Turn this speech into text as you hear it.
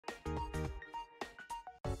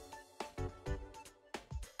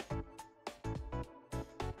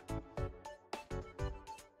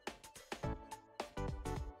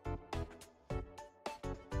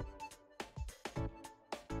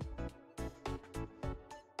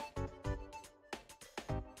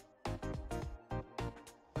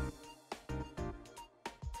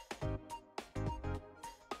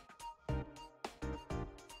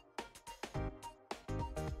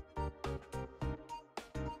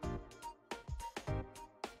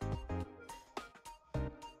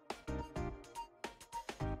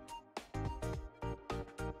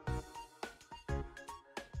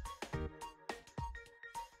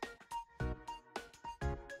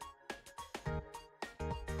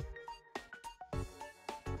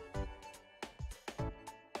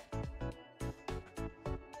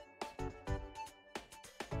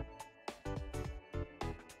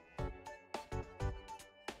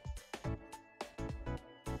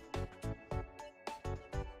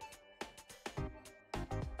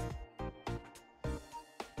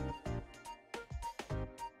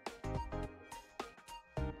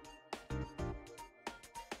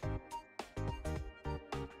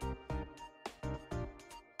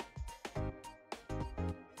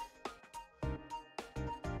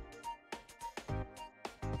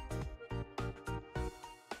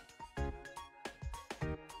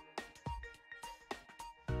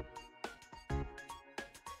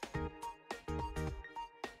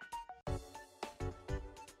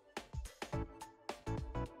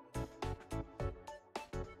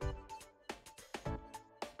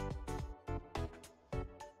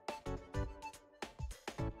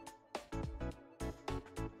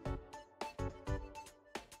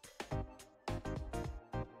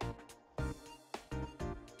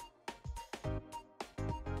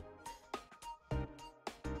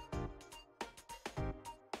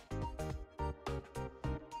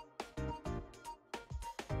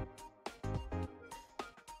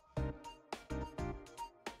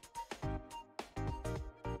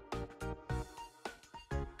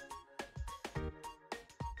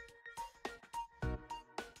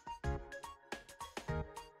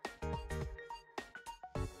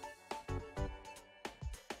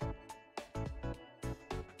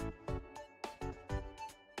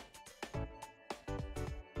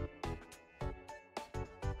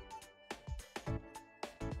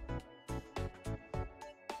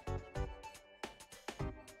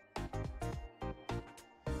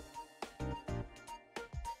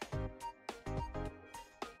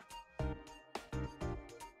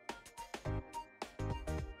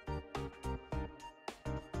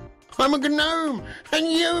I'm a gnome,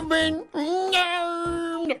 and you've been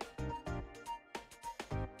gnomed.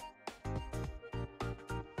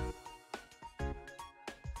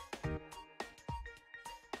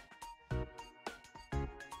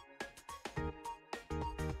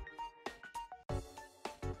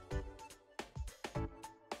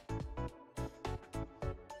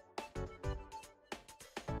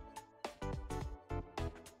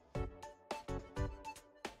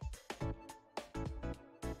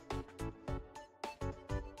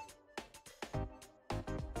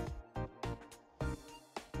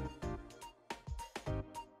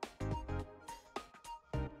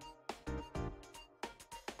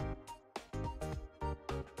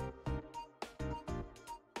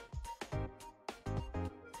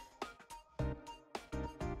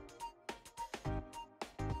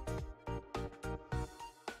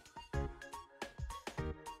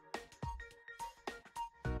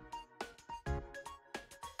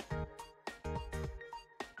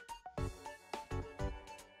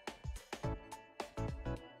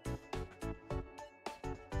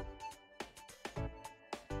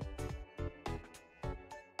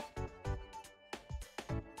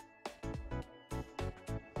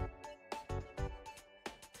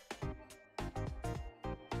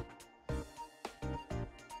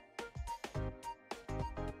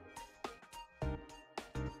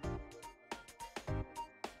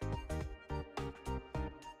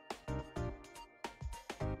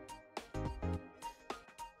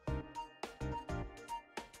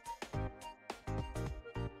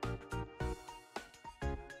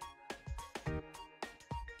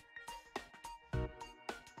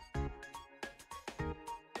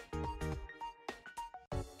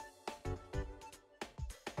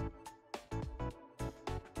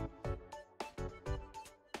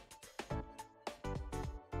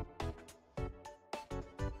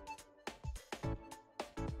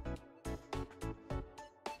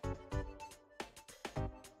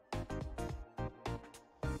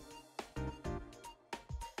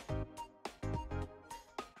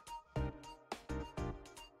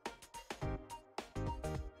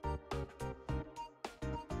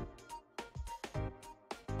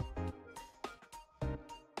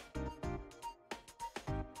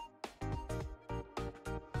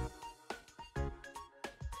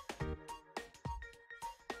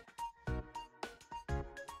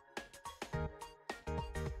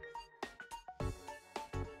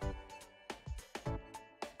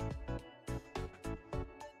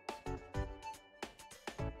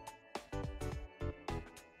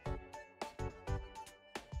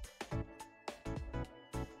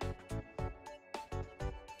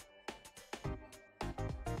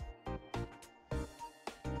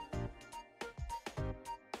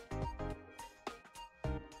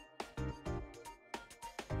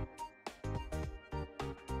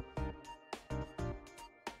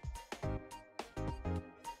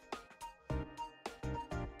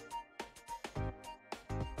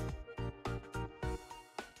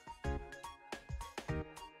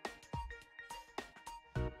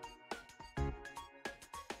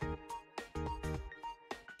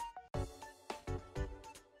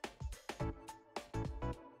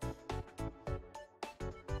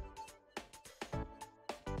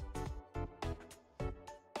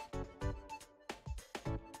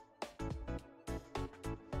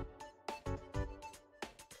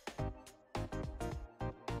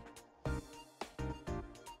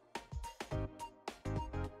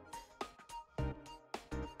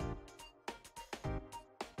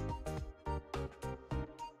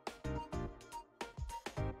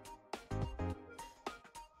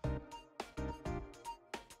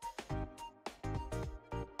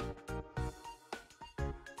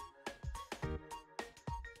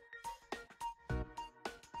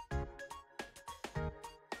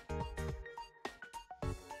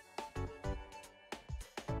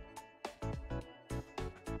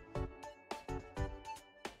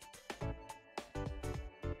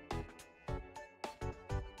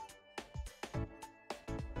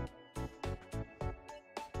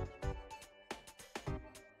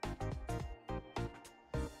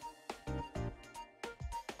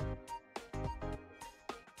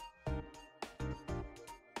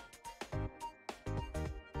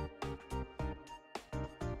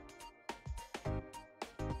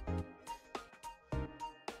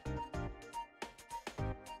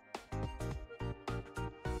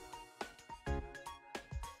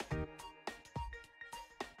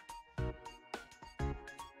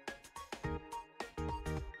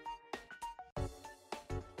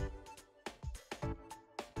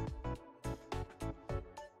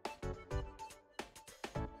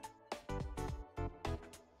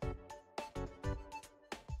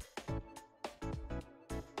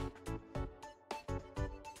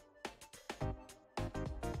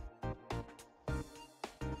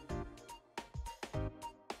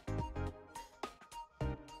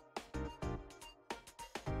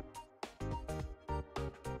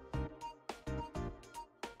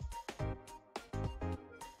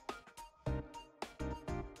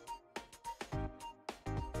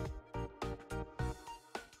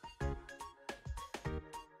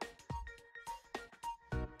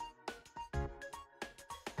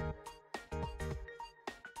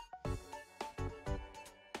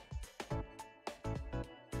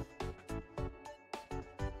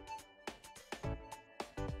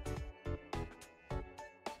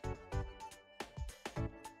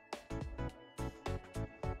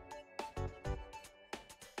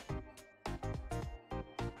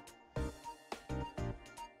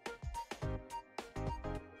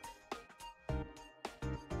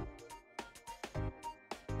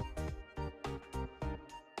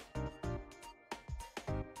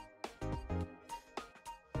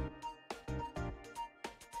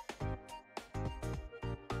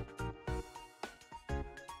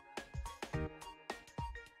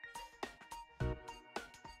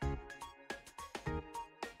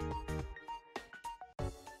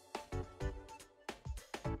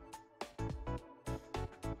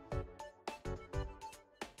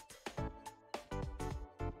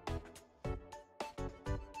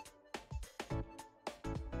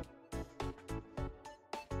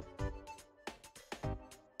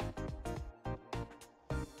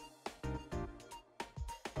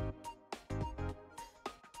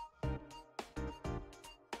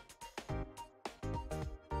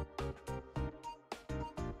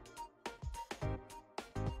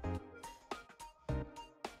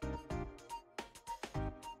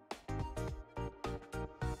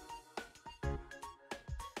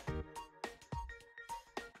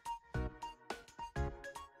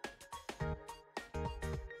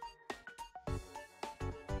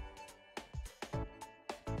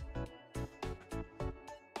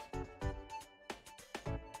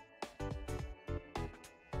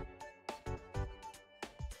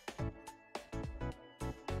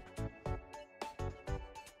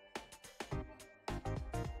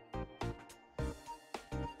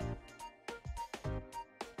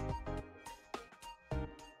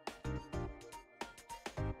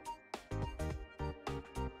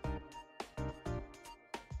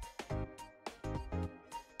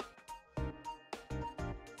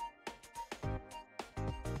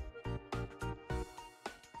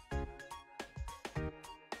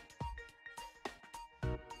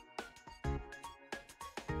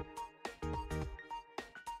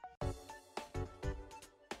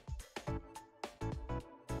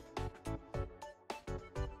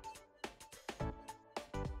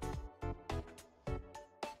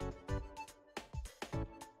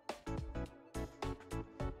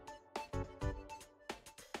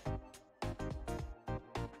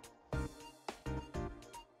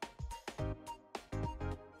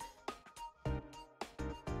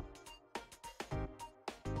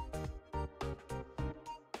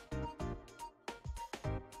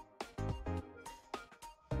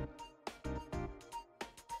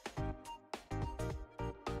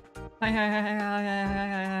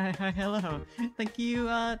 Hi, hello. Thank you,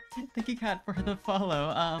 Kat, for the follow.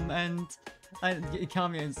 And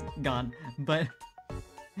Kami is gone, but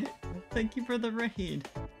thank you for the raid.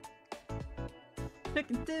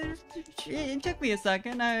 It took me a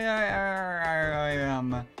second.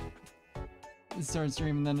 I started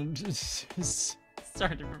streaming, then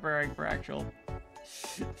started preparing for actual.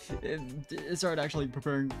 Started actually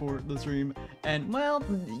preparing for the stream, and well,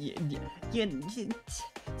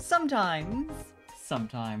 sometimes.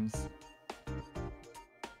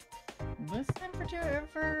 This time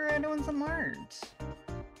for doing some art.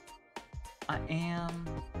 I am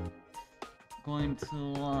going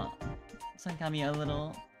to send Kami a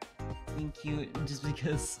little thank you just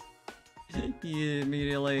because he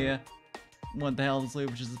immediately went the hell to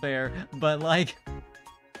sleep, which is fair, but like,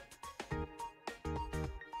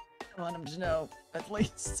 I want him to know, at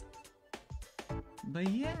least. But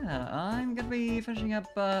yeah, I'm gonna be finishing up,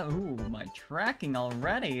 ooh, my tracking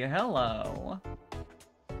already, hello!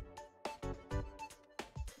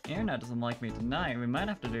 Internet doesn't like me tonight, we might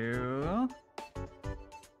have to do...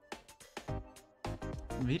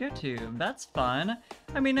 VideoTube, that's fun.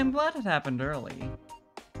 I mean, I'm glad it happened early.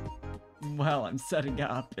 Well, I'm setting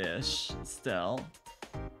up-ish, still.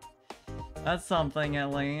 That's something,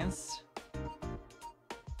 at least.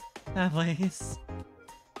 At least.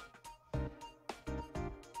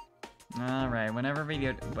 Alright, whenever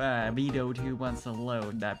VideoTube wants to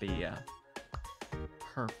load, that'd be,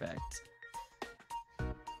 perfect.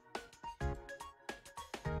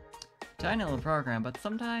 Tiny little program, but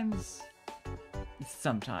sometimes...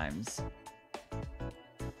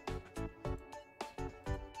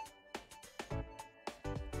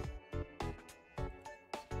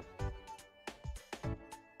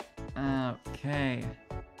 Okay.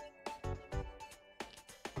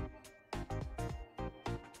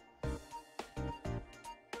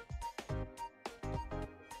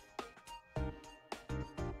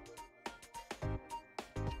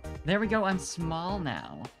 There we go, I'm small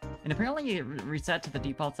now. And apparently it reset to the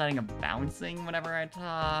default setting of bouncing whenever I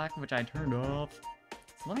talk, which I turned off.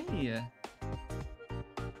 So let me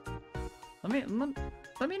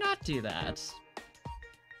not do that.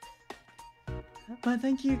 But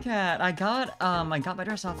thank you, Kat. I got my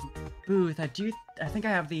dress off Booth. I think I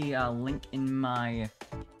have the link in my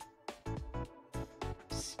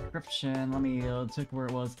description. Let me check where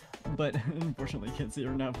it was. But unfortunately, I can't see it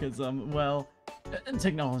right now because well,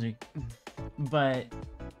 technology. But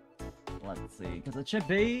let's see, because it should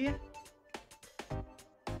be.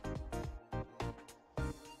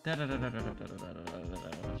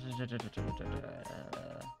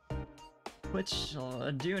 Which,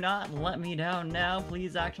 do not let me down now.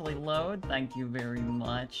 Please actually load. Thank you very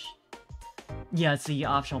much. Yeah, it's the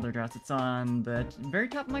off-shoulder dress. It's on the very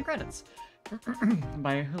top of my credits.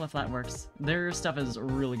 By Hula Flatworks. Their stuff is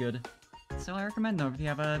really good. So I recommend them if you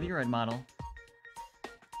have a V-Red model.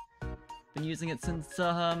 Been using it since,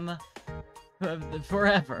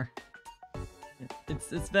 forever.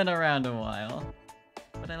 It's been around a while.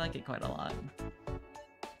 But I like it quite a lot.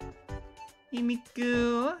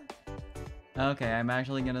 Himiku! Okay, I'm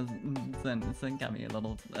actually gonna send Kami a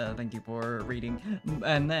little thank you for reading,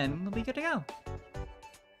 and then we'll be good to go.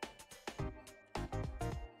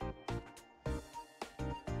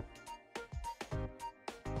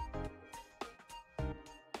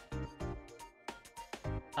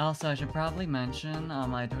 Also, I should probably mention on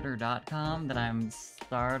my twitter.com that I'm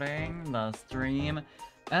starting the stream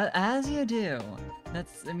as you do.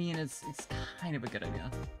 That's, I mean, it's kind of a good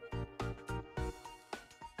idea.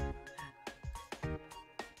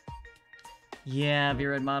 Yeah,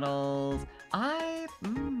 V-Red models.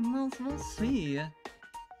 We'll see.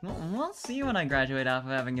 We'll see when I graduate off of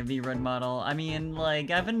having a V-Red model. I mean,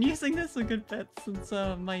 like, I've been using this a good bit since,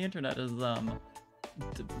 my internet is,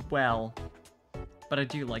 well. But I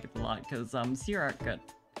do like it a lot, because, Sierra Art good.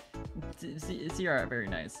 Sierra Art very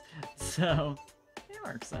nice. So, it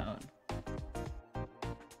works out.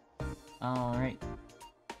 Alright.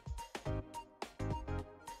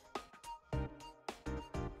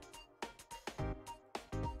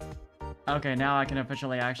 Okay, now I can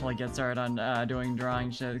officially actually get started on doing drawing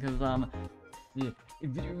shit, because you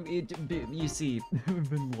see, we've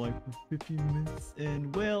been like 15 minutes,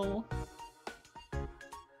 and well,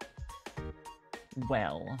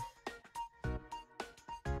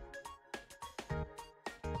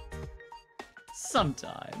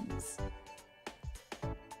 sometimes.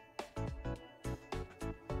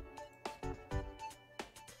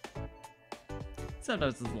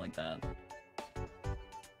 Sometimes it's like that.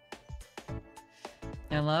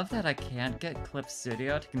 I love that I can't get Clip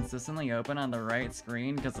Studio to consistently open on the right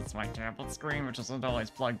screen because it's my tablet screen, which isn't always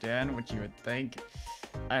plugged in, which you would think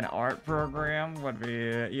an art program would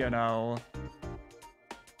be, you know,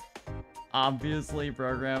 obviously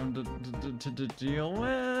programmed to deal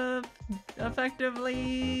with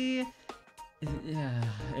effectively. Yeah,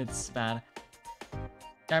 it's bad.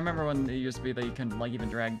 I remember when it used to be that you couldn't, like, even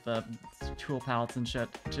drag the tool palettes and shit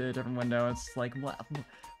to a different window. It's like, what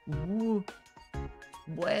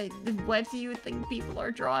do you think people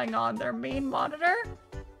are drawing on their main monitor?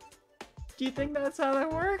 Do you think that's how that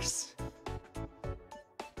works?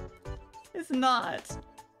 It's not.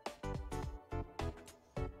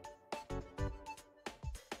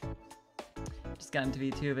 Just got into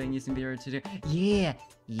VTubing using VRoid Studio.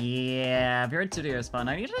 Yeah, VRoid Studio is fun.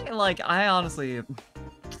 I need to, like,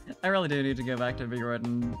 I really do need to go back to VRoid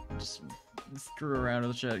and just screw around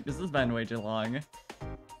with shit, because this has been way too long.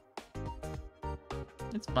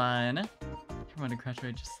 It's fun. I want to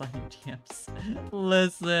graduate just like champs.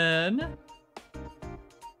 Listen.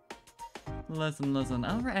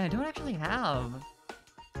 Alright, I don't actually have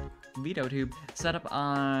VideoTube set up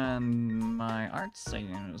on my art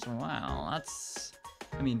scene as well. That's,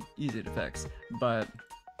 I mean, easy to fix, but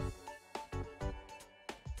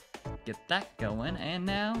get that going, and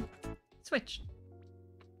now switch.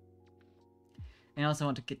 And I also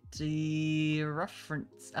want to get the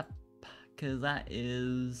reference up, because that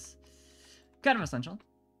is kind of essential.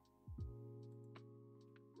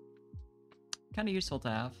 Kind of useful to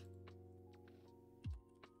have.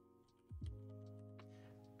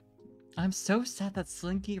 I'm so sad that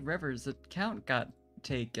Slinky River's account got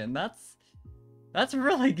taken. That's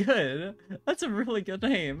really good. That's a really good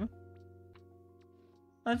name.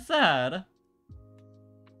 That's sad.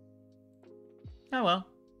 Oh well.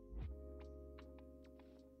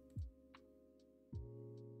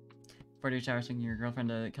 For 48 hours thinking your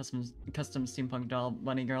girlfriend a custom steampunk doll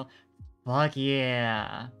bunny girl. Fuck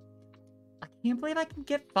yeah. I can't believe I can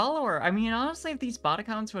get follower. I mean, honestly, if these bot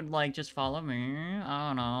accounts would, like, just follow me, I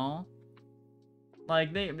don't know.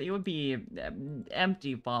 Like, it would be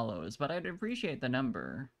empty follows, but I'd appreciate the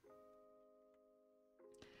number.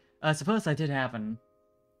 Suppose that did happen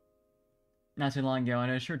not too long ago,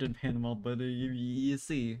 and I sure did ban them all, but you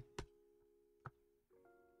see.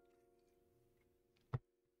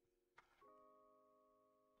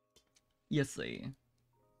 You see.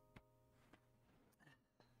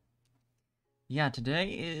 Yeah,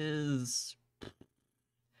 today is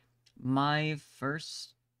my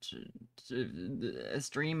first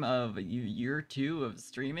stream of year 2 of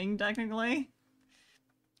streaming, technically.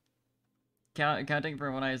 Counting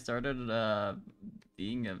from when I started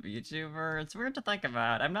being a VTuber, it's weird to think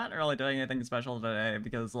about. I'm not really doing anything special today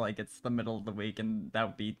because, like, it's the middle of the week and that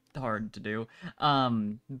would be hard to do.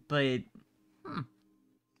 But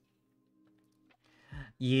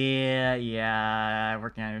yeah,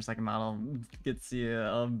 working on your second model gets you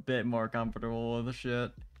a bit more comfortable with the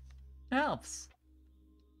shit. It helps.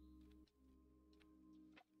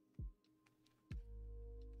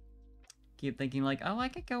 Keep thinking like, oh, I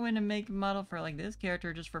could go in and make a model for, like, this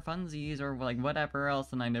character just for funsies or, like, whatever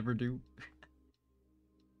else, and I never do.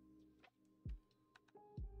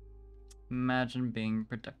 Imagine being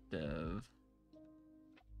productive.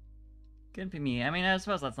 Could be me. I mean, I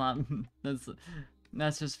suppose that's not...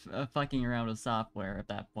 that's just fucking around with software at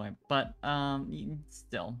that point. But,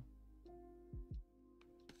 still.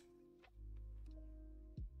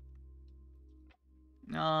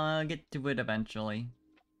 I'll get to it eventually.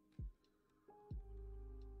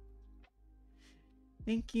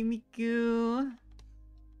 Thank you, Miku.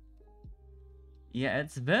 Yeah,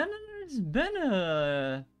 it's been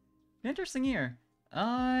a interesting year.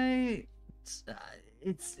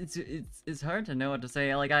 It's hard to know what to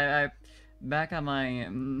say. Like, I back on my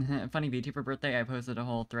funny VTuber birthday, I posted a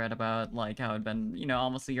whole thread about, like, how it'd been, you know,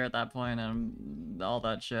 almost a year at that point and all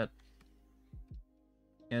that shit.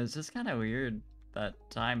 It was just kind of weird that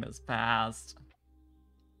time has passed.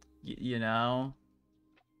 You know?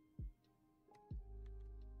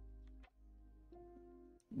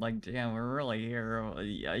 Like, damn, we're really here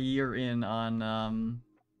a year in on,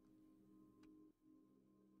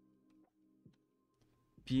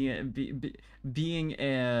 being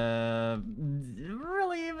a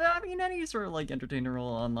really, I mean, any sort of, like, entertainer role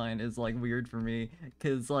online is, like, weird for me,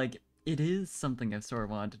 because, like, it is something I've sort of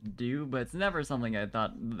wanted to do, but it's never something I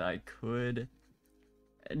thought that I could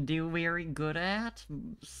do very good at,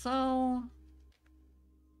 so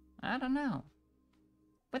I don't know,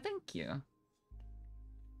 but thank you.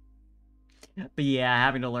 But yeah,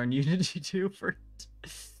 having to learn Unity too for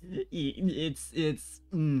it's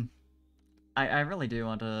I really do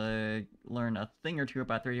want to learn a thing or two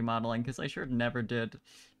about 3D modeling, because I sure never did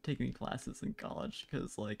take any classes in college,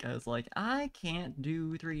 because, like, I was like, I can't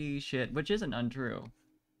do 3D shit, which isn't untrue.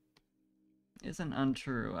 Isn't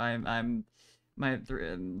untrue. My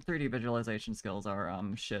 3D visualization skills are,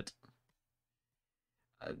 shit.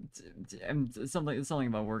 And something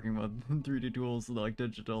about working with 3D tools, like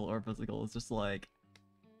digital or physical, is just like,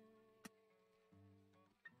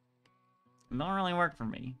 don't really work for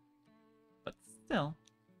me. But still.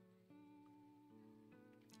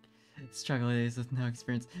 Struggle days with no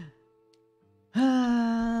experience.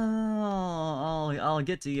 I'll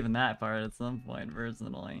get to even that part at some point,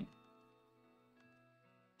 personally.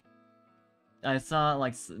 I saw,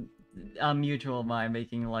 like, a mutual of mine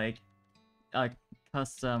making, like, a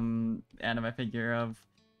custom anime figure of,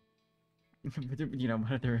 you know,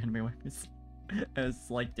 one of their anime waifus. It's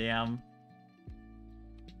like, damn.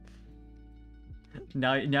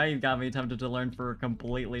 Now you've got me tempted to learn for a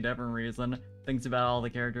completely different reason. Things about all the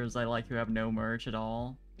characters I like who have no merch at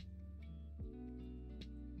all.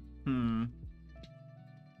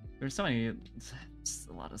 There's so many, just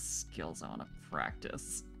a lot of skills I want to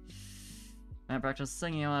practice. I want to practice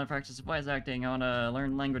singing, I want to practice voice acting, I want to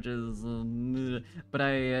learn languages, but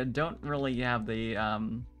I don't really have the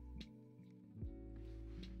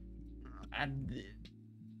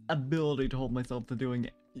ability to hold myself to doing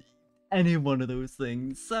any one of those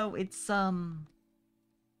things. So it's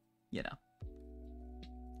you know,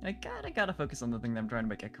 I gotta focus on the thing that I'm trying to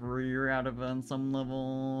make a career out of on some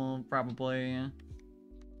level, probably.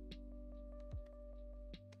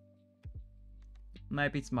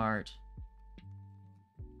 Might be smart.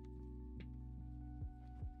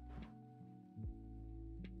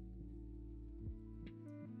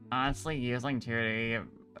 Honestly, using 2D,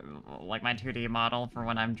 like my 2D model for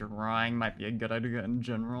when I'm drawing might be a good idea in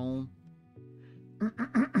general.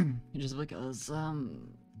 Just because,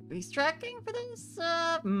 he's tracking for this,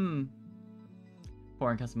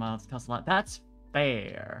 Foreign custom models cost a lot. That's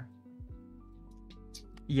fair.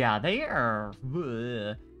 Yeah, they are.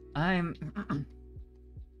 Ugh. I'm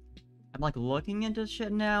like looking into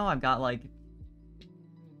shit now. I've got like,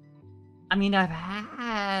 I mean, I've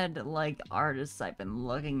had like artists I've been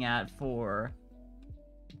looking at for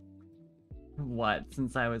what,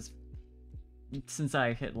 since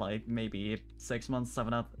I hit like maybe 6 months,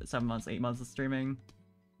 7 months, 8 months of streaming.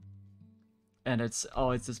 And it's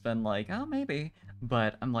always just been like, oh, maybe.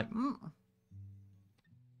 But I'm like,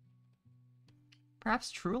 perhaps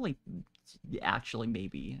truly, actually,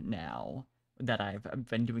 maybe now that I've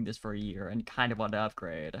been doing this for a year and kind of want to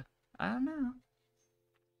upgrade. I don't know.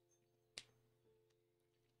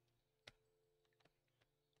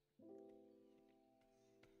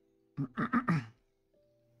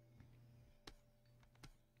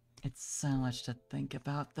 It's so much to think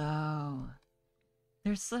about, though.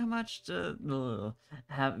 There's so much to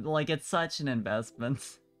have. Like, it's such an investment.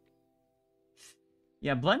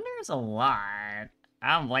 Yeah, Blender is a lot.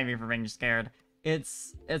 I don't blame you for being scared.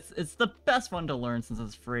 It's the best one to learn since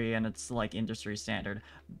it's free and it's like industry standard.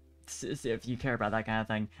 If you care about that kind of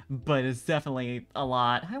thing, but it's definitely a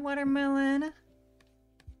lot. Hi, Watermelon.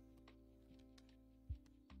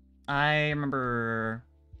 I remember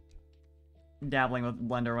dabbling with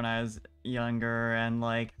Blender when I was younger, and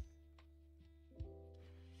like,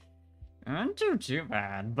 I didn't do too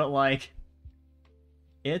bad, but like,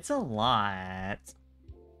 it's a lot.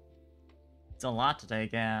 It's a lot to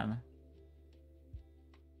take in.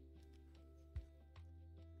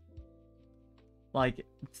 Like,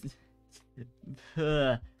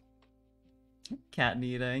 cat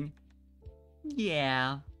kneading.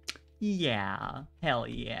 Yeah. Yeah. Hell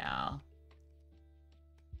yeah.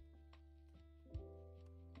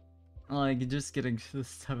 Like, just getting to the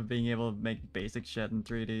stuff of being able to make basic shit in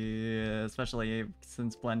 3D, especially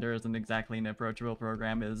since Blender isn't exactly an approachable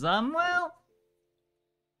program, is, well...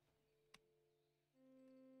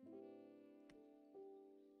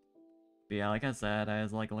 But yeah, like I said, I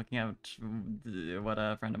was, like, looking at what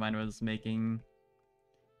a friend of mine was making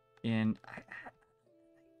in, I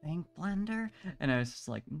think, Blender, and I was just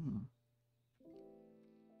like,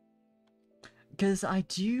 Because I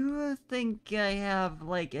do think I have,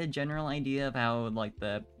 like, a general idea of how, like,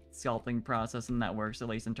 the sculpting process and that works, at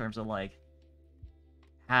least in terms of, like,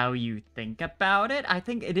 how you think about it. I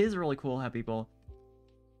think it is really cool how people...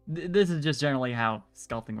 This is just generally how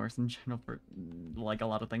sculpting works in general for, like, a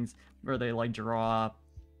lot of things, where they, like, draw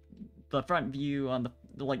the front view on the...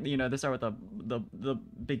 Like, you know, they start with the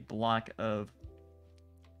big block of...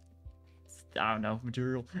 I don't know,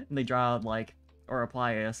 material, and they draw, like... Or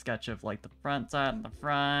apply a sketch of like the front side on the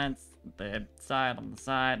front, the side on the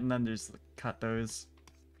side, and then just cut those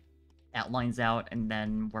outlines out and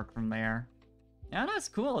then work from there. Yeah, no, it's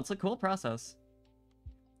cool. It's a cool process.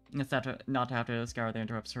 It's not to have to scour the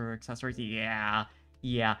interrupts for accessories. Yeah,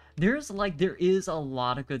 yeah. There is a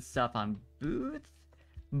lot of good stuff on Booth,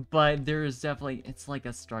 but there's definitely, it's like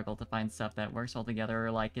a struggle to find stuff that works all together,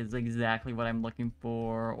 or like is exactly what I'm looking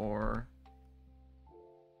for, or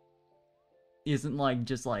isn't like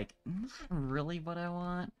just like not really what I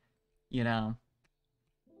want, you know.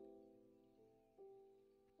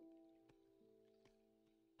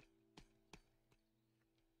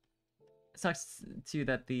 It sucks too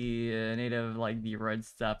that the native like the red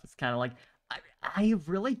stuff is kind of like I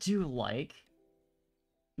really do like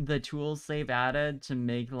the tools they've added to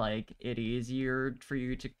make like it easier for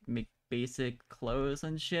you to make basic clothes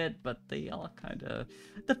and shit, but they all kind of,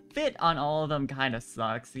 the fit on all of them kind of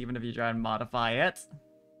sucks even if you try and modify it.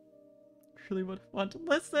 Really would want to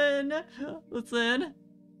listen.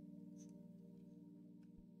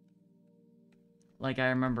 Like, I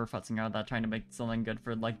remember futzing out that trying to make something good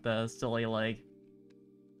for like the silly like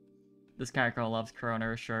this character loves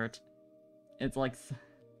Corona shirt. It's like,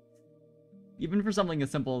 even for something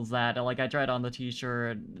as simple as that, like I tried on the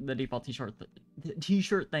t-shirt, the default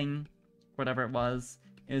t-shirt thing, whatever it was.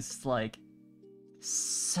 It's like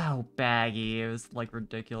so baggy. It was like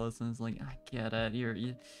ridiculous, and it's like I get it.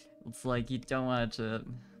 It's like you don't want it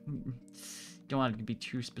to be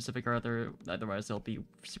too specific, or otherwise it'll be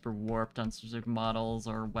super warped on specific models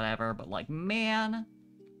or whatever. But like, man,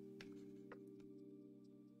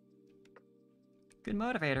 good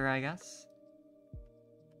motivator, I guess.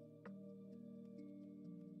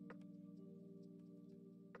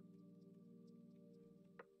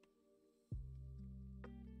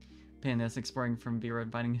 This exploring from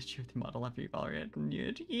V-Road, finding a truth model after you've already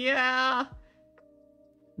had. Yeah!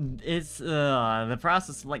 It's, the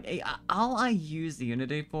process, like, all I use the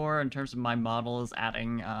Unity for in terms of my model is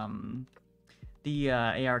adding, the,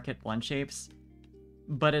 AR kit blend shapes.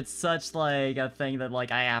 But it's such, like, a thing that,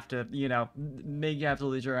 like, I have to, you know, make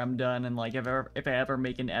absolutely sure I'm done, and, like, if I ever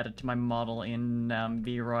make an edit to my model in,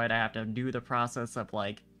 V-Roid, I have to do the process of,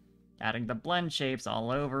 like, adding the blend shapes all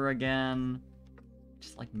over again.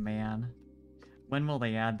 Just like, man, when will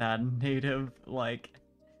they add that native, like...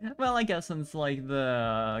 Well, I guess since, like,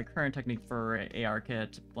 the current technique for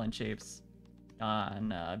ARKit blend shapes on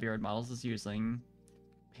V-Roid models is using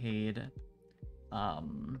paid, a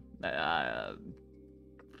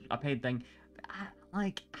paid thing.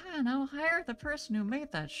 Like, I don't know, hire the person who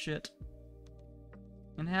made that shit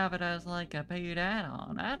and have it as, like, a paid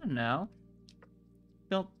add-on. I don't know.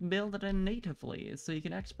 Build it in natively so you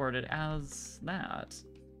can export it as that.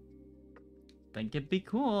 Think it'd be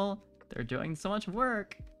cool. They're doing so much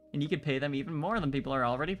work, and you could pay them even more than people are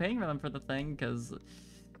already paying for them for the thing, because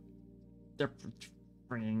they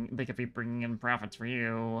could be bringing in profits for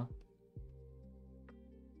you.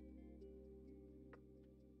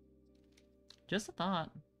 Just a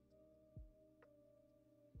thought.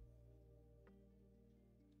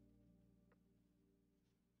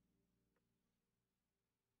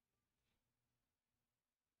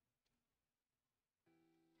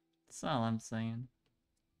 That's all I'm saying.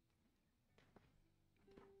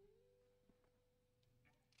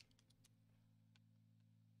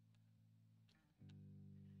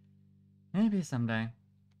 Maybe someday.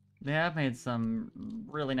 They have made some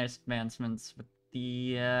really nice advancements with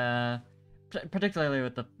the, particularly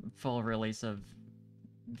with the full release of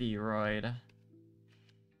V-Roid.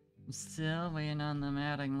 I'm still waiting on them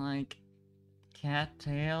adding, like, cat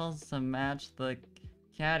tails to match the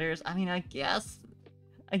cat ears. I mean, I guess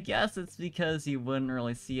it's because you wouldn't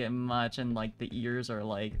really see it much, and, like, the ears are,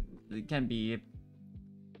 like, it can be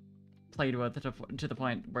played with to the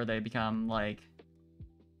point where they become, like,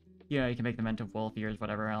 you know, you can make them into wolf ears,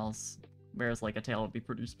 whatever else. Whereas, like, a tail would be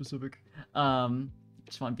pretty specific.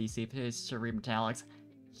 Just want VC paste to read metallics.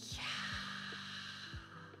 Yeah,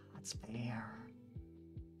 that's fair.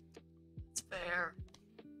 It's fair.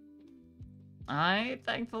 I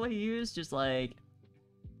thankfully use just, like,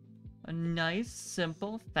 a nice,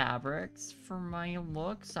 simple fabrics for my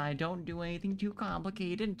looks. I don't do anything too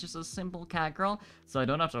complicated, just a simple catgirl, so I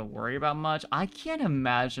don't have to worry about much. I can't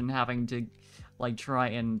imagine having to, like, try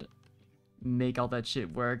and make all that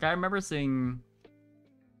shit work. I remember seeing,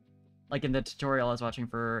 like, in the tutorial I was watching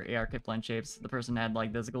for ARKit blend shapes, the person had,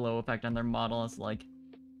 like, this glow effect on their model. It's like,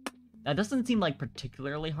 that doesn't seem, like,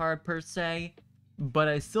 particularly hard per se, but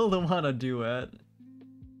I still don't want to do it.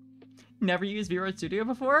 Never used V-Roid Studio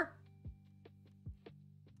before?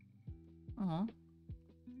 Oh,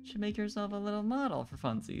 should make yourself a little model for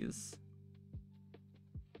funsies.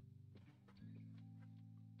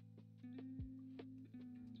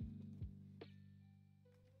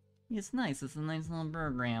 It's nice. It's a nice little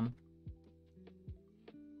program.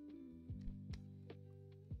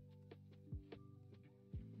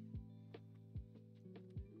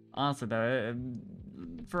 Honestly, though,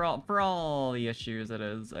 for all the issues, it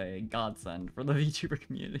is a godsend for the VTuber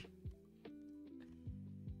community.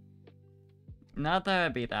 Not that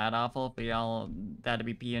it'd be that awful if we all had to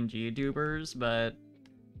be PNG tubers, but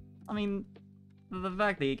I mean, the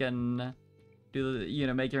fact that you can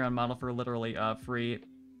do, make your own model for literally free,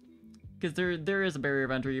 because there is a barrier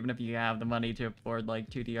of entry even if you have the money to afford like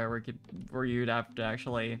 2D artwork, where you'd have to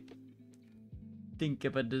actually think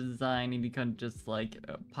of a design and you couldn't just like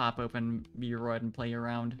pop open Vroid and play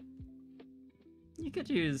around. You could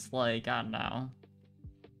use like, I don't know,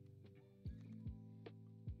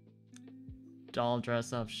 doll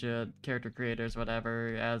dress up shit, character creators,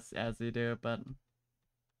 whatever, as you do, but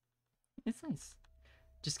it's nice.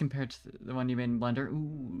 Just compared to the one you made in Blender.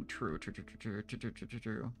 Ooh, true.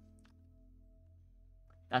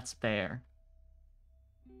 That's fair.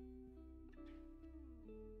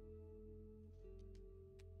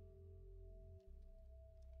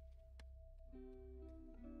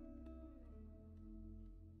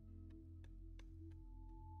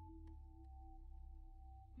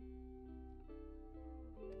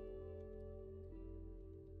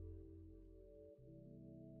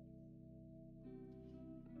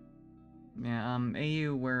 Yeah,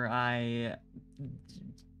 auuu, where I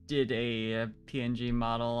did a PNG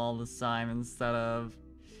model all the time instead of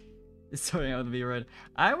sorting out with VRoid.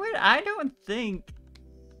 I don't think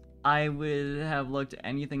I would have looked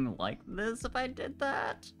anything like this if I did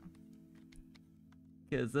that.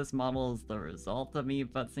 Because this model is the result of me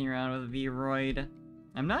futzing around with VRoid.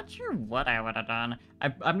 I'm not sure what I would have done.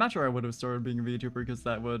 I'm not sure I would have started being a VTuber because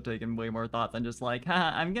that would have taken way more thought than just like,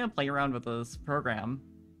 haha, I'm gonna play around with this program.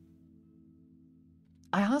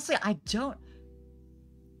 I honestly,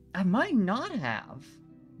 I might not have.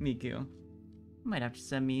 Miku. You might have to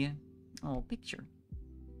send me a little picture.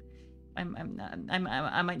 I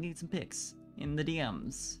might need some pics in the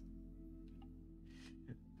DMs.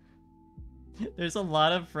 There's a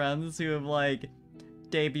lot of friends who have like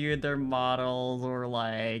debuted their models or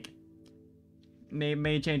like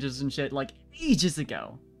made changes and shit like ages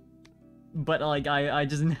ago. But like I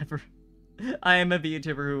just never I am a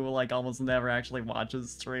VTuber who like almost never actually watches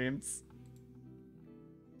streams.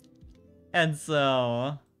 And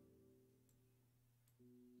so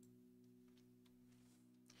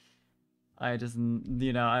I just,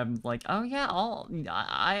 I'm like, oh yeah,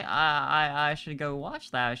 I should go watch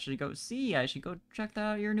that. I should go see. I should go check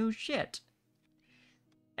out your new shit.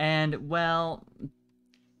 And well,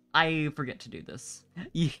 I forget to do this.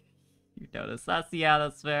 You notice? That's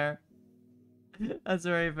fair. That's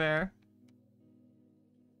very fair.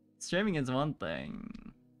 Streaming is one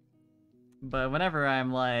thing, but whenever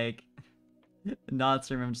I'm like not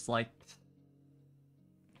streaming, I'm just like,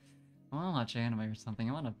 I want to watch anime or something.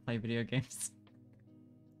 I want to play video games.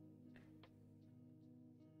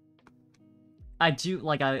 I do,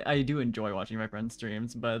 like, I do enjoy watching my friends'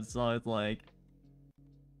 streams, but it's always like...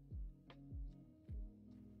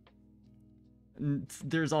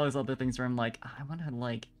 There's always other things where I'm like, I want to,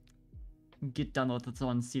 like, get done with its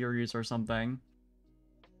own series or something.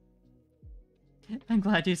 I'm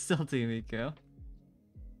glad you still do, Miku.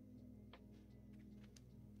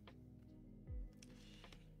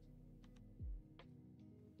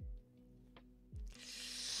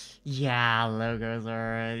 Yeah, logos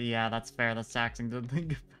are... Yeah, that's fair. That's taxing to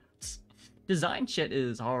think about. Design shit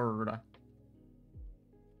is hard.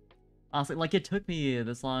 Honestly, like, it took me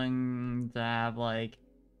this long to have, like,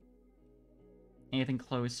 anything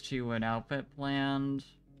close to an outfit planned.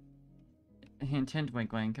 Hint, hint,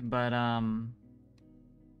 wink, wink. But,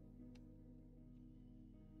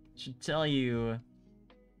 should tell you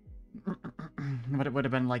what it would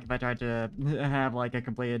have been like if I tried to have like a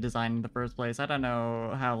completed design in the first place. I don't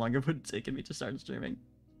know how long it would have taken me to start streaming.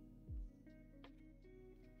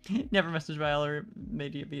 Never messaged Vile or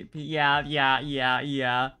made you VP. Yeah.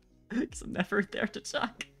 Because I'm never there to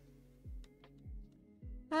talk.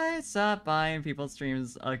 I stop by in people's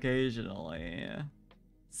streams occasionally.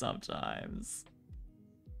 Sometimes.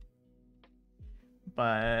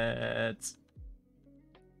 But...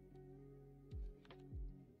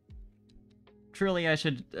 truly, I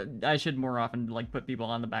should more often like put people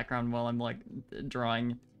on the background while I'm like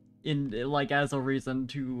drawing, in like as a reason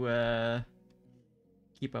to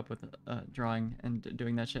keep up with drawing and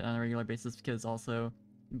doing that shit on a regular basis, because also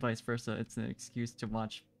vice versa, it's an excuse to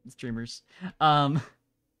watch streamers. You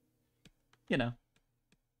know.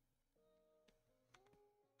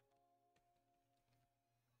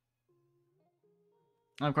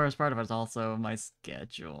 Of course, part of it's also my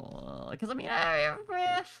schedule. Because, I mean,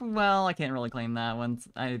 well, I can't really claim that once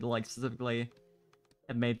I, like, specifically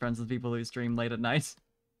have made friends with people who stream late at night.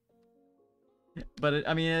 But,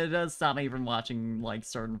 I mean, it does stop me from watching, like,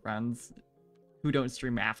 certain friends who don't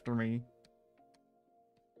stream after me.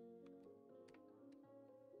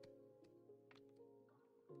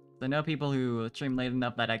 I know people who stream late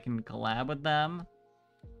enough that I can collab with them,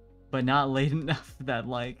 but not late enough that,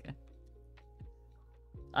 like,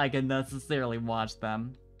 I can necessarily watch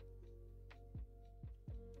them.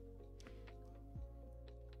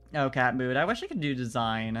 Oh, cat mood. I wish I could do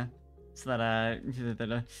design so that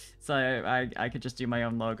so I could just do my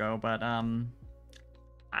own logo, but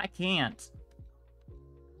I can't.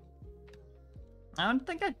 I don't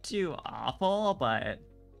think I'd do awful, but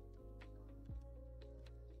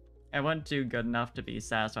I wouldn't do good enough to be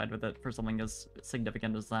satisfied with it for something as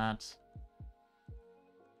significant as that.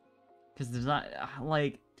 Because design,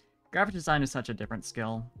 like, graphic design is such a different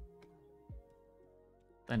skill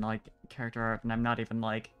than, like, character art, and I'm not even,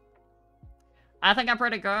 like, I think I'm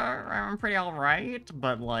pretty good, I'm pretty alright,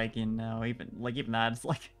 but, like, you know, even that, it's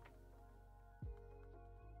like,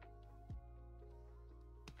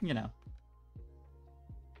 you know.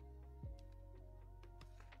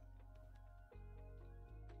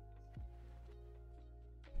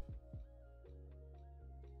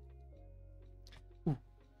 Ooh.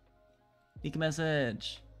 Leak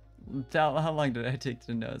message. How long did I take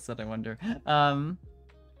to notice that, I wonder?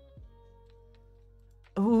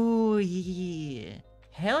 Ooh, yeah.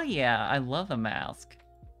 Hell yeah, I love the mask.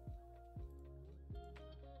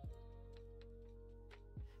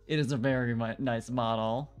 It is a very nice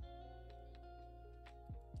model.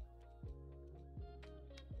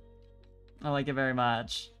 I like it very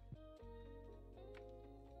much.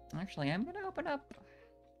 Actually, I'm gonna open up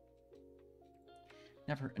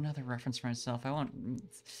another reference for myself. I won't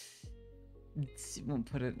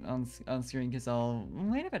put it on screen because I'll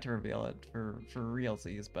wait a bit to reveal it for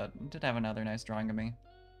realsies, but I did have another nice drawing of me.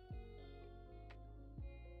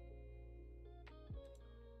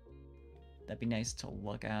 That'd be nice to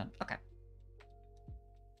look at. Okay.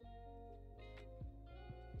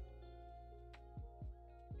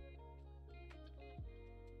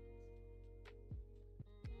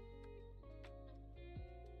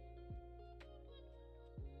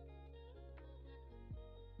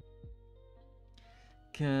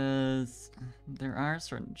 Because there are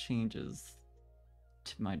certain changes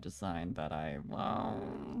to my design that I, well,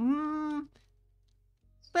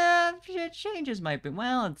 changes might be,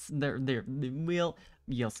 well, it's,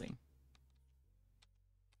 you'll see.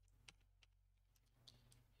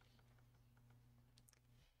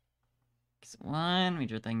 Because one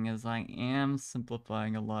major thing is I am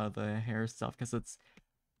simplifying a lot of the hair stuff, because it's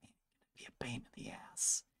gonna be a pain in the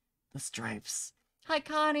ass. The stripes. Hi,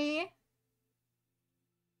 Connie!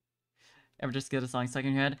 Ever just get a song stuck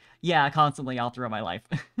in your head? Yeah, constantly all throughout my life.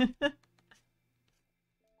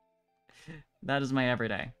 That is my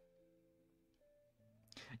everyday.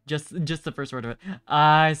 Just the first word of it.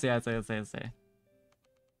 I see.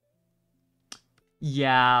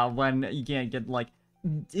 Yeah, when you can't get, like,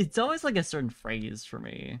 it's always like a certain phrase for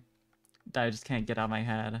me that I just can't get out of my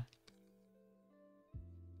head.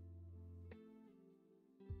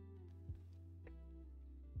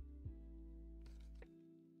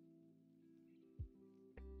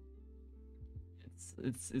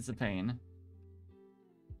 It's a pain.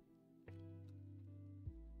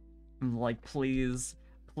 Like, please,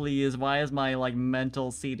 why is my, like, mental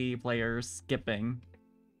CD player skipping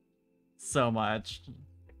so much?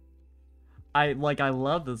 I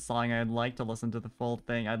love this song. I'd like to listen to the full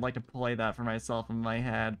thing. I'd like to play that for myself in my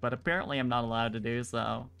head, but apparently I'm not allowed to do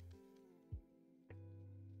so.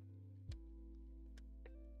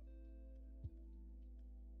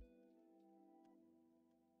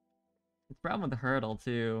 It's a problem with Hurdle,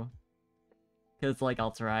 too. Because, like,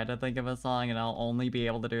 I'll try to think of a song, and I'll only be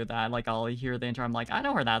able to do that. Like, I'll hear the intro, I'm like, I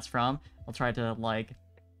know where that's from. I'll try to, like,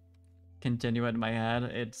 continue it in my head.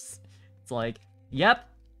 It's like, yep.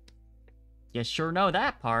 You sure know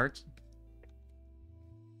that part.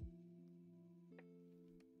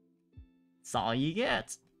 It's all you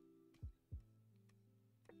get.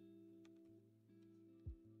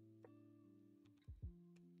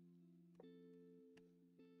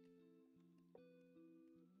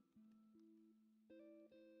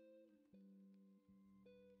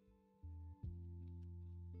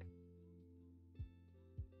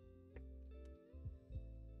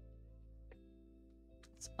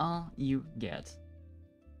 It's all you get.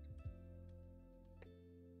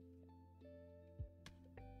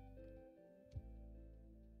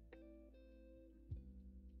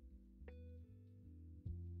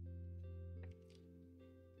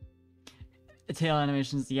 Tail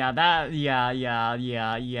animations, yeah, that, yeah.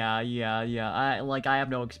 I have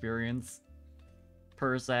no experience,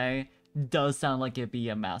 per se. Does sound like it'd be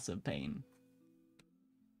a massive pain.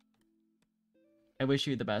 I wish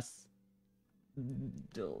you the best.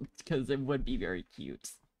 Because it would be very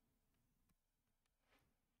cute.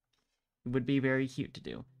 It would be very cute to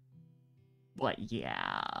do. But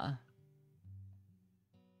yeah.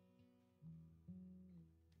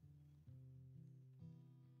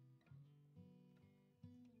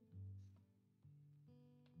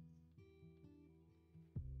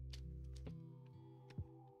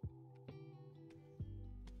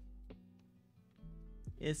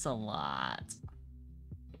 It's a lot.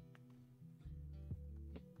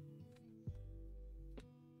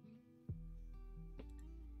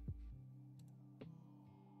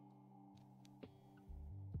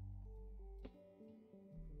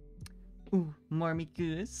 Ooh, more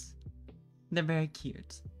Mikus. They're very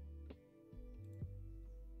cute.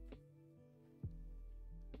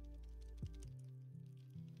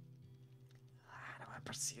 How do I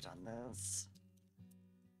proceed on this?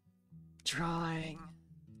 Drawing.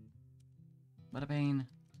 What a pain.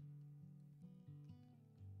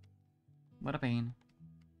 What a pain.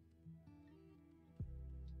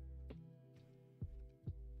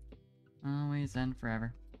 Always and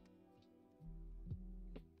forever.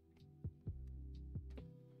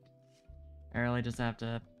 I really just have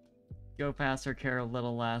to go faster, care a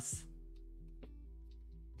little less.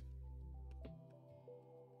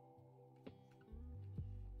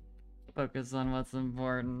 Focus on what's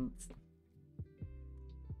important.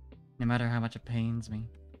 No matter how much it pains me.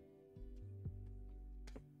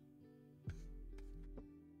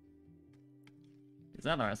 Because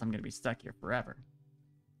otherwise I'm gonna be stuck here forever.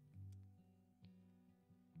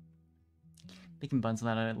 Making buns so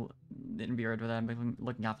that I didn't be with that. I'm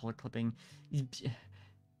looking out for clipping.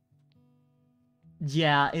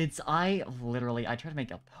 Yeah, I tried to make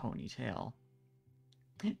a ponytail.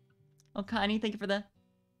 Oh, Connie, thank you for the...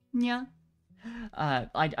 Yeah.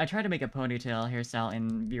 I tried to make a ponytail hairstyle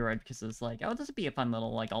in V-Red because it's like, oh, this would be a fun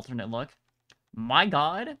little, like, alternate look. My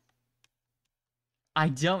god! I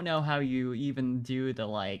don't know how you even do the,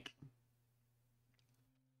 like...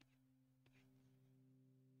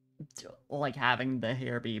 having the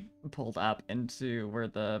hair be pulled up into where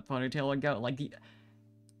the ponytail would go. Like,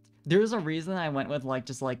 there's a reason I went with, like,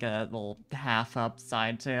 just, like, a little half-up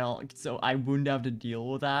side tail, so I wouldn't have to deal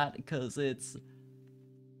with that, because it's...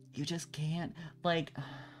 You just can't, like...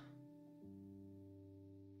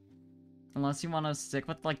 Unless you want to stick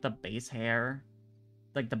with, like, the base hair.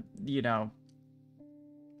 Like, the, you know...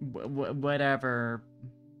 whatever...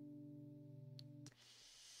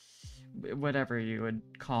 Whatever you would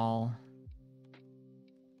call...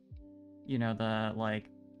 You know, the, like...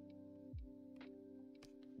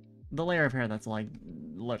 The layer of hair that's, like,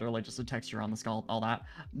 literally just a texture on the skull, all that.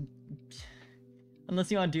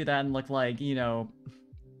 Unless you want to do that and look like, you know...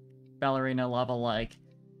 ballerina level, like...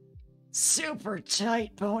 super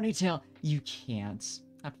tight ponytail. You can't.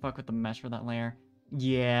 I have to fuck with the mesh for that layer.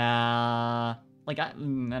 Yeah. Like,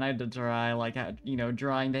 and I had to try, like, you know,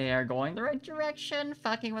 drawing the hair going the right direction,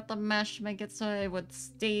 fucking with the mesh to make it so it would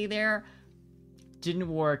stay there. Didn't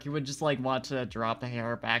work. You would just, like, want to drop the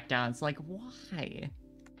hair back down. It's like, why?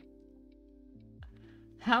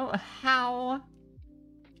 How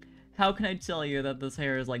can I tell you that this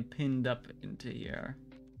hair is, like, pinned up into here?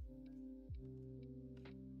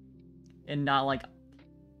 And not, like...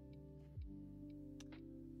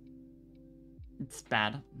 It's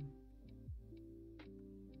bad.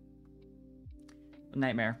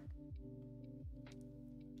 Nightmare.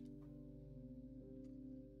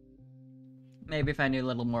 Maybe if I knew a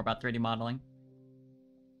little more about 3D modeling.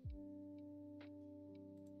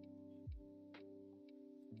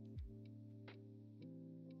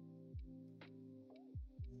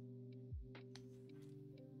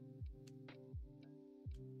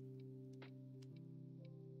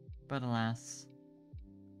 But alas.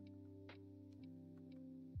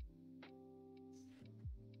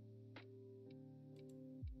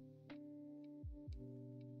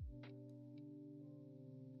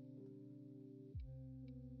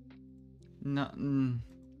 No,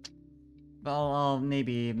 well, I'll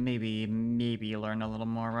maybe learn a little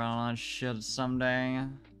more about that shit someday.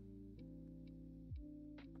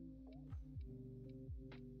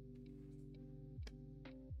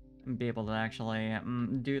 And be able to actually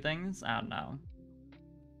do things? I don't know.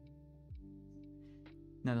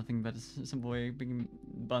 Nothing but some boy being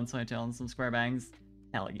bun side tail and some square bangs.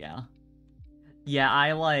 Hell yeah. Yeah,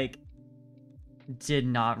 I like did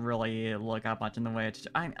not really look up much in the way of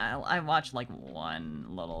I watched like one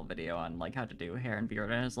little video on like how to do hair and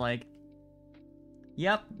beard, and it's like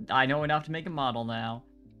Yep, I know enough to make a model now.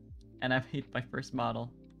 And I've made my first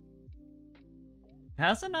model.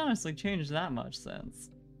 Hasn't honestly changed that much since.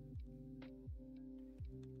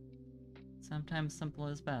 Sometimes simple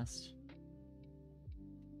is best.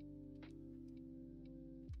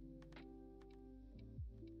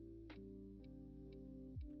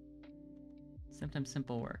 Sometimes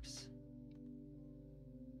simple works.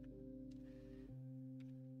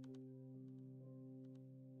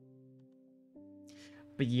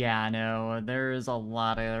 But yeah, no, there's a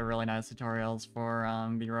lot of really nice tutorials for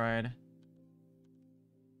V-Roid.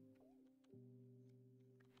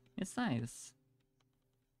 It's nice.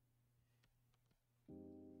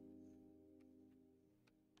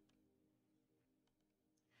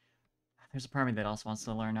 There's a part of me that also wants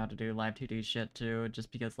to learn how to do live 2D shit too,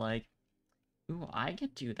 just because like, ooh, I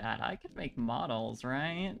could do that. I could make models,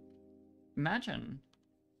 right? Imagine.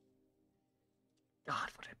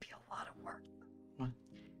 God, would it be a lot of work?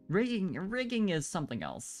 Rigging is something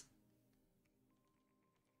else.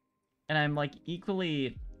 And I'm like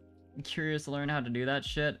equally curious to learn how to do that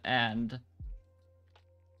shit and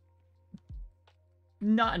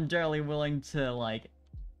not entirely willing to like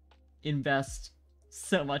invest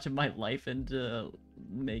so much of my life into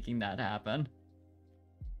making that happen.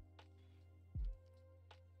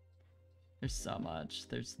 There's so much.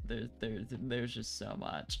 There's just so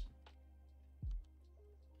much.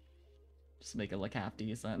 Just make it look half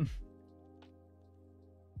decent.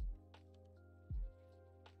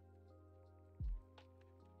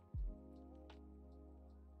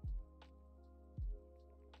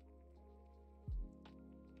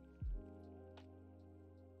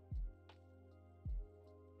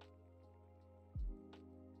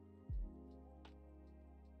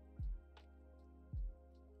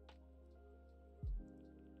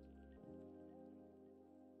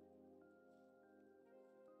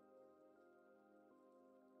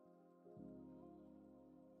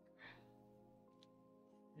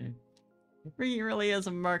 It really is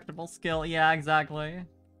a marketable skill. Yeah, exactly.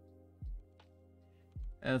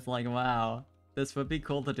 It's like, wow, this would be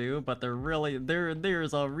cool to do, but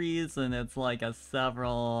there's a reason it's like a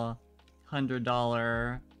several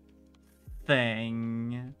 $100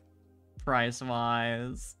 thing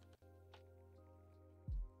price-wise.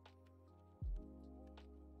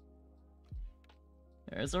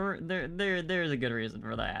 There's a good reason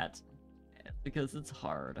for that. It's because it's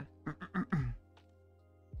hard.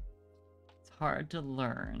 It's hard to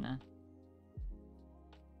learn.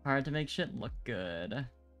 Hard to make shit look good.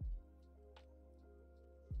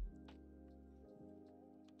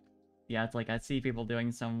 Yeah, it's like I see people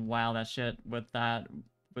doing some wild shit with live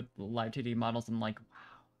 2D models. I'm like,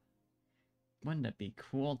 wow, wouldn't it be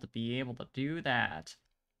cool to be able to do that?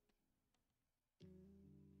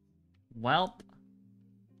 Welp.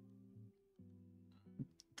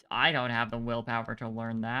 I don't have the willpower to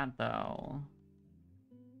learn that, though.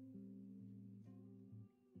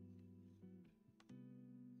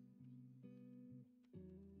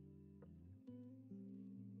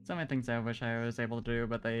 So many things I wish I was able to do,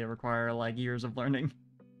 but they require, like, years of learning.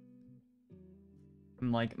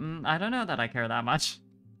 I'm like, I don't know that I care that much.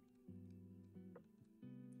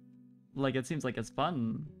 Like, it seems like it's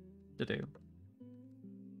fun to do.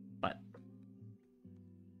 But...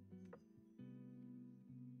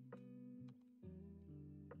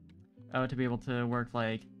 oh, to be able to work,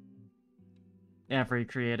 like, every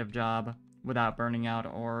creative job without burning out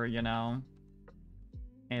or, you know,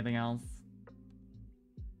 anything else.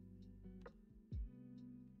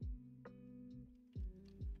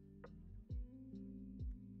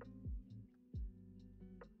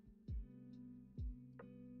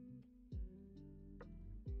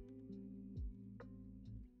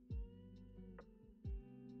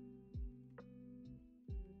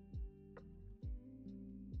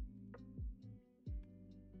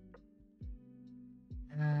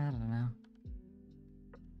 I don't know.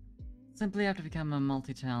 Simply have to become a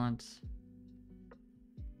multi-talent.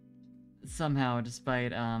 Somehow,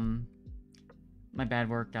 despite, my bad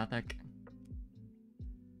work ethic.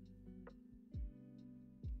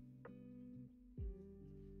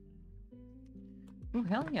 Ooh,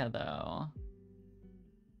 hell yeah, though.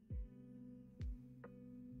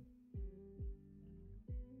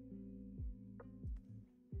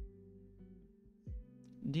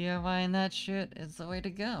 DIYing that shit is the way to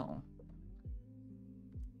go.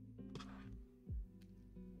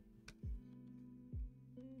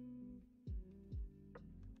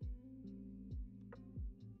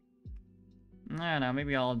 I don't know,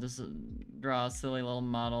 maybe I'll just draw a silly little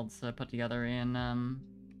model to put together in,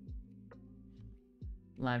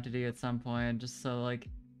 Live to do at some point, just so, like...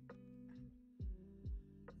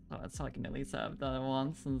 So I can at least have that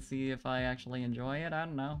once and see if I actually enjoy it. I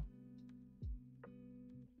don't know.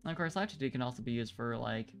 And of course, Live2D can also be used for,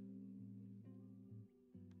 like...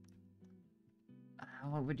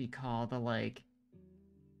 what would you call the, like...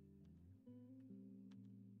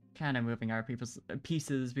 kind of moving art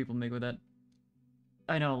pieces people make with it.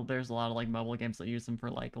 I know there's a lot of, like, mobile games that use them for,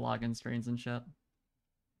 like, login screens and shit.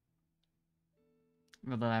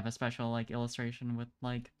 Where they have a special, like, illustration with,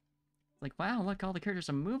 like, wow, look, all the characters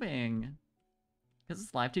are moving! Because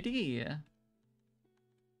it's Live2D!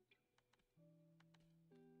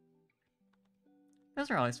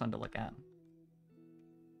 Those are always fun to look at.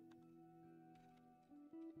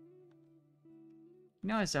 You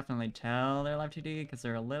can always definitely tell they're Live2D because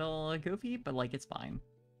they're a little goofy, but, like, it's fine.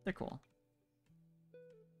 They're cool.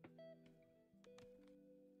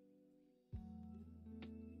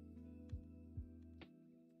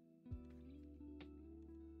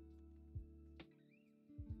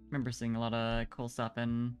 Remember seeing a lot of cool stuff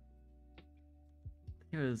in...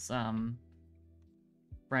 It was,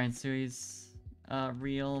 Brian Sui's,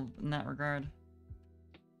 reel in that regard.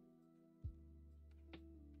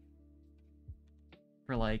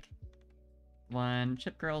 For, like, one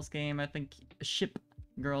Ship Girls game, I think... Ship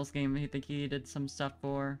Girls game, I think he did some stuff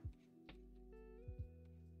for.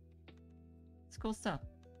 It's cool stuff.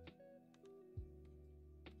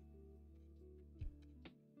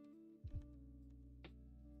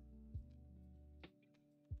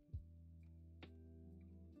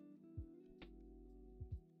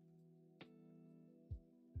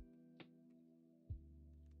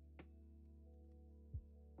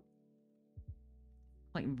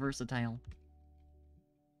 Quite versatile.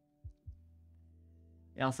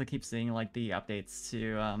 I also keep seeing, like, the updates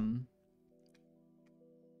to,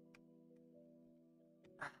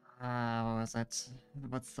 what was that?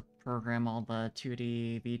 What's the program all the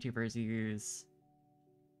 2D VTubers use?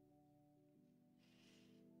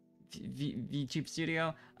 VTube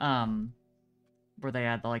Studio? Where they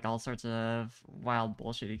add, like, all sorts of wild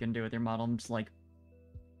bullshit you can do with your model. I'm just like...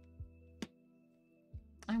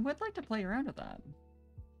 I would like to play around with that.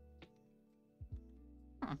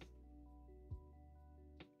 Huh.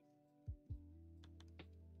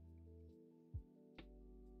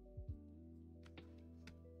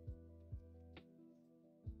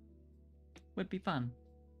 Would be fun.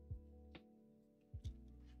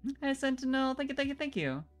 Hey, Sentinel, thank you, thank you, thank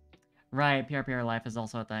you. Right, PRPR Life is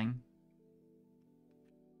also a thing.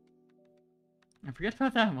 I forget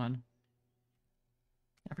about that one.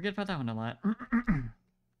 I forget about that one a lot.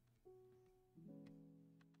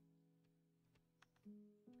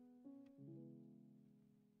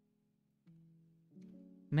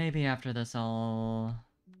 Maybe after this I'll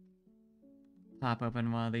pop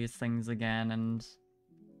open one of these things again and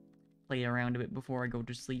play around a bit before I go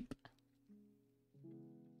to sleep.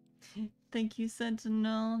 Thank you,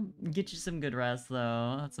 Sentinel. Get you some good rest,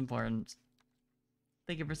 though. That's important.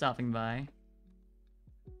 Thank you for stopping by.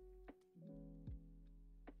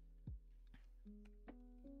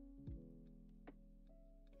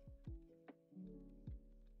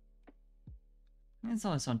 It's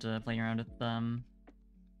always fun to play around with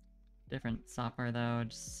different software, though,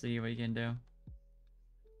 just to see what you can do.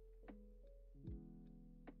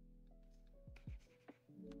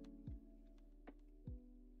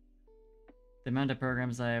 The amount of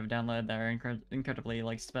programs I have downloaded that are incredibly,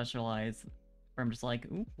 like, specialized, where I'm just like,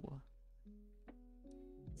 ooh.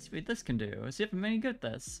 Let's see what this can do. See if I'm any good at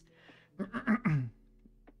this.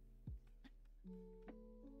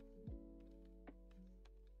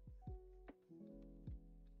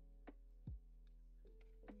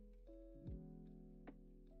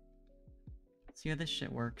 See how this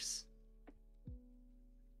shit works.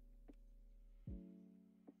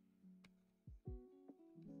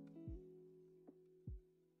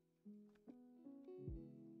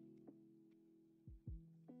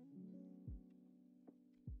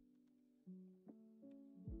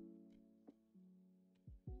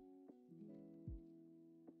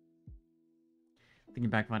 Thinking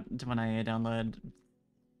back to when I downloaded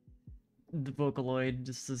the Vocaloid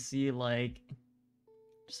just to see, like,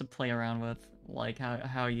 just to play around with, like,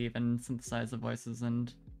 how you even synthesize the voices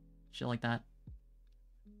and shit like that.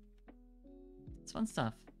 It's fun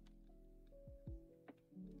stuff.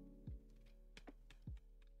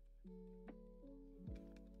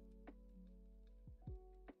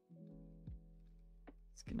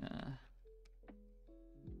 Just gonna...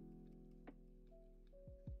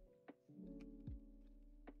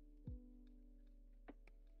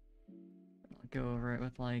 I'll go over it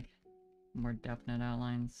with, like, more definite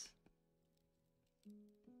outlines.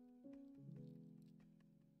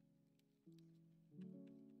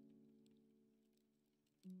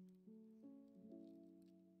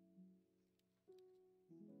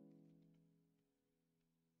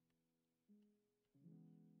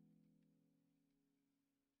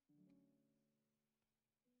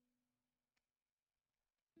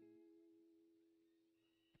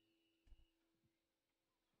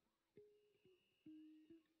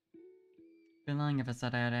 Been lying if I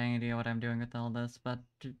said I had any idea what I'm doing with all this, but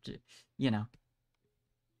you know.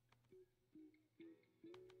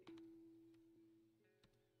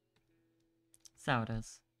 So it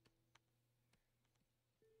is.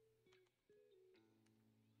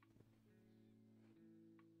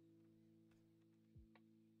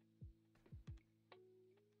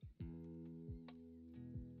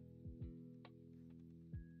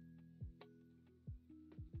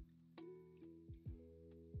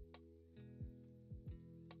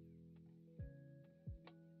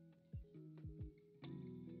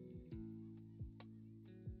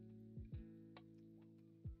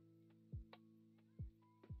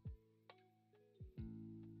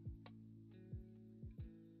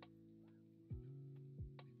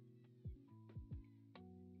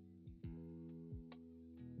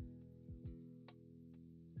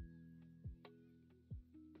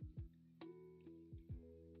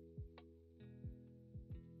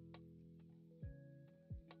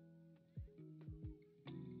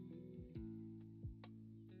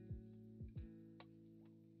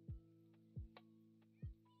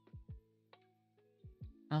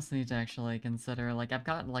 I also need to actually consider, like, I've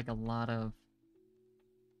got, like, a lot of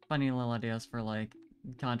funny little ideas for, like,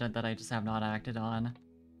 content that I just have not acted on.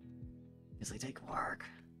 Because they take work.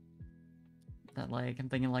 That, like, I'm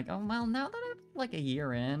thinking, like, oh, well, now that I'm, like, a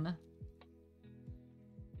year in,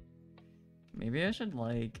 maybe I should,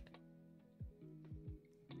 like,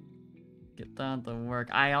 get down to work.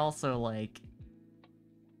 I also, like,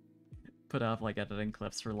 put off, like, editing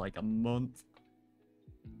clips for, like, a month.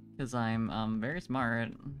 Because I'm very smart.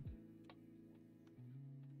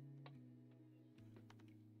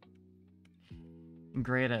 I'm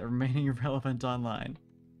great at remaining relevant online.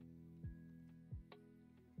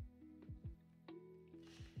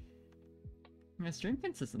 I stream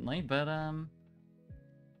consistently, but,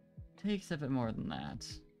 takes a bit more than that.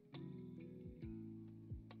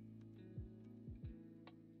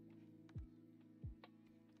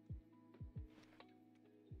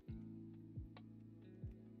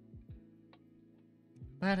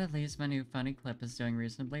 But at least my new funny clip is doing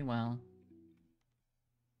reasonably well.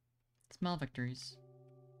 Small victories.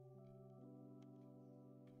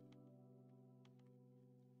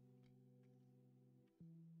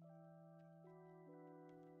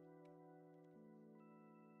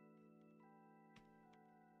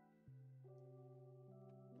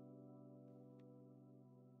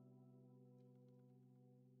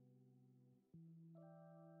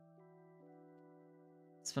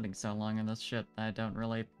 Spending so long on this shit I don't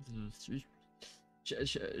really...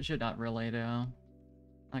 should not really do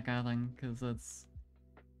that kind of thing, because it's...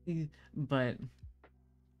 But...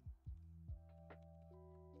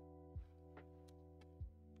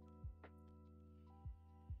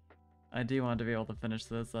 I do want to be able to finish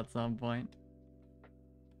this at some point.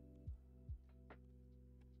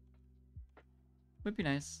 Would be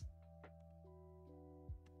nice.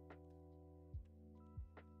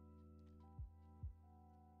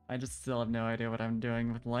 I just still have no idea what I'm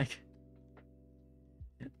doing with, like,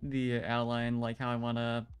 the outline, like how I want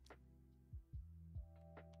to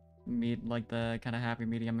meet, like, the kind of happy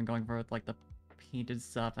medium and going for with, like, the painted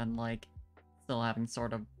stuff and, like, still having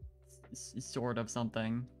sort of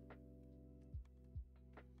something.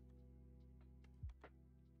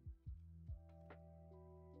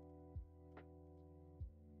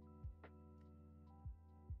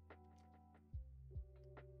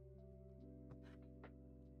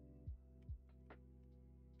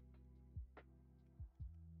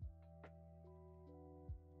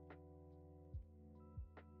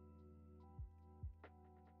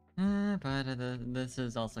 But this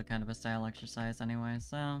is also kind of a style exercise anyway,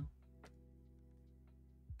 so...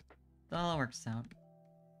 That all works out.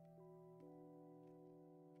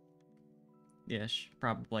 Ish,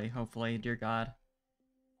 probably, hopefully, dear God.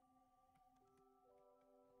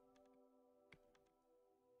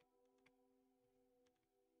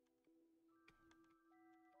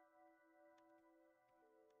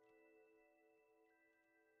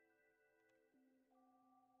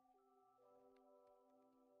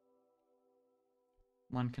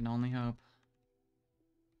 One can only hope.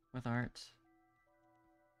 With art.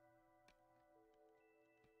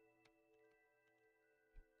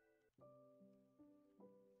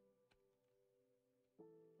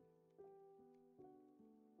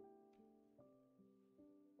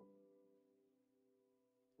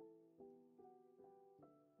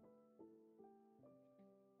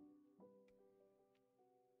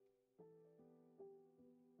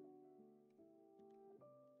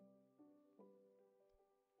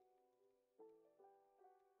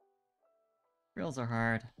 Reels are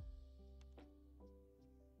hard.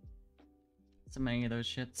 So many of those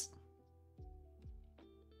shits.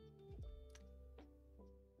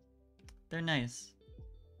 They're nice,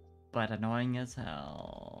 but annoying as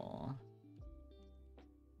hell.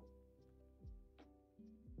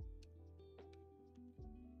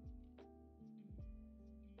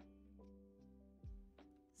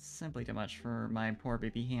 Simply too much for my poor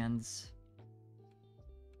baby hands.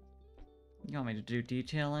 You want me to do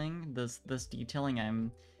detailing? This detailing I'm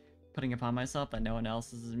putting upon myself that no one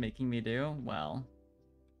else is making me do? Well,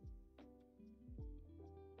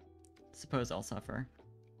 suppose I'll suffer.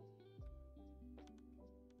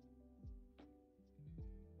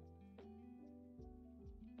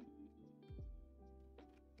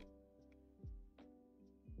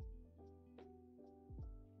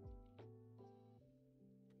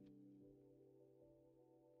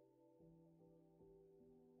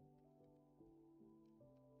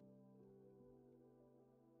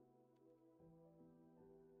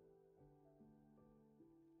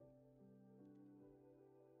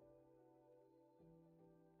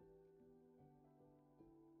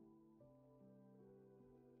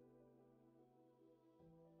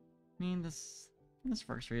 I mean, this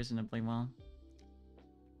works reasonably well.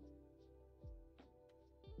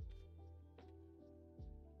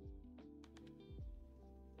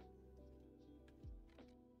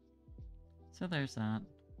 So there's that.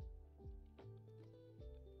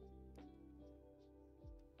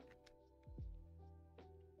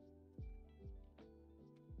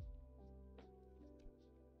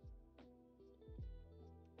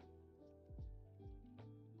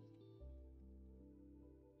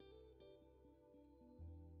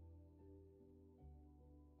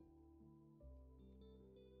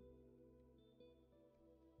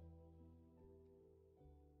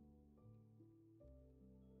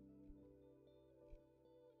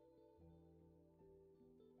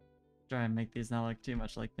 Try and make these not look too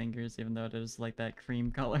much like fingers, even though it is like that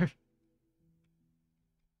cream color.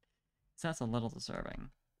 So that's a little disturbing.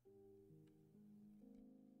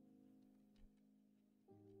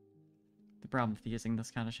 The problem with using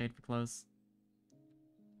this kind of shade for clothes.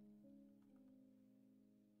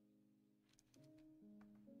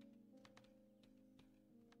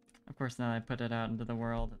 Of course, now I put it out into the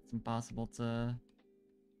world, it's impossible to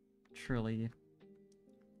truly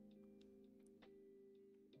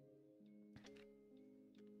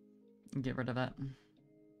get rid of it.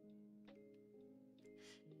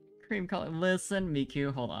 Cream color. Listen,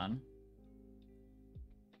 Miku, hold on.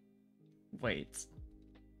 Wait.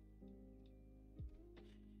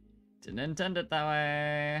 Didn't intend it that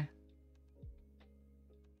way.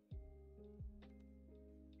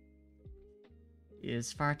 It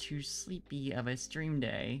is far too sleepy of a stream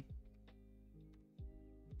day.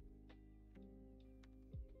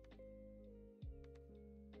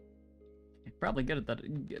 Probably good at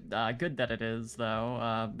that. Good that it is,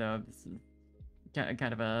 though. Though it's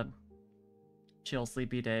kind of a chill,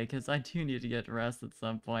 sleepy day, because I do need to get rest at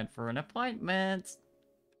some point for an appointment.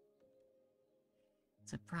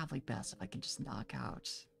 So probably best if I can just knock out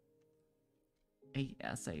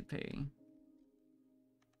ASAP.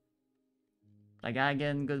 I gotta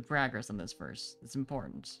get in good progress on this first. It's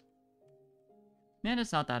important. And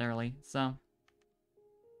it's not that early, so.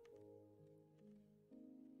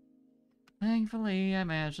 Thankfully, I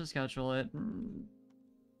managed to schedule it. In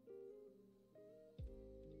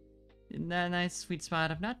that nice sweet spot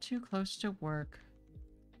of not too close to work,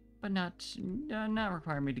 but not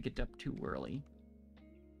require me to get up too early.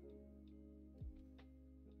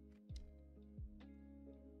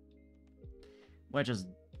 Which is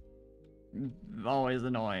always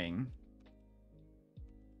annoying.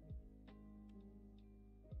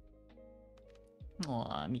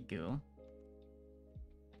 Aw, Miku.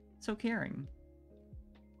 So caring.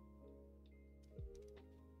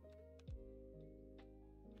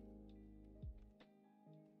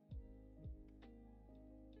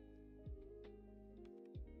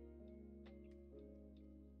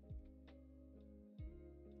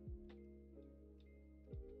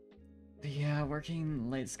 Yeah,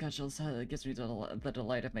 working late schedules gives me the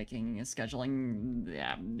delight of making scheduling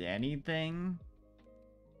anything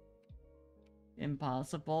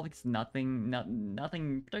impossible, because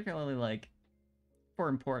nothing particularly like for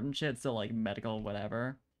important shit, so like medical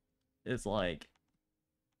whatever is like,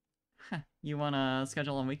 huh, you wanna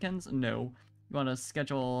schedule on weekends? No. You wanna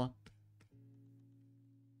schedule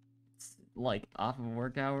like off of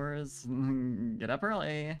work hours? Get up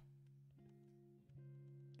early.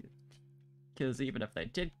 Because even if they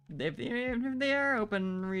did, if they are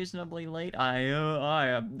open reasonably late,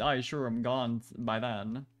 I sure am gone by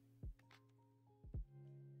then.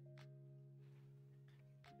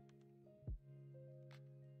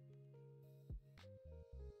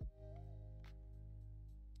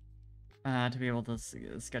 to be able to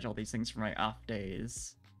schedule these things for my off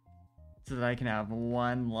days, so that I can have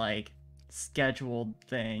one, like, scheduled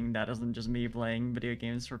thing that isn't just me playing video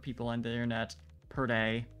games for people on the internet per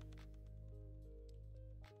day.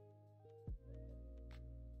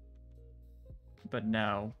 But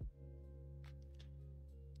no.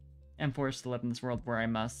 I'm forced to live in this world where I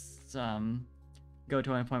must, go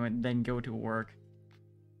to an appointment, then go to work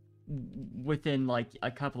within, like, a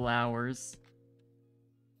couple hours.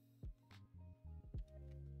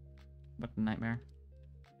 What a nightmare.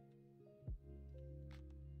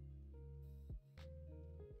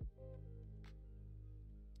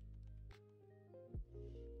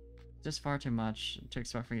 Just far too much to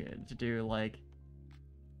expect for you to do, like,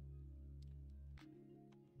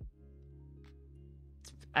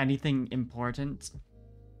 anything important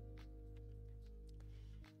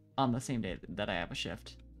on the same day that I have a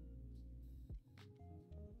shift.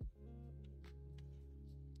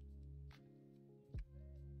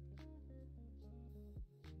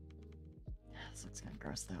 This looks kind of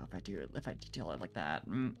gross though if I detail it like that.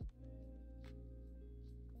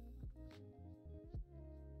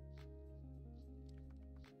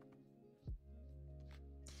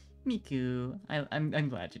 Miku, I'm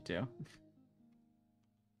glad you do.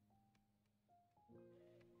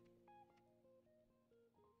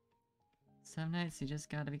 Some nights you just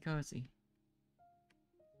gotta be cozy.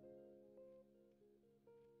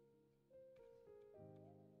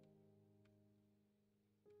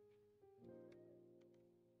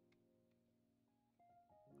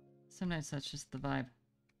 Some nights that's just the vibe.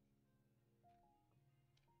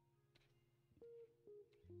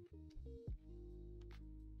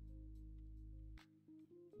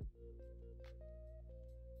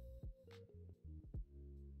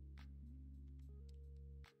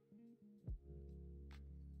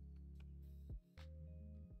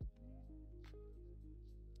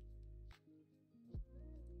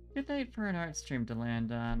 Good night for an art stream to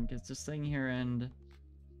land on, because just sitting here and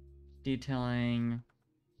detailing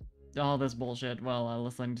all this bullshit while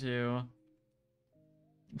listening to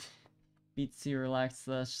beats you relax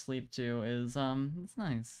 / sleep to is, it's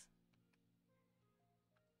nice.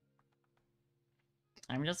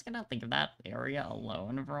 I'm just gonna leave that area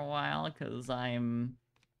alone for a while, because I'm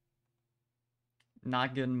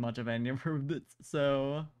not getting much of any improvements,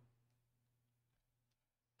 so...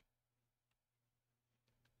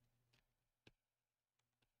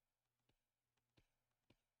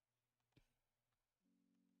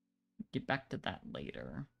 Get back to that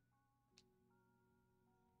later.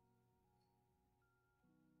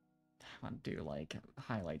 I want to do, like,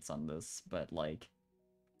 highlights on this, but, like,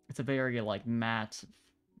 it's a very, like, matte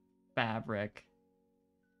fabric.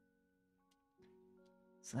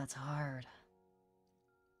 So that's hard.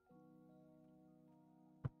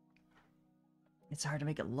 It's hard to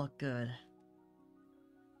make it look good.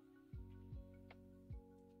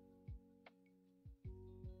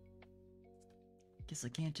 Guess I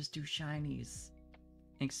can't just do shinies.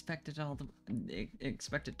 Expect it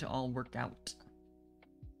to all work out.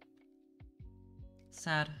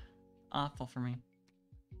 Sad. Awful for me.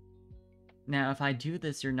 Now, if I do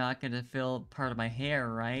this, you're not gonna fill part of my hair,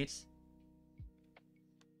 right?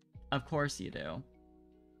 Of course you do.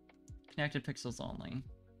 Connected pixels only.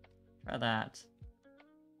 Try that.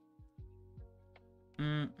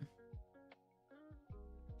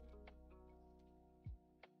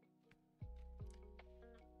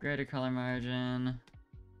 Greater color margin.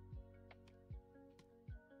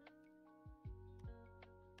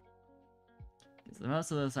 Because most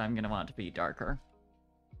of this I'm gonna want to be darker.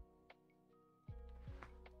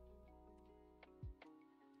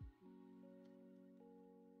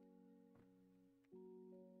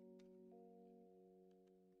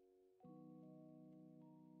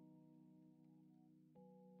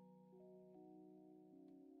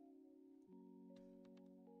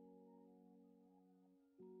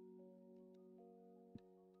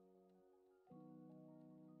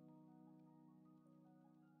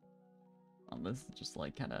 Well, this is just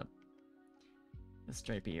like kind of the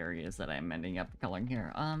stripy areas that I'm ending up coloring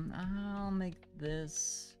here. I'll make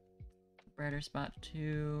this brighter spot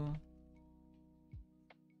too.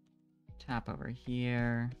 Tap over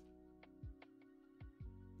here.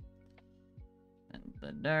 And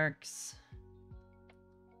the darks.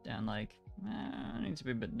 Down like, needs to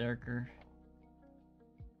be a bit darker.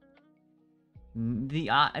 The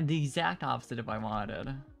exact opposite if I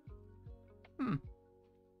wanted.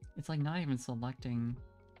 It's like not even selecting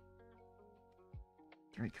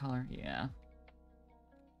the right color. Yeah.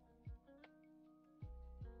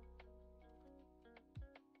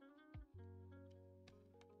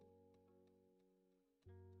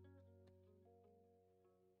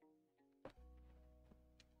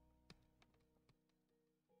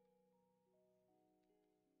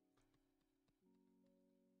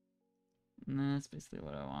 That's basically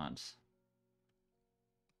what I want.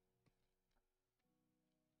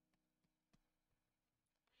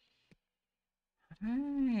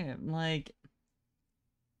 Hey, like,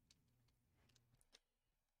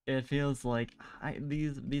 it feels like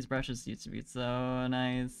these brushes used to be so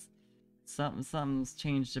nice. Something's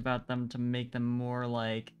changed about them to make them more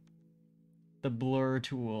like the blur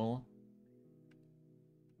tool.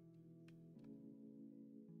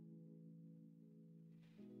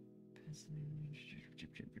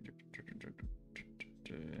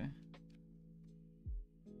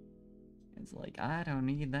 It's like, I don't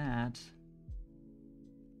need that.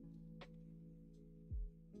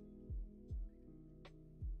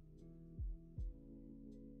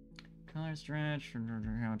 Color stretch, how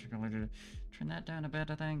much color to turn that down a bit,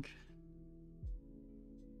 I think.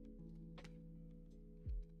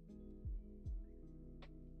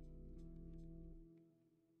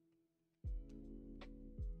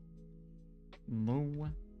 Low.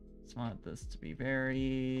 Just want this to be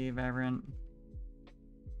very vibrant.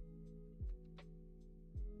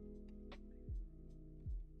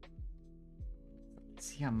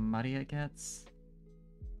 See how muddy it gets?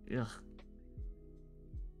 Ugh.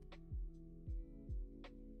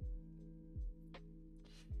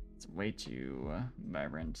 It's way too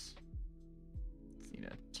vibrant. Let's need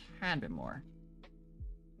a tad bit more.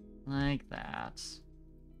 Like that.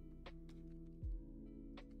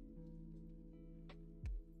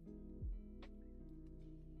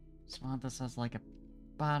 Just want this as like a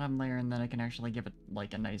bottom layer, and then I can actually give it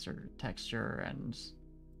like a nicer texture and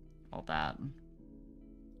all that.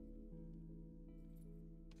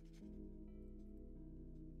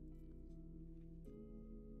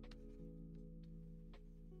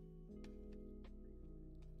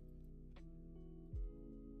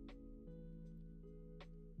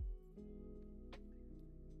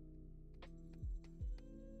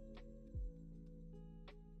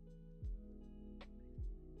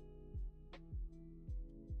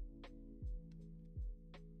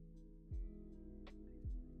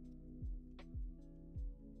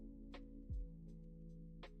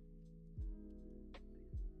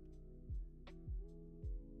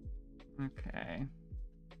 Okay.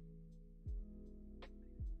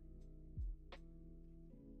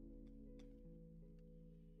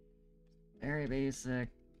 Very basic.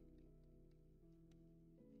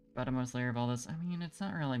 Bottommost layer of all this. I mean, it's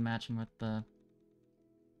not really matching with the...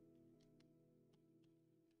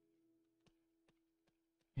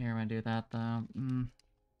 Here, when I do that, though.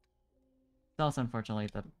 It's also, unfortunately,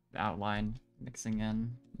 the outline mixing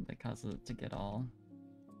in that causes it to get all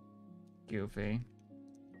goofy.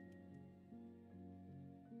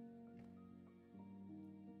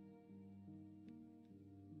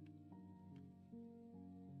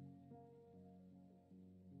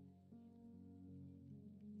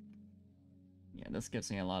 Yeah, this gives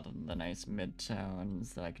me a lot of the nice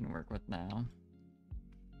mid-tones that I can work with now.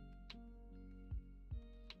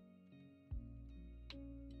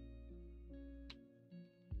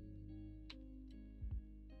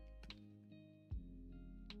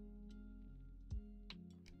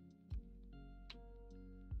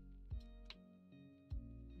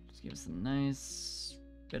 Just gives a nice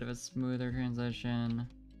bit of a smoother transition.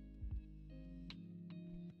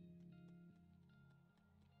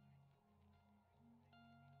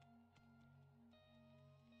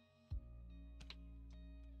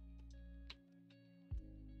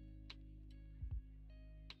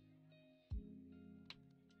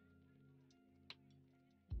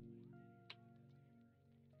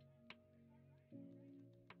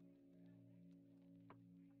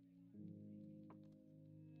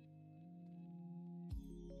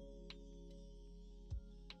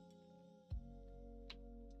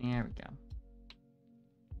 There we go.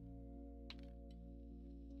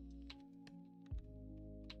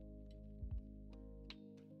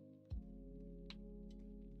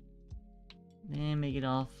 And make it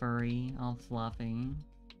all furry, all fluffy.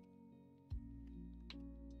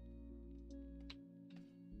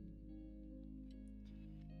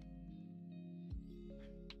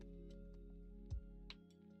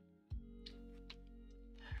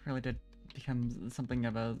 Really did become something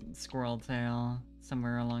of a squirrel tail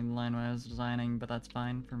somewhere along the line when I was designing, but that's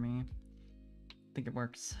fine for me. I think it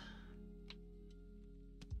works.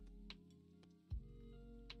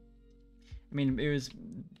 I mean, it was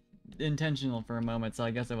intentional for a moment, so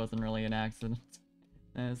I guess it wasn't really an accident.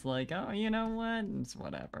 And it's like, oh, you know what? It's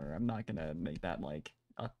whatever. I'm not gonna make that, like,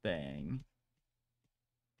 a thing.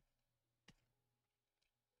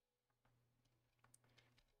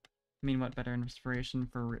 I mean, what better inspiration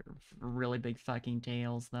for really big fucking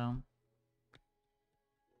tails, though?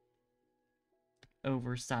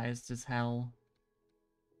 oversized as hell.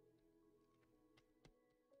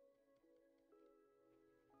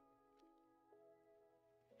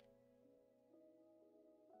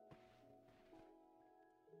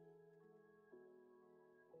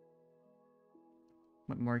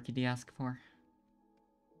 What more could he ask for?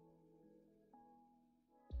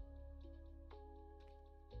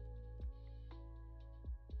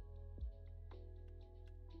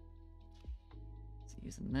 So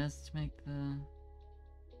using this to make the...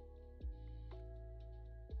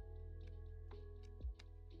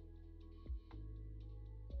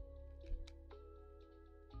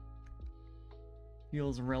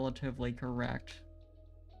 Feels relatively correct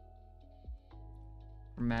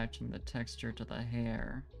for matching the texture to the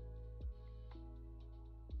hair.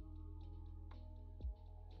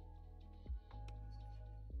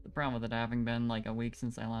 The problem with it having been like a week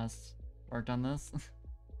since I last worked on this.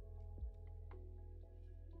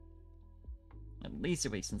 At least a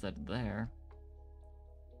week since I did the hair.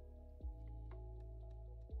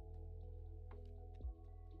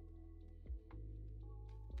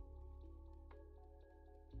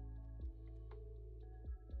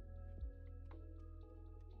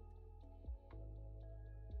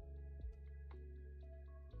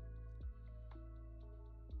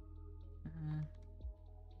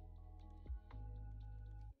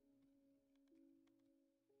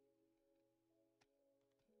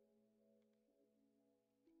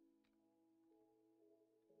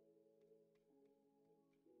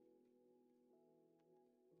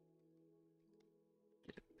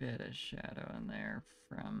 Bit of shadow in there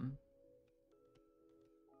from...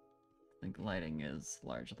 I think lighting is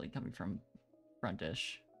largely coming from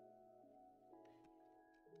frontish.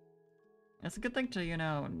 It's a good thing to, you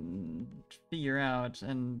know, figure out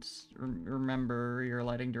and remember your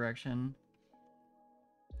lighting direction.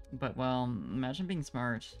 But, well, imagine being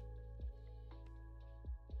smart.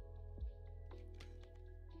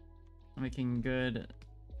 Making good,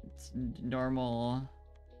 normal,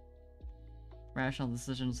 rational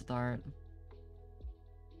decisions with art.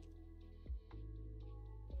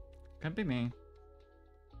 Could be me.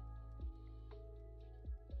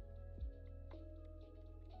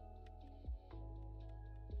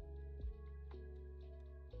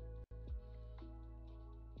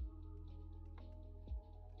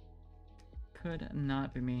 Could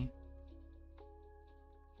not be me.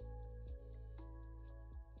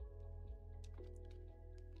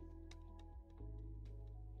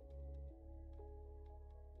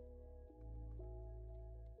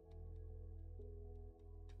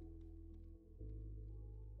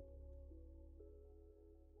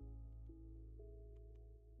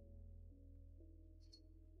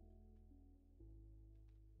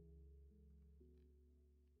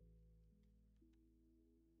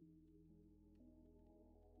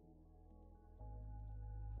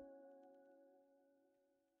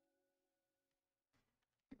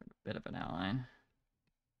 Bit of an outline.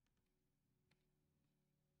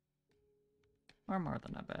 Or more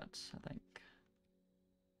than a bit, I think.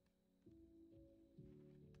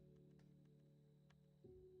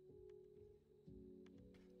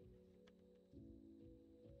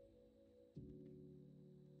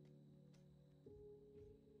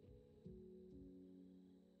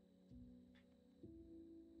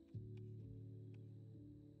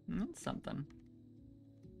 It's something.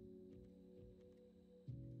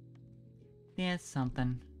 Yeah, it's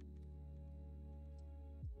something.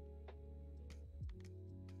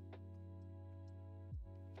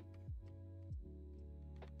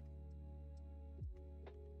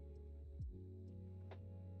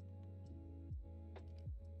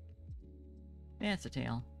 Yeah, it's a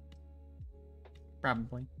tail.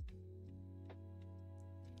 Probably.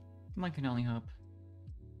 One can only hope.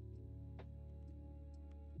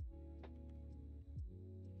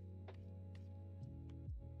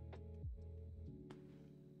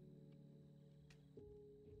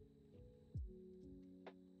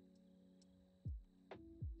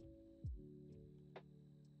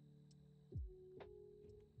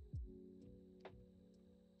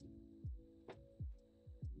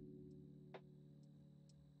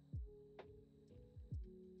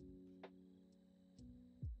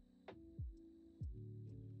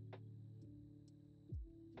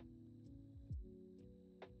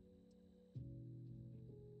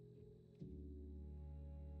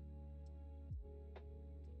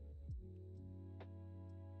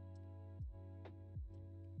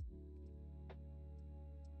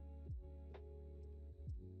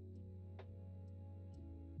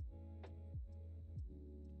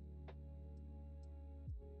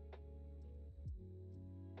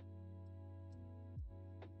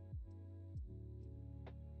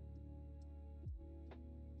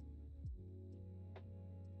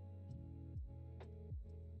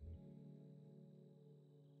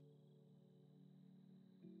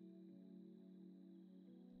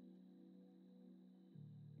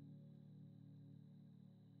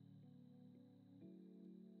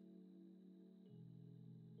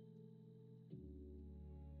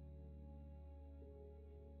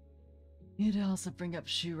 You'd also bring up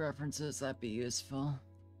shoe references, that'd be useful.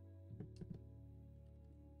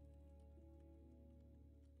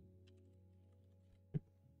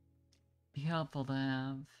 Be helpful to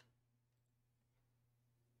have.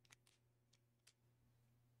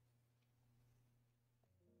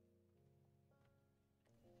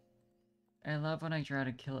 I love when I try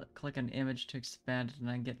to click an image to expand it and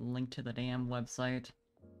I get linked to the damn website.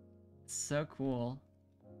 It's so cool.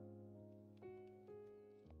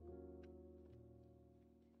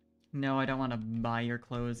 No, I don't want to buy your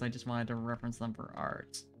clothes, I just wanted to reference them for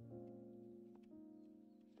art.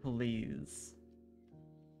 Please.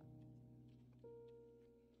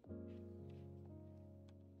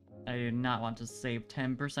 I do not want to save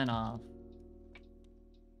 10% off.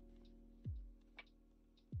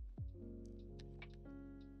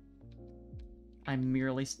 I'm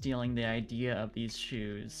merely stealing the idea of these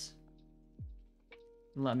shoes.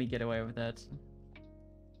 Let me get away with it.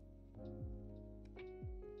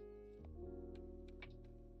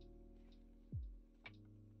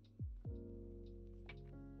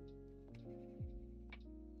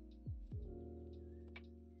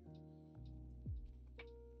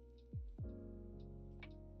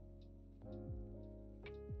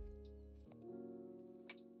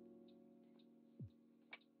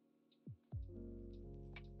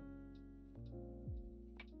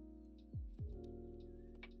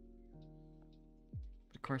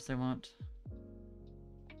 Of course I won't.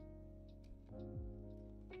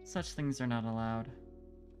 Such things are not allowed.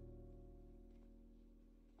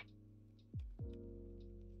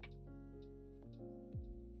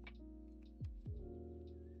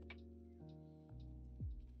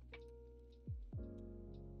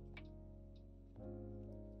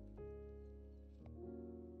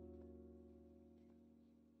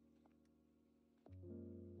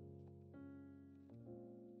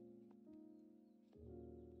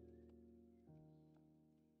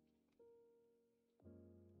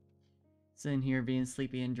 Sitting here being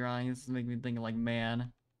sleepy and drawing, this is making me think like,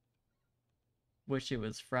 man, wish it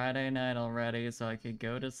was Friday night already so I could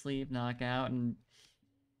go to sleep, knock out, and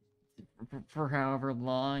for however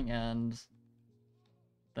long, and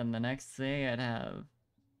then the next day I'd have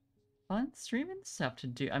fun streaming stuff to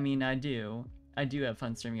do. I mean, I do have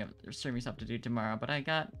fun streaming stuff to do tomorrow, but I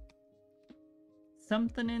got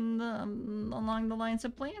something in the along the lines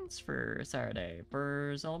of plans for Saturday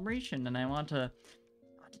for celebration, and I want to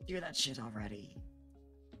do that shit already.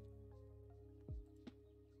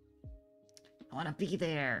 I want to be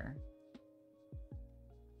there.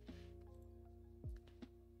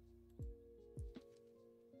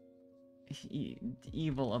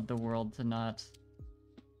 Evil of the world to not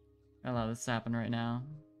allow this to happen right now.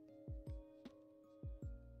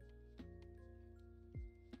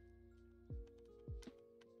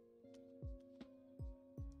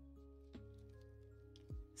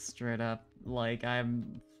 Straight up, like,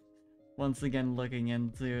 I'm once again looking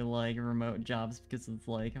into like remote jobs because it's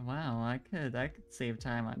like, wow, I could save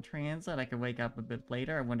time on transit, I could wake up a bit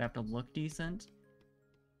later, I wouldn't have to look decent,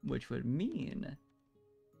 which would mean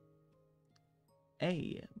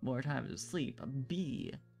A, more time to sleep,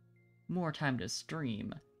 B, more time to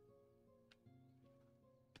stream.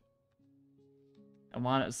 I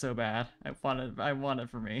want it so bad. I want it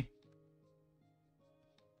for me.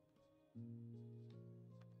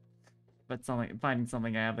 But finding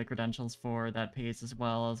something I have the credentials for that pays as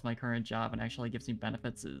well as my current job and actually gives me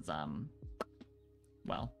benefits is,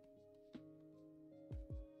 well.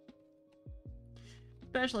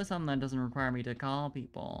 Especially something that doesn't require me to call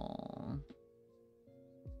people.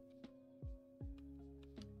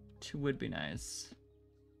 Which would be nice.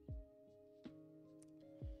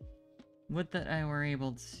 Would that I were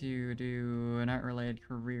able to do an art-related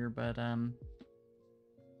career, but,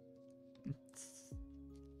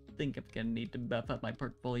 think I'm gonna need to buff up my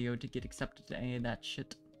portfolio to get accepted to any of that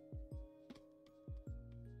shit.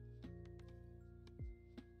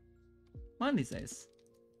 One of these days.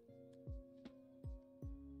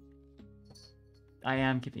 I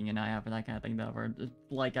am keeping an eye out for that kind of thing, though. Where,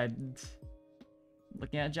 like,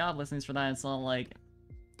 looking at job listings for that, it's all like,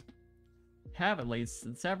 have at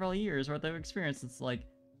least several years worth of experience. It's like,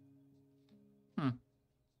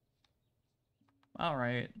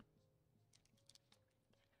 alright.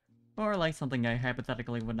 Or like something I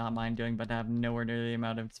hypothetically would not mind doing, but have nowhere near the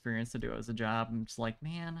amount of experience to do as a job. I'm just like,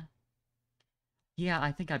 man, yeah,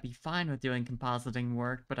 I think I'd be fine with doing compositing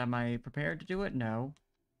work, but am I prepared to do it? No.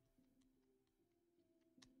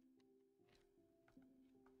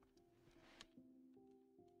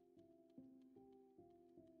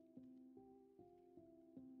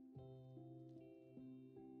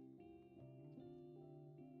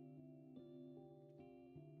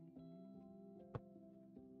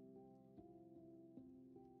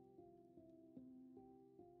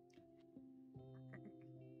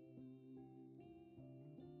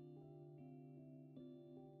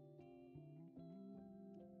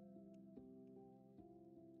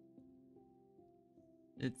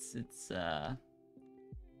 I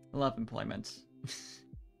love employment.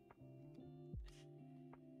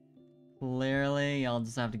 Clearly, y'all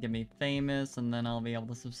just have to get me famous, and then I'll be able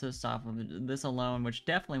to subsist off of this alone, which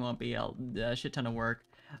definitely won't be a shit ton of work.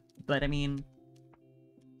 But I mean,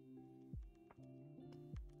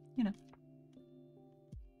 you know.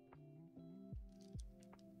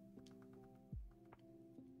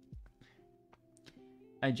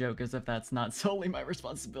 I joke as if that's not solely my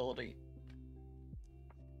responsibility.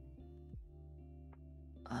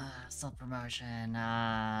 Self-promotion,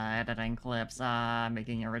 editing clips,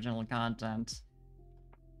 making original content.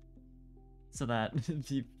 So that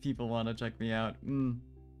people want to check me out.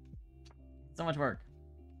 So much work.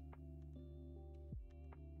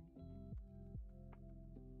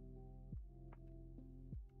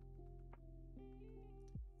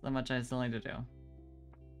 So much I still need to do.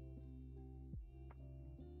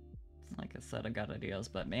 Like I said, I got ideas,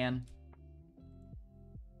 but man.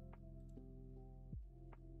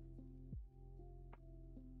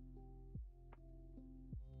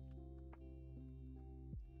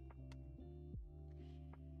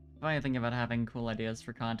 Funny thing about having cool ideas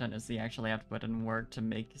for content is you actually have to put in work to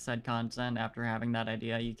make said content. After having that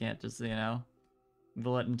idea, you can't just, you know,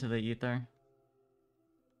 blow it into the ether.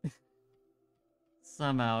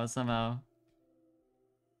 somehow.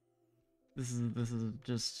 This is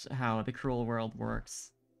just how the cruel world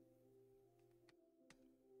works.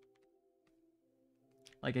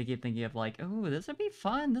 Like, I keep thinking of like, oh, this would be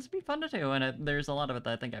fun to do, and there's a lot of it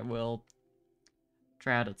that I think I will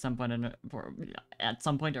try out at some point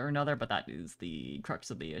or another, but that is the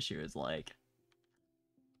crux of the issue, is like,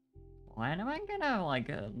 when am I gonna, like,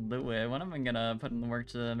 do it? When am I gonna put in the work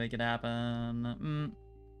to make it happen?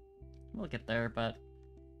 We'll get there, but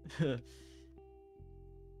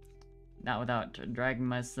not without dragging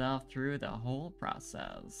myself through the whole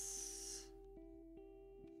process.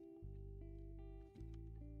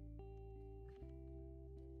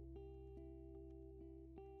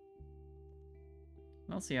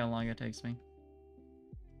 I'll see how long it takes me.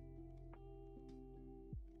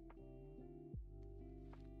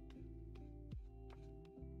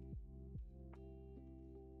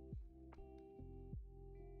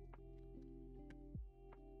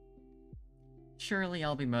 Surely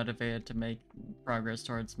I'll be motivated to make progress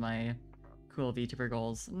towards my cool VTuber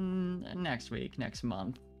goals next week, next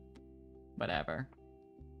month, whatever.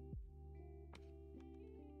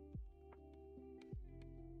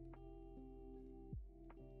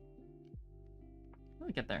 We'll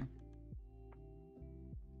get there.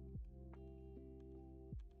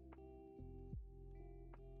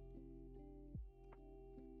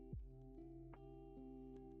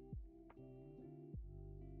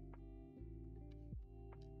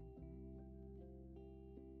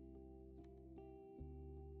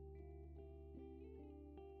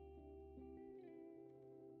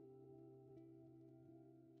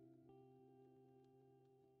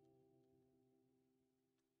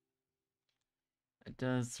 It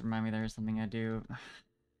does remind me there's something I do.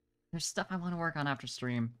 There's stuff I want to work on after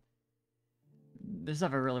stream. There's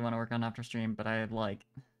stuff I really want to work on after stream, but I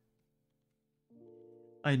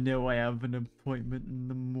know I have an appointment in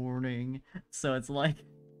the morning, so it's like,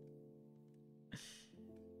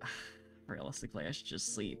 realistically I should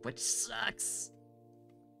just sleep, which sucks.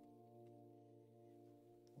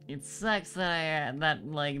 It sucks that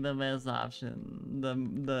like the best option,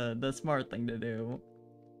 the smart thing to do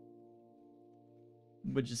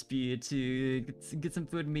would just be to get some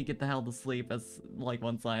food and me get the hell to sleep, as like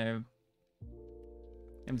once I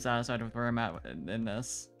am satisfied with where I'm at in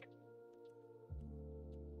this.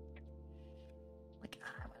 Like,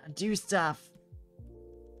 I wanna do stuff.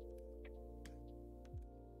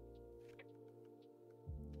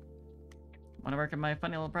 I wanna work on my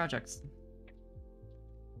funny little projects.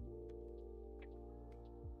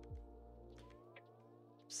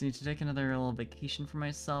 Just need to take another little vacation for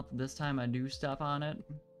myself. This time I do stuff on it.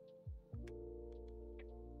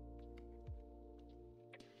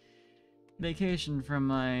 Vacation from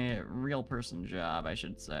my real person job, I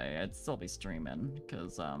should say. I'd still be streaming,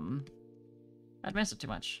 because, I'd miss it too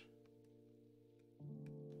much.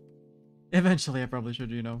 Eventually I probably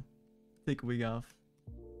should, you know, take a week off.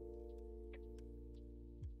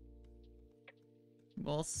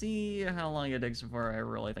 We'll see how long it takes before I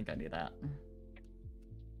really think I do that.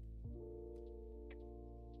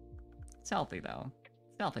 It's healthy, though.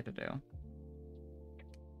 It's healthy to do.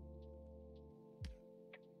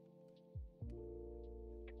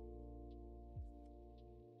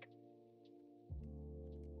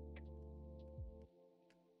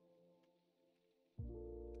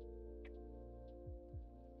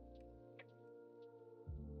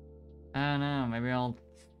 I don't know, maybe I'll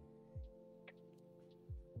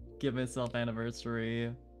give myself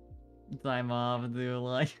anniversary time off and do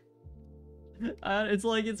like it's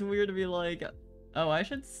like it's weird to be like, oh, I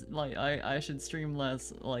should I should stream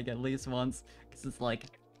less like at least once, because it's like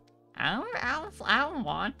I don't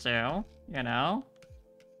want to, you know.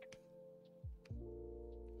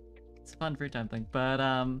 It's a fun free time thing, but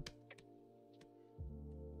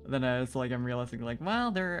then it's like I'm realizing like,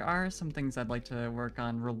 well, there are some things I'd like to work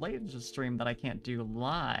on related to stream that I can't do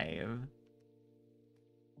live.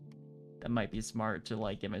 That might be smart to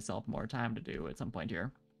like give myself more time to do at some point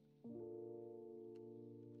here.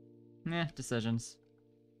 Decisions.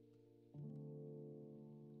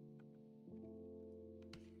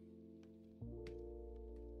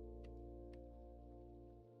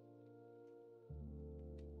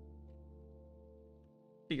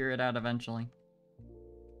 Figure it out eventually.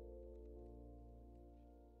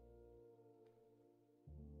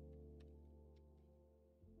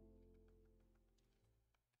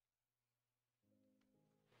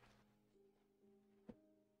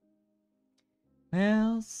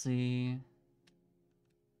 We'll see.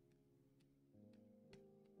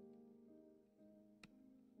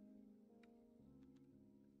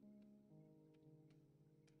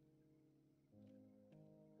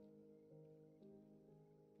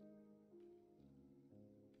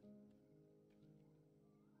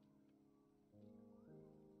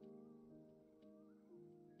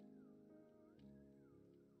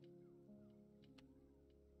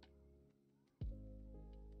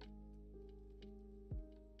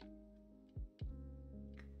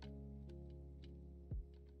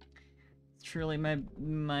 Truly,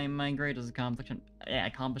 my greatest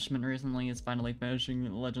accomplishment recently is finally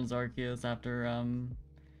finishing Legends Arceus after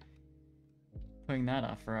putting that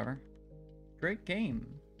off forever. Great game.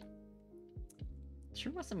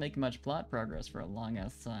 Sure wasn't making much plot progress for a long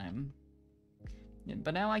ass time. Yeah,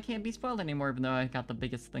 but now I can't be spoiled anymore, even though I got the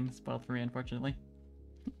biggest thing spoiled for me, unfortunately.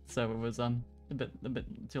 So it was a bit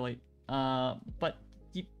too late. But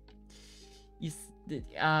you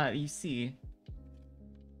see.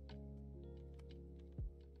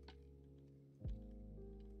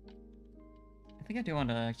 I think I do want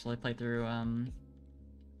to actually play through, I'm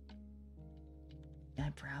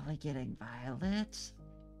probably getting Violet.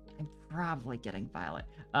 I'm probably getting Violet.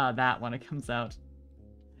 That when it comes out.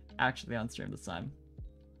 Actually on stream this time.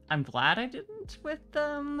 I'm glad I didn't with,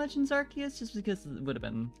 Legends Arceus, just because it would have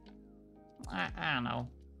been... I don't know.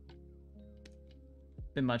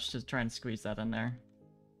 Been much to try and squeeze that in there.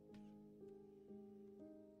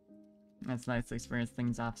 It's nice to experience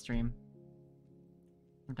things off stream.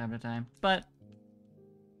 From time to time. But...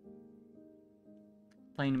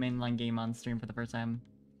 playing a mainline game on stream for the first time.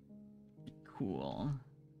 Cool.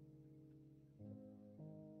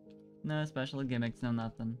 No special gimmicks, no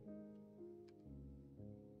nothing.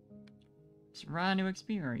 Just raw new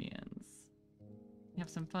experience. Have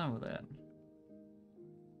some fun with it.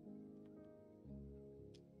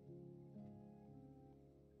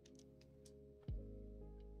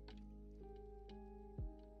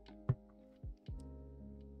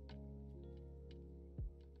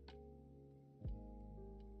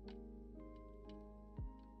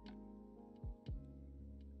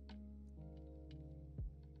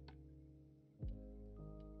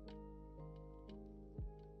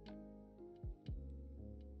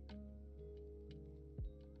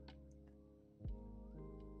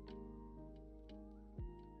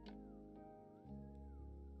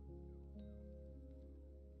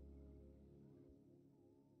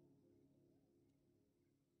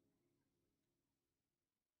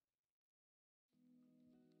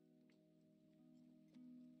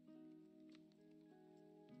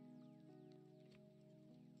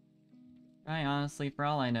 I honestly, for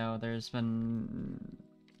all I know, there's been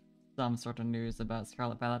some sort of news about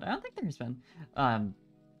Scarlet Violet. I don't think there's been, that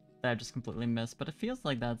I just completely missed, but it feels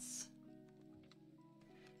like that's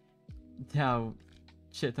how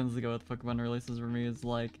shit tends to go with Pokemon releases for me, is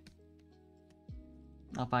like,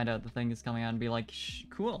 I'll find out the thing is coming out and be like,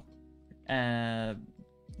 cool.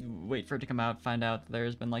 Wait for it to come out, find out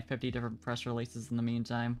there's been like 50 different press releases in the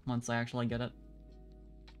meantime, once I actually get it.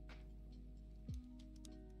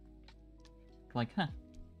 Like, huh.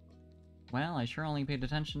 Well, I sure only paid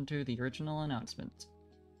attention to the original announcement.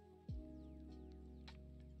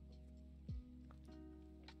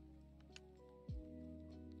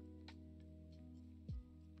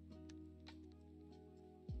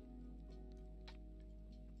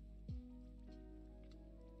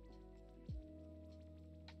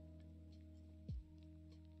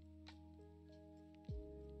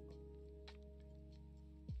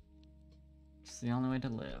 It's the only way to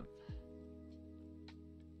live.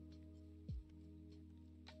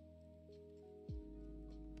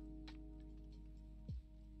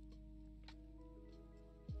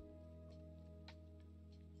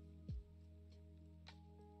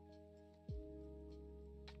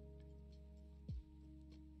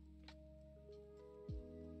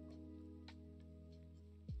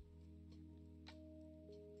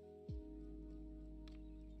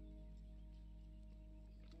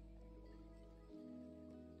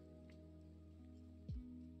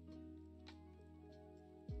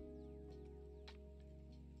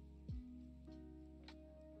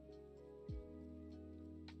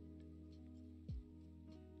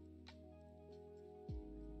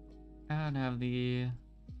 don't have I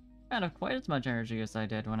don't have quite as much energy as I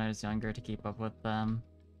did when I was younger to keep up with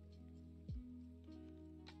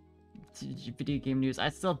video game news. I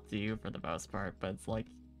still do for the most part, but it's like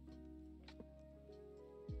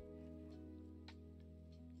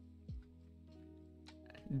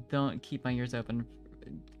don't keep my ears open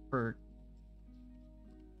for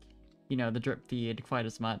you know the drip feed quite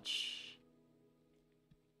as much.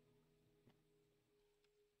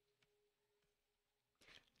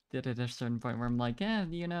 Did at a certain point where I'm like, yeah,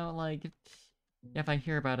 you know, like if I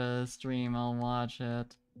hear about a stream, I'll watch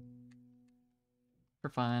it for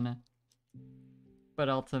fun. But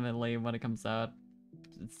ultimately, when it comes out,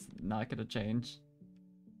 it's not gonna change.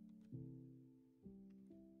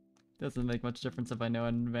 Doesn't make much difference if I know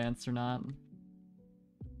in advance or not.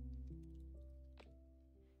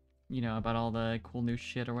 You know, about all the cool new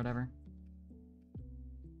shit or whatever.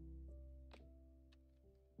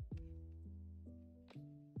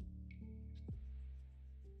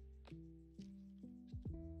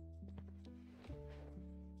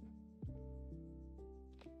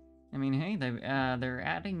 I mean, hey, they're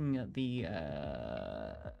adding the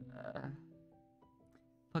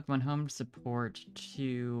Pokemon Home support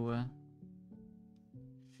to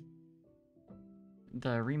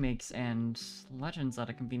the remakes and Legends at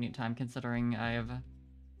a convenient time, considering I'm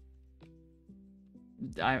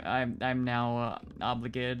now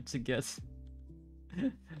obligated to get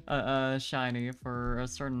a shiny for a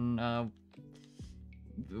certain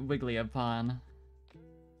Wigglyupon.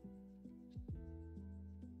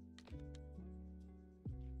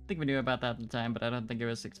 I think we knew about that at the time, but I don't think it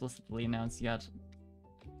was explicitly announced yet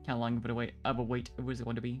how long of a wait it was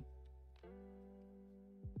going to be.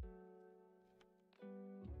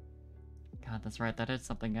 God, that's right, that is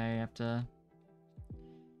something I have to,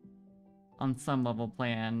 on some level,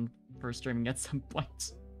 plan for streaming at some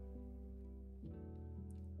point.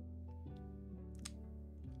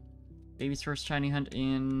 Baby's first shiny hunt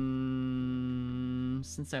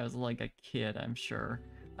since I was like a kid, I'm sure.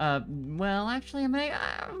 Well, actually,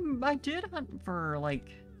 I did hunt for, like,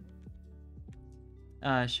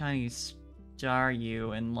 shiny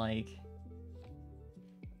Staryu and, like,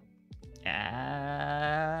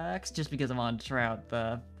 X, just because I wanted to try out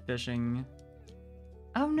the fishing.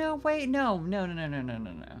 Oh, no, wait, no.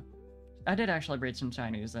 I did actually breed some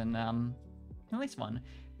shinies and, at least one,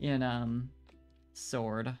 in,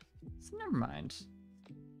 Sword. So never mind.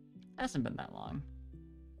 Hasn't been that long.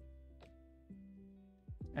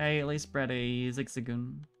 I at least bred a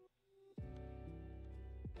Zigzagoon.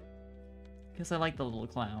 Because I like the little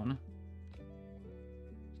clown.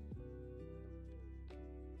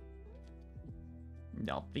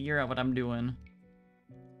 I'll figure out what I'm doing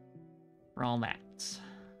for all that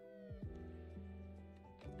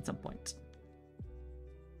at some point.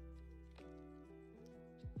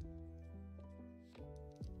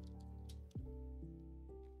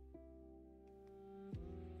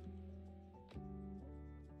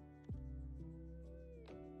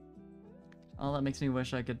 Oh, that makes me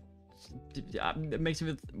wish I could. It makes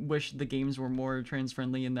me wish the games were more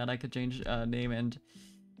trans-friendly and that I could change name and.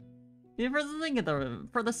 Yeah,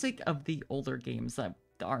 for the sake of the older games that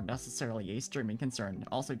aren't necessarily a streaming concern,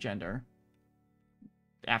 also gender.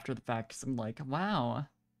 After the fact, 'cause I'm like, wow.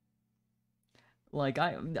 Like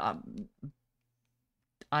I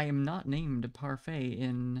am not named Parfait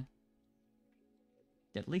in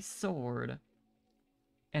at least Sword.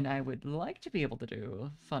 And I would like to be able to do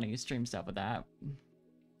funny stream stuff with that.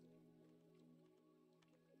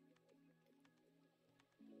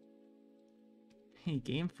 Hey,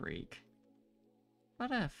 Game Freak.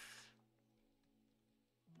 What if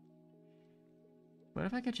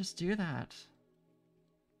I could just do that?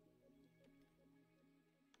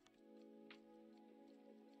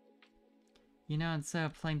 You know, instead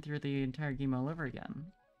of playing through the entire game all over again.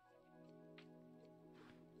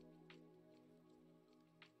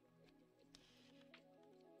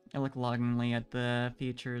 I look longingly at the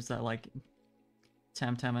features that, like,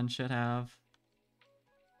 Temtem and should have.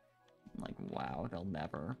 I'm like, wow, they'll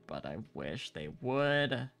never, but I wish they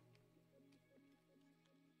would.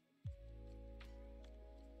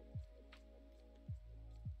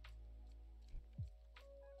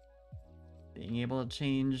 Being able to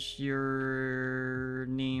change your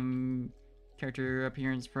name, character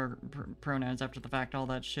appearance, pronouns after the fact, all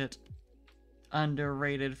that shit.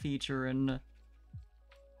 Underrated feature in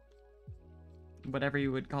whatever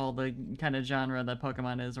you would call the kind of genre that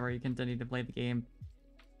Pokemon is, where you continue to play the game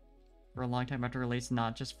for a long time after release,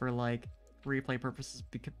 not just for, like, replay purposes,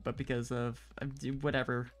 but because of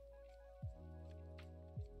whatever.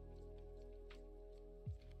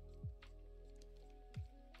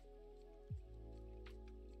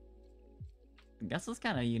 guess it's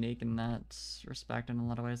kind of unique in that respect in a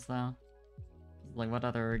lot of ways, though. Like, what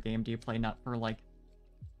other game do you play not for, like,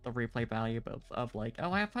 the replay value of like,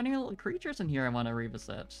 oh, I have funny little creatures in here I want to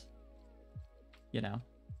revisit? You know.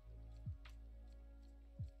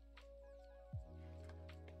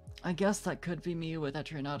 I guess that could be me with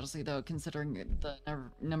Etrian Odyssey, though, considering the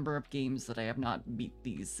number of games that I have not beat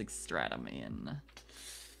these 6 stratum in.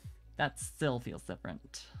 That still feels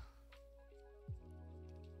different.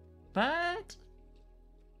 But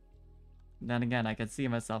then again, I could see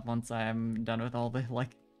myself once I'm done with all the,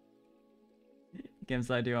 like, games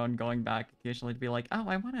that I do on going back occasionally to be like, oh,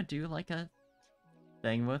 I want to do, like, a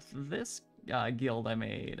thing with this guild I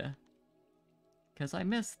made. Because I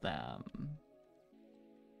missed them.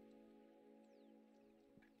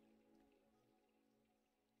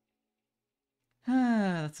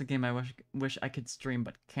 That's a game I wish I could stream,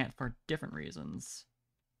 but can't for different reasons.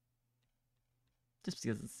 Just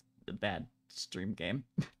because it's a bad stream game.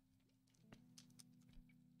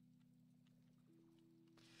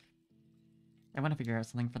 I want to figure out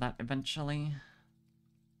something for that eventually.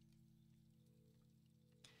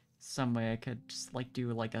 Some way I could just, like,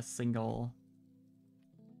 do, like, a single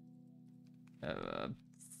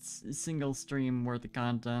stream worth of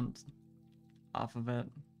content off of it.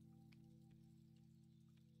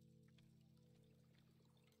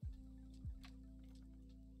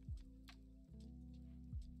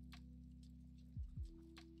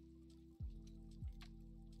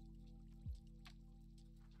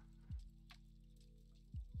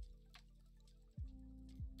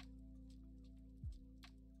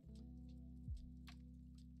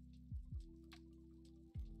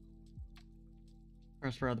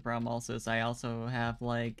 First part of the problem also is I also have,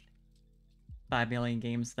 like, 5 million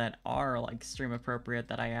games that are, like, stream appropriate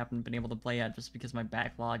that I haven't been able to play yet just because my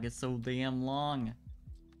backlog is so damn long.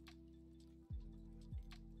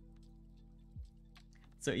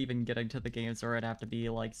 So even getting to the games where I'd have to be,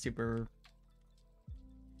 like, super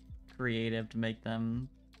creative to make them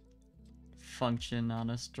function on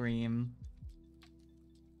a stream.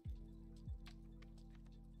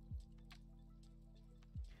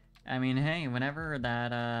 I mean, hey, whenever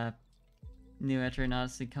that new Etrian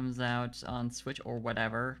Odyssey comes out on Switch or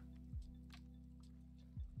whatever,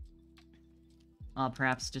 I'll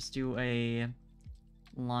perhaps just do a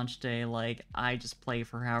launch day, like, I just play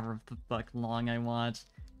for however the fuck long I want,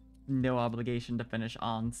 no obligation to finish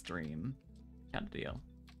on stream kind of deal.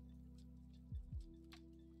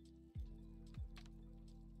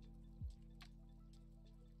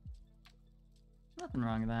 Nothing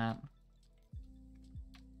wrong with that.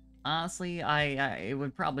 Honestly, it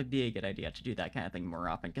would probably be a good idea to do that kind of thing more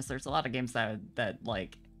often, because there's a lot of games that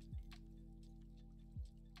like,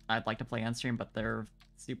 I'd like to play on stream, but they're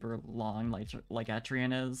super long, like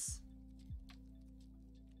Etrian is.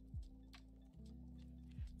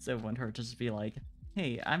 So it wouldn't hurt to just be like,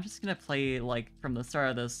 hey, I'm just gonna play, like, from the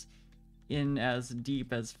start of this in as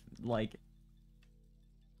deep as, like,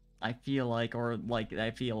 I feel like, or, like,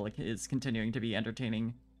 I feel like is continuing to be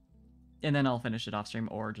entertaining, and then I'll finish it off stream,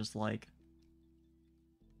 or just, like,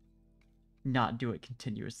 not do it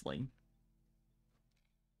continuously.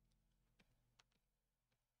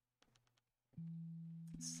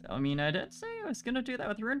 So, I mean, I did say I was gonna do that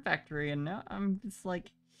with Rune Factory, and now I'm just,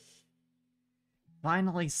 like,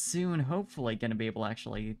 finally soon, hopefully, gonna be able to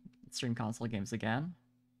actually stream console games again.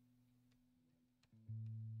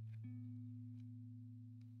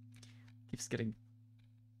 Keeps getting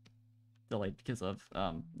delayed because of,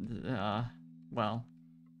 well,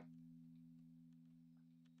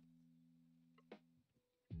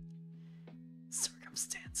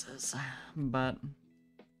 circumstances, but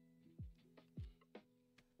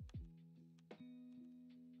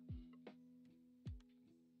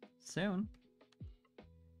soon.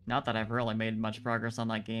 Not that I've really made much progress on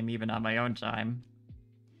that game, even on my own time.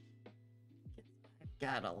 I've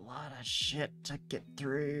got a lot of shit to get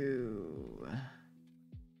through.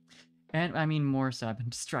 And, I mean, more so, I've been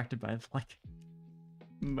distracted by, like,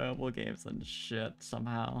 mobile games and shit,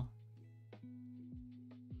 somehow.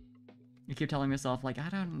 I keep telling myself, like, I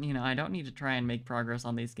don't need to try and make progress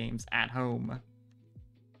on these games at home.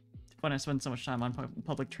 When I spend so much time on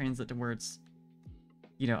public transit where it's,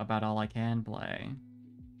 about all I can play.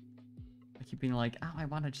 I keep being like, oh, I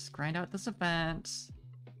want to just grind out this event.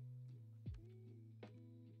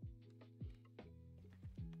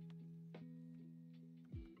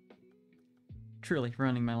 Truly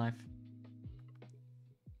ruining my life.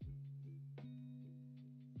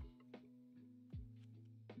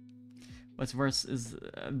 What's worse is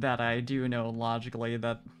that I do know logically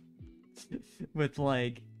that with,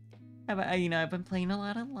 like, I've been playing a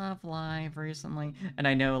lot of Love Live recently, and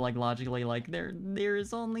I know, like, logically, like, there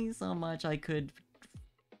is only so much I could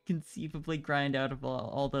conceivably grind out of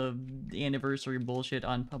all the anniversary bullshit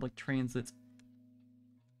on public transit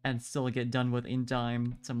and still get done with in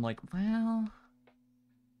time. So I'm like, well...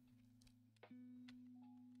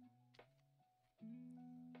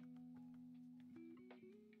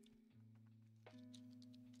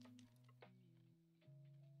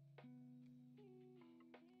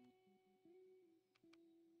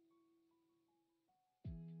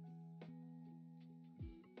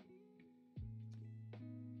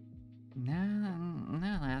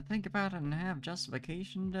 Now that I think about it and have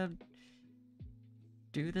justification to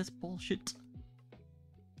do this bullshit.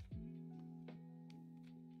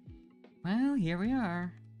 Well, here we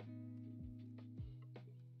are.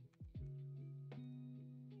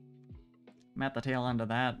 I'm at the tail end of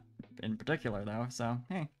that in particular, though, so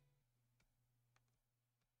hey.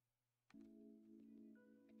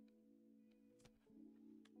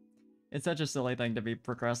 It's such a silly thing to be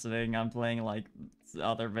procrastinating on playing, like,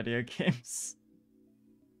 other video games.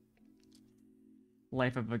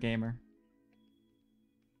 Life of a gamer.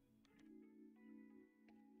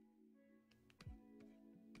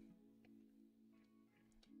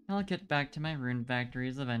 I'll get back to my rune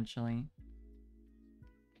factories eventually.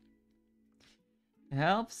 It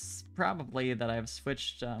helps, probably, that I've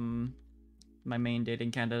switched, my main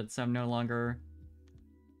dating candidate, so I'm no longer,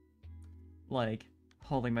 like,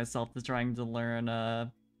 holding myself to trying to learn,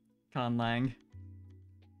 Conlang.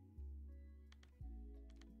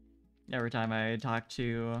 Every time I talk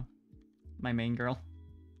to my main girl.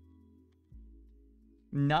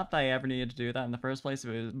 Not that I ever needed to do that in the first place,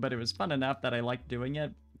 but it was fun enough that I liked doing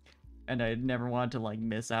it, and I never wanted to, like,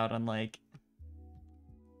 miss out on, like,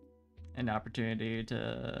 an opportunity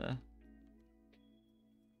to,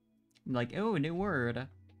 like, oh, new word.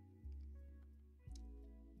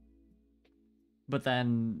 But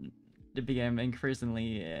then it became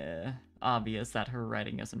increasingly obvious that her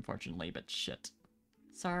writing is unfortunately a bit shit.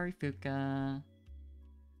 Sorry, Fuka.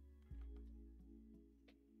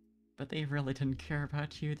 But they really didn't care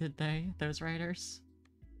about you, did they, those writers?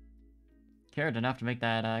 Cared enough to make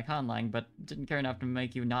that conlang, but didn't care enough to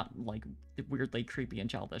make you not, like, weirdly creepy and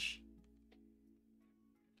childish.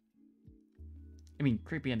 I mean,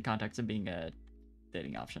 creepy in the context of being a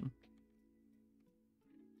dating option.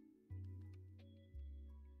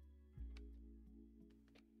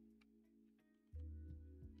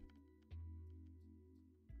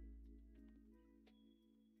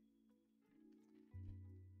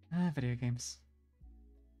 Video games.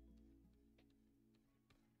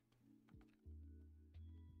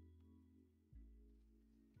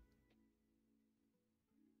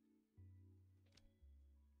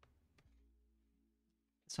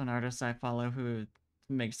 So an artist I follow who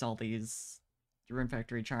makes all these Rune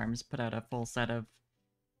Factory charms put out a full set of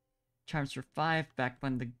charms for 5 back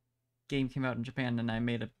when the game came out in Japan, and I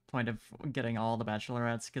made a point of getting all the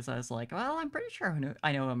bachelorettes because I was like, well, I'm pretty sure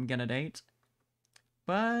I know who I'm gonna date.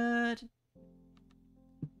 But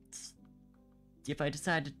if I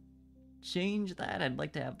decide to change that, I'd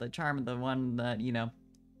like to have the charm of the one that, you know,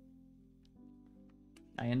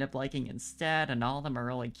 I end up liking instead, and all of them are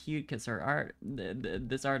really cute because her art,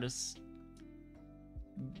 this artist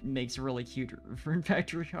makes really cute Rune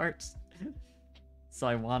Factory arts. So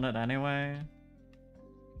I want it anyway.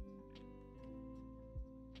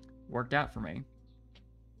 Worked out for me.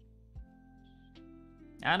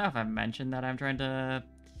 I don't know if I've mentioned that I'm trying to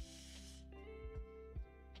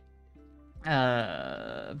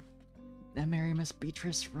marry Miss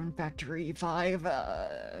Beatrice Rune Factory 5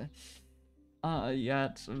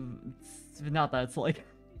 yet. Not that it's like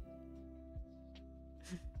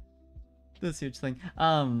this huge thing.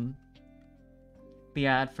 But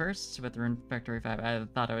yeah, at first with Rune Factory 5, I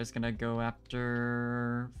thought I was gonna go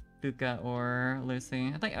after Fuka or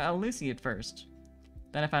Lucy. I think Lucy at first.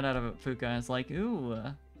 Then I found out about Fuka and it's like, ooh,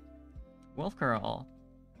 Wolf Girl.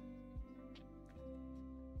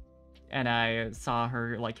 And I saw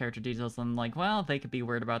her, like, character details and I'm like, well, they could be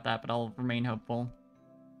weird about that, but I'll remain hopeful.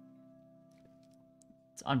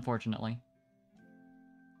 Unfortunately.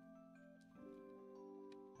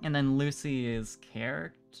 And then Lucy's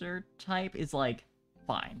character type is, like,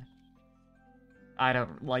 fine. I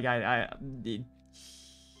don't, like, I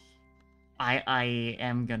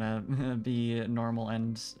am gonna be normal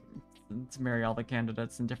and marry all the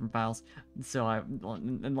candidates in different files, so I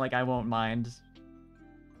won't mind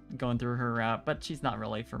going through her route, but she's not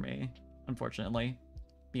really for me, unfortunately,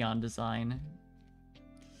 beyond design.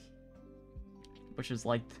 Which is,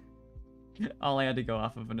 like, all I had to go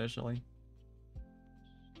off of initially.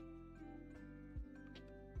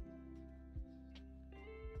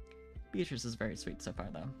 Beatrice is very sweet so far,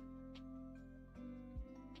 though.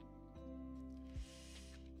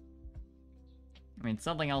 I mean,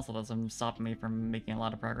 something else that doesn't stop me from making a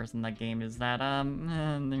lot of progress in that game is that,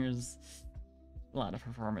 there's a lot of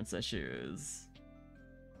performance issues.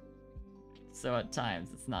 So at times,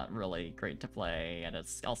 it's not really great to play, and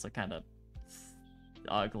it's also kind of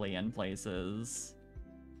ugly in places.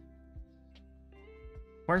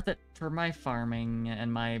 Worth it for my farming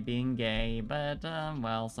and my being gay, but,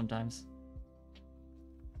 well, sometimes.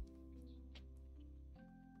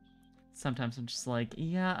 Sometimes I'm just like,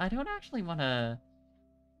 yeah, I don't actually want to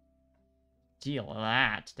deal with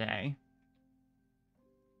that today.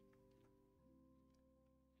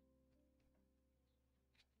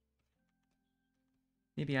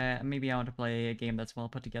 Maybe I want to play a game that's well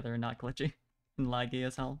put together and not glitchy and laggy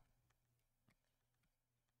as hell.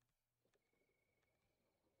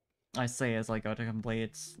 I say as I go to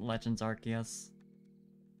complete Legends Arceus.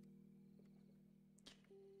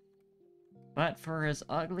 But for as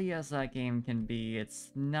ugly as that game can be,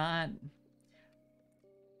 it's not...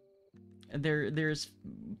 There's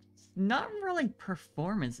not really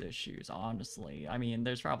performance issues, honestly. I mean,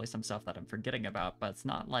 there's probably some stuff that I'm forgetting about, but it's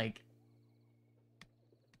not, like,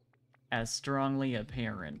 as strongly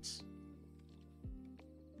apparent.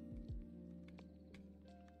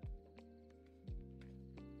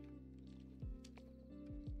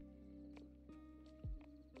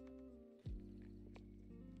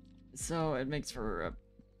 So it makes for a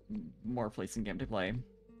more pleasing game to play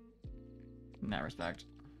in that respect.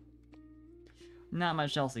 Not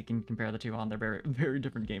much else you can compare the two on. They're very, very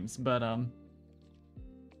different games, but,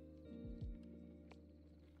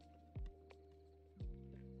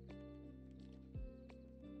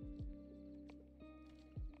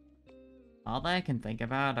 all that I can think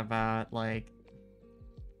about, like,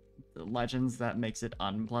 Legends that makes it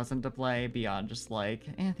unpleasant to play beyond just, like,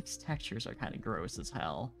 these textures are kind of gross as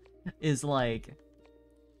hell, is, like,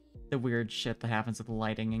 the weird shit that happens with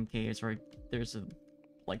lighting in caves where there's,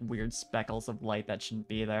 like, weird speckles of light that shouldn't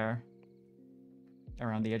be there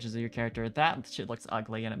around the edges of your character. That shit looks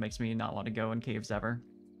ugly, and it makes me not want to go in caves ever.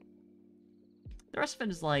 The rest of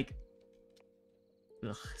it is like...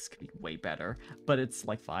 Ugh, this could be way better, but it's,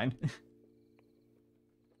 like, fine.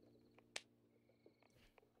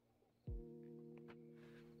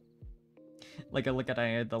 Like, I look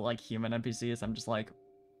at the, like, human NPCs, I'm just like...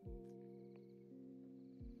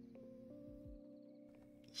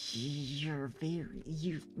 You're very...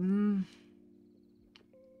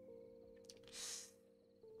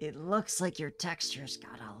 It looks like your textures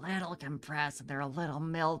got a little compressed and they're a little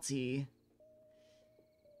melty.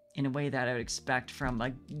 In a way that I would expect from,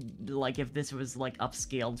 like if this was, like,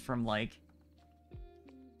 upscaled from, like,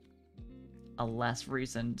 a less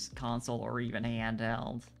recent console or even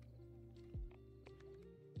handheld.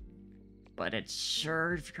 But it's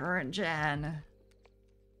sure current gen.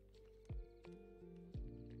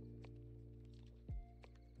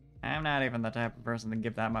 I'm not even the type of person to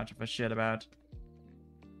give that much of a shit about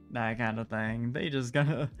that kind of thing. They just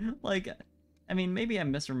gotta, like, I mean, maybe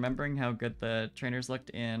I'm misremembering how good the trainers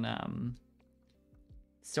looked in,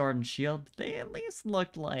 Sword and Shield, but they at least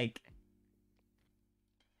looked like...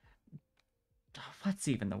 What's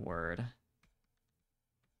even the word?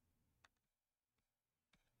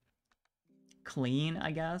 Clean,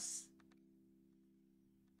 I guess?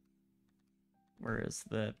 Whereas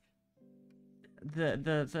the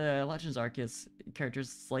Legends Arceus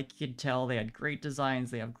characters, like, you could tell they had great designs,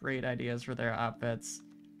 they have great ideas for their outfits.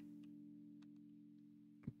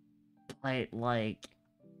 But, like...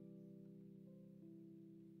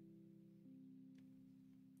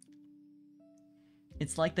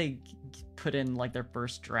 It's like they put in, like, their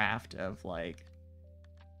first draft of, like,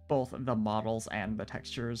 both the models and the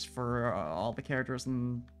textures for all the characters,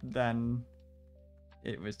 and then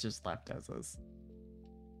it was just left as is.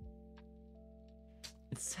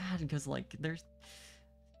 It's sad because, like, there's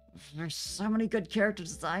so many good character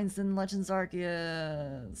designs in Legends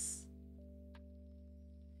Arceus.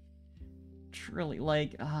 Truly,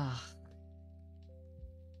 like,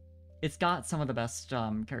 it's got some of the best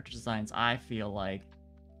character designs, I feel like,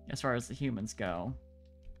 as far as the humans go.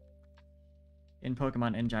 In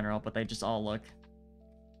Pokemon in general, but they just all look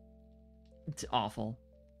awful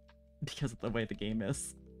because of the way the game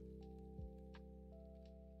is.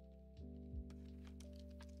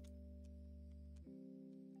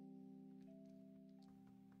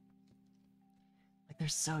 Like, they're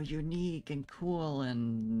so unique and cool,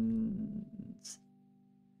 and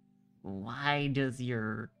why do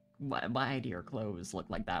your clothes look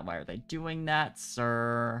like that? Why are they doing that,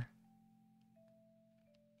 sir?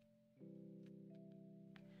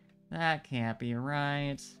 That can't be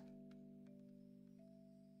right.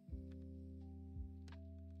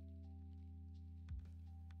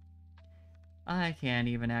 I can't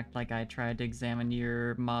even act like I tried to examine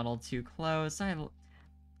your model too close.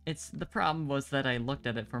 The problem was that I looked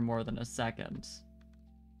at it for more than a second.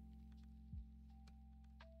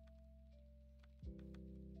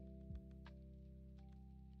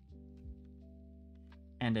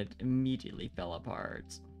 And it immediately fell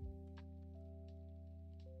apart.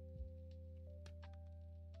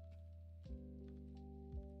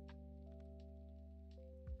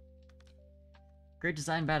 Great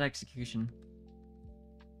design, bad execution.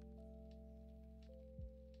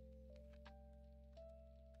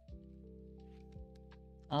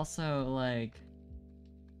 Also, like,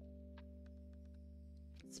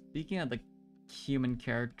 speaking of the human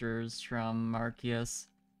characters from Arceus,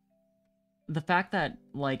 the fact that,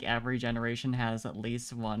 like, every generation has at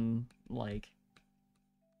least one, like,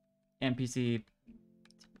 NPC,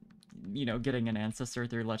 you know, getting an ancestor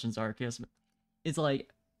through Legends Arceus is, like,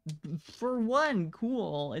 for one,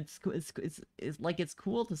 cool. It's like, it's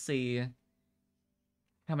cool to see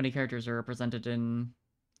how many characters are represented in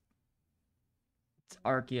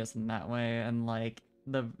Arceus in that way, and, like,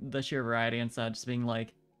 the sheer variety and such, being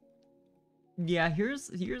like, yeah, here's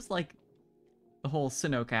like the whole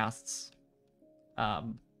Sinnohcast's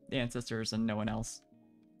ancestors and no one else.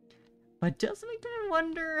 But does make me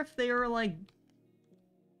wonder if they were, like,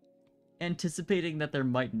 anticipating that there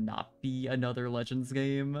might not be another Legends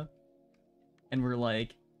game, and we're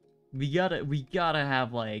like, we gotta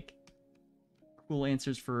have, like, cool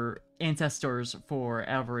answers for ancestors for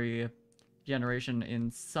every generation in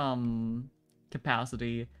some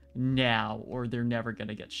capacity now, or they're never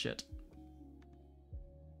gonna get shit.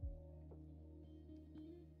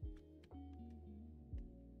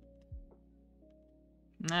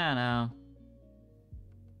 I don't know.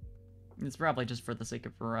 It's probably just for the sake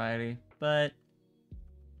of variety, but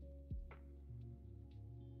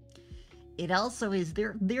it also is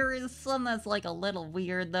there is some that's, like, a little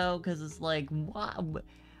weird though, because it's like, what?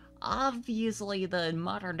 Obviously the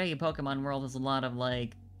modern day Pokemon world is a lot of,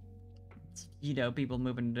 like, you know, people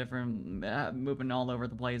moving moving all over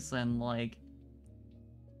the place, and, like,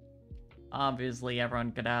 obviously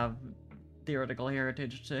everyone could have theoretical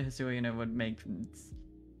heritage to Hisui and it would make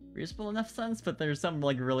reasonable enough sense, but there's some,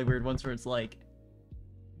 like, really weird ones where it's like,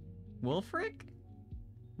 Wulfric?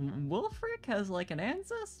 Wulfric has, like, an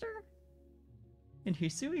ancestor? And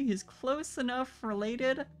Hisui is close enough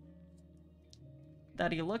related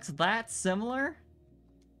that he looks that similar?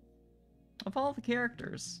 Of all the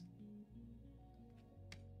characters.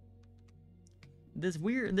 This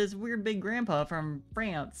weird big grandpa from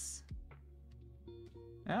France.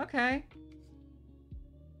 Okay.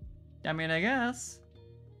 I mean, I guess.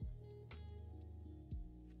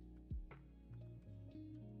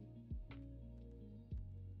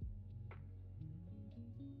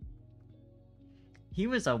 He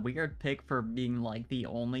was a weird pick for being, like, the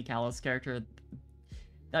only Kalos character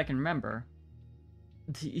that I can remember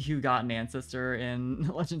who got an ancestor in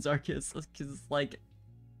Legends Arceus, because, like,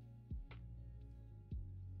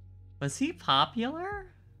 was he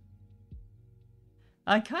popular?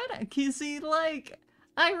 I kinda, cause he, like,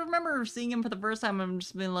 I remember seeing him for the first time and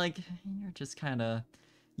just being like, you're just kinda,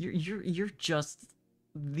 you're just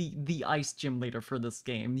the ice gym leader for this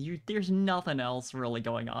game. There's nothing else really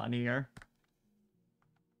going on here.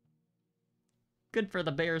 Good for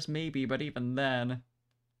the Bears maybe, but even then,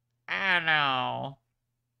 I don't know.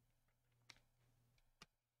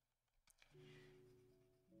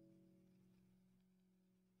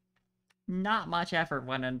 Not much effort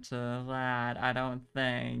went into that, I don't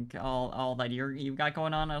think. All that you've got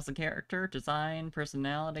going on as a character, design,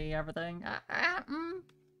 personality, everything.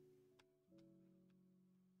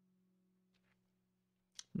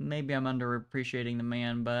 Maybe I'm underappreciating the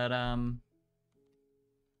man, but I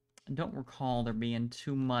don't recall there being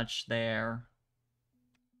too much there.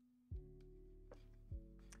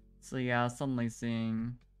 So yeah, suddenly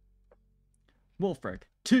seeing Wulfric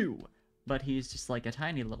 2, but he's just like a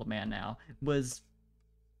tiny little man now, was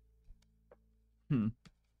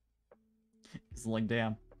it's like,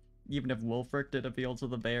 damn. Even if Wulfric did appeal to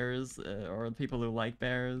the bears, or the people who like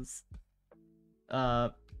bears,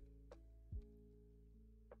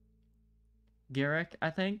 Garrick, I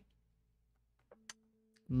think,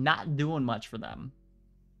 not doing much for them.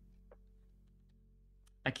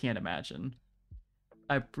 I can't imagine.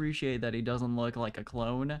 I appreciate that he doesn't look like a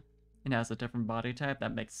clone and has a different body type.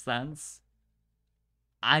 That makes sense.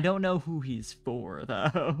 I don't know who he's for,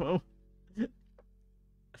 though.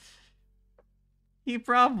 He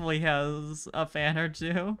probably has a fan or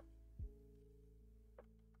two.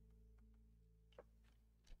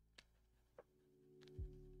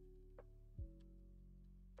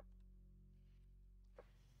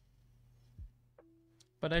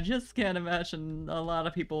 But I just can't imagine a lot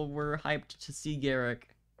of people were hyped to see Garrick.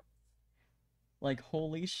 Like,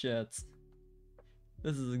 holy shit.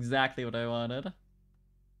 This is exactly what I wanted.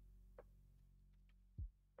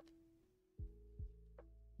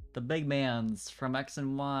 The big mans from X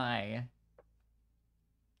and Y.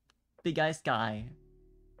 Big ice guy.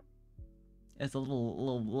 As a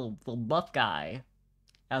little buff guy.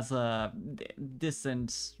 As a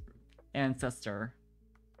distant ancestor.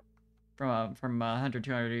 From 100,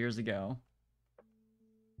 200 years ago.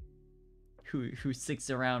 Who sticks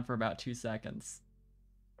around for about 2 seconds.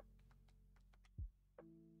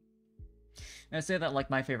 And I say that like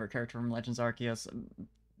my favorite character from Legends Arceus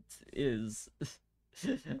is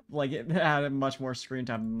like it had much more screen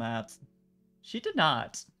time than that. She did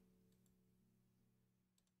not.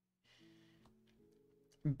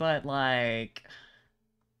 But like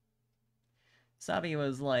Sabi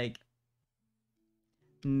was like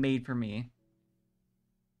made for me.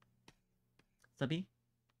 Sabi?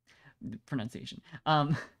 Pronunciation.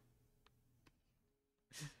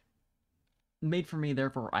 Made for me,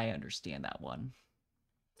 therefore I understand that one.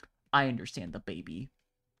 I understand the baby.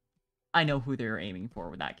 I know who they're aiming for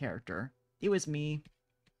with that character. It was me.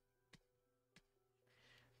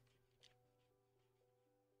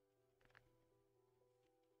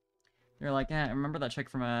 They're like, yeah, remember that chick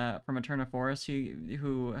from Eterna Forest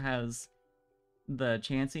who has the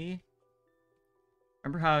Chansey?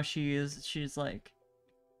 Remember how she's like,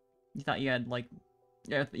 you thought you had like,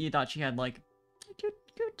 yeah, you thought she had like good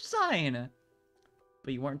design,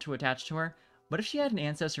 but you weren't too attached to her. What if she had an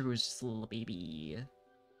ancestor who was just a little baby?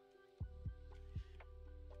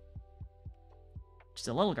 Just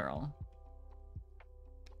a little girl.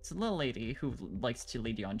 It's a little lady who likes to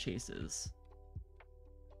lead you on chases.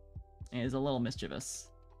 And is a little mischievous.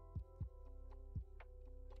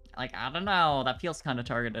 Like, I don't know, that feels kind of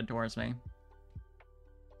targeted towards me.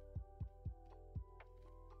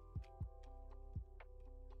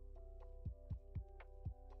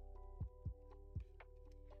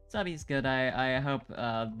 Sabi's good. I hope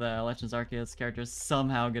the Legends Arceus characters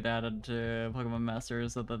somehow get added to Pokemon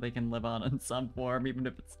Masters so that they can live on in some form, even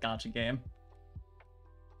if it's a gacha game.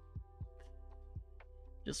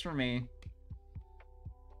 Just for me.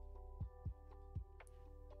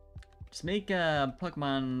 Just make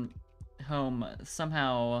Pokemon Home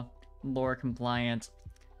somehow lore compliant,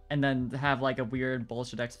 and then have like a weird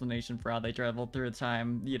bullshit explanation for how they traveled through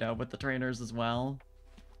time, you know, with the trainers as well.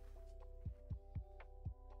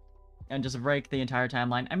 And just break the entire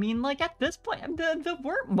timeline. I mean, like, at this point, the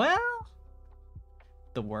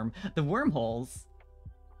wormholes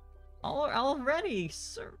already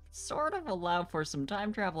sort of allow for some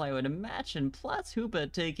time travel, I would imagine. Plus,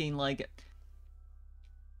 Hoopa taking, like,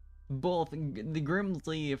 both the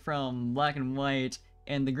Grimsley from Black and White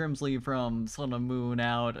and the Grimsley from Sun and Moon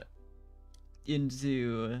out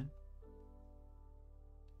into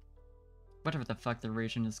whatever the fuck the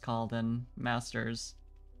region is called in Masters.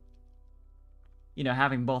 You know,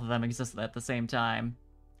 having both of them exist at the same time.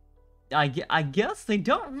 I guess they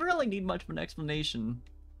don't really need much of an explanation.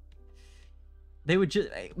 They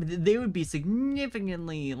would be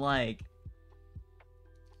significantly, like...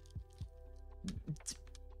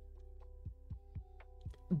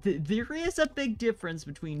 There is a big difference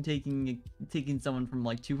between taking someone from,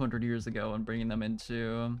 like, 200 years ago and bringing them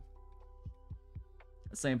into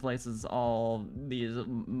the same place as all these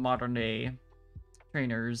modern-day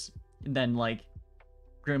trainers, than, like,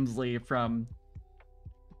 Grimsley from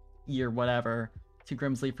year whatever to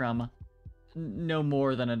Grimsley from no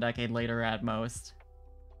more than a decade later at most.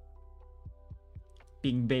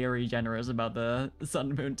 Being very generous about the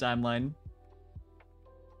Sun and Moon timeline.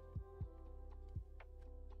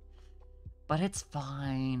 But it's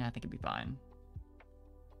fine. I think it'd be fine.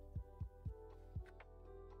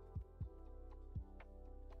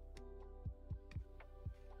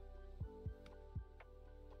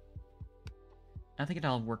 I think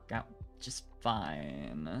it'll work out just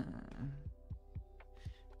fine.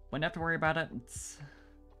 Wouldn't have to worry about it.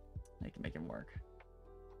 I can make it work.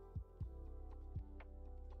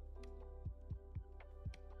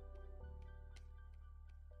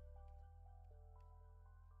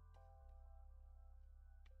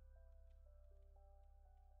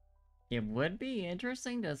 It would be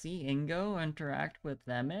interesting to see Ingo interact with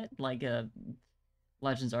Emmett, like a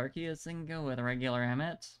Legends Arceus Ingo with a regular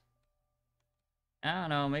Emmett. I don't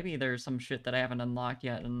know, maybe there's some shit that I haven't unlocked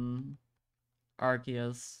yet in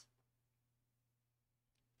Arceus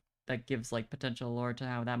that gives, like, potential lore to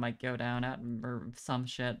how that might go down at, or some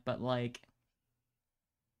shit, but, like,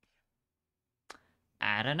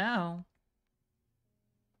 I don't know.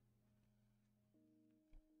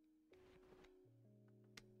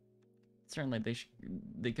 certainly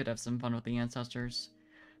they could have some fun with the ancestors.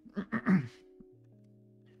 Of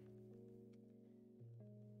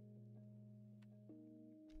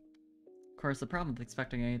course, the problem with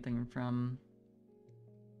expecting anything from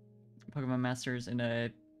Pokemon Masters in a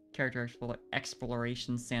character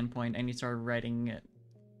exploration standpoint, any sort of writing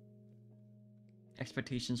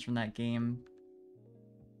expectations from that game,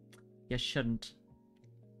 you shouldn't.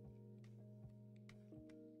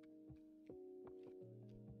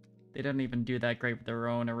 They don't even do that great with their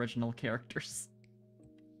own original characters.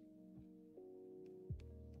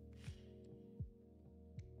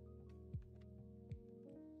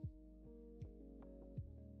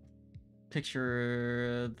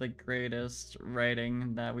 Picture the greatest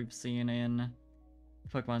writing that we've seen in the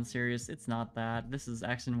Pokemon series. It's not that. This is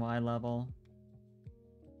X and Y level.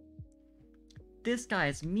 This guy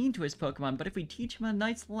is mean to his Pokemon, but if we teach him a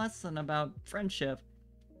nice lesson about friendship,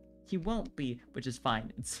 he won't be, which is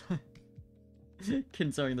fine. It's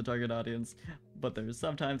concerning the target audience. But there's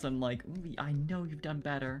sometimes I'm like, I know you've done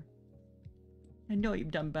better. I know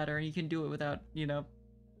you've done better, and you can do it without, you know,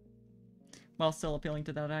 while still appealing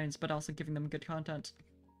to that audience, but also giving them good content.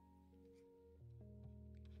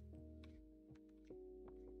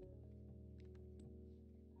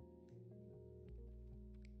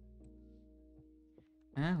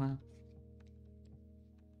 Ah, well.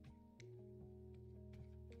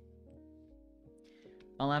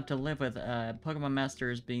 I'll have to live with Pokemon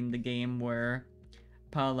Masters being the game where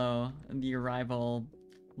Paulo, the rival,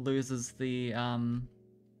 loses the,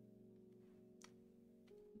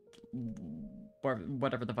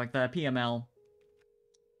 whatever the fuck, the PML,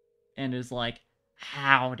 and is like,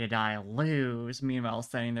 how did I lose? Meanwhile,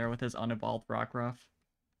 standing there with his unevolved Rockruff.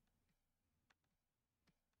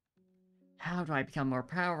 How do I become more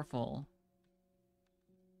powerful?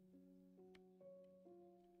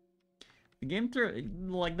 The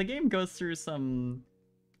game goes through some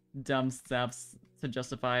dumb steps to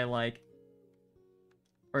justify, like,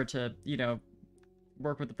 or to, you know,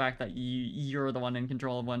 work with the fact that you're the one in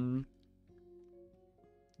control of when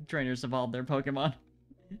trainers evolve their Pokemon.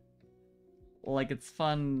 Like, it's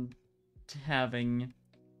fun having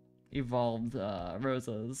evolved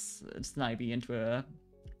Rosa's Snivy into a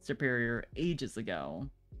superior ages ago.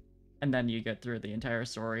 And then you get through the entire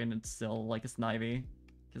story and it's still like a Snivy.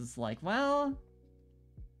 Because it's like, well,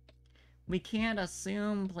 we can't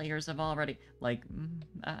assume players have already, like,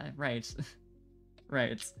 right.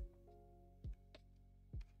 Right.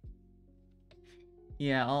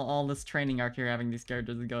 Yeah, all this training arc you're having these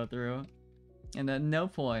characters go through. And at no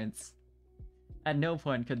point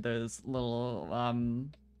could those little,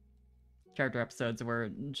 character episodes where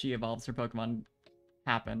she evolves her Pokemon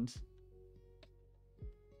happened.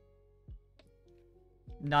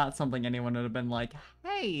 Not something anyone would have been like,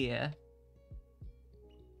 hey,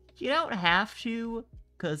 you don't have to,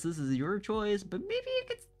 because this is your choice, but maybe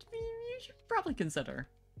you should probably consider.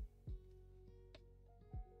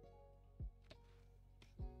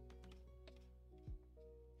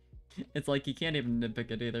 It's like, you can't even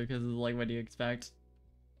nitpick it either, because it's like, what do you expect?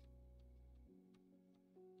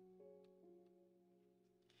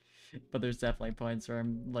 But there's definitely points where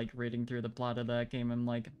I'm, like, reading through the plot of that game, I'm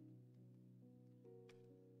like,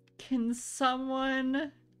 Can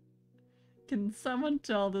someone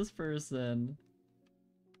tell this person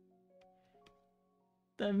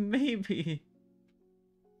that maybe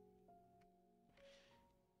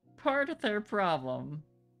part of their problem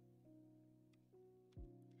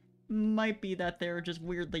might be that they're just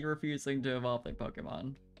weirdly refusing to evolve their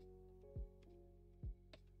Pokemon,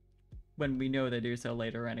 when we know they do so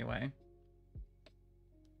later anyway.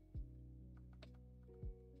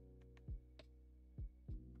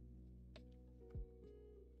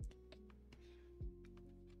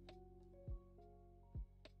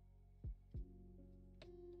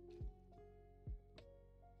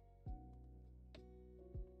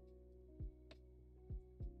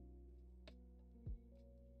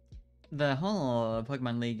 The whole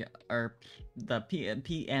Pokemon League, or the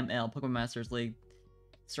PML, Pokemon Masters League,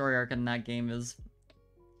 story arc in that game is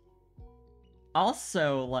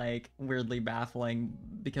also, like, weirdly baffling,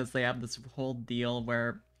 because they have this whole deal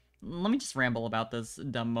where... Let me just ramble about this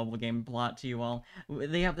dumb mobile game plot to you all.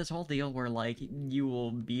 They have this whole deal where, like, you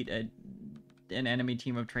will beat an enemy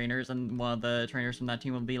team of trainers, and one of the trainers from that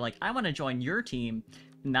team will be like, I want to join your team,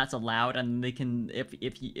 and that's allowed, and they can,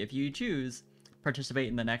 if you choose, participate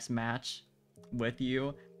in the next match with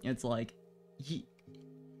you. It's like, you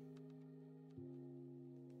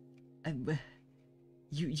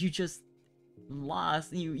just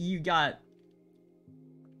lost, you got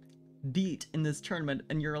beat in this tournament,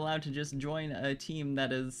 and you're allowed to just join a team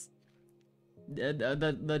that is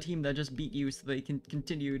the team that just beat you so they can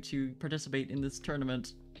continue to participate in this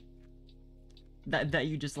tournament that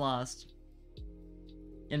you just lost.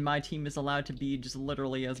 And my team is allowed to be just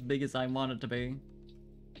literally as big as I want it to be.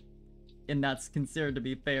 And that's considered to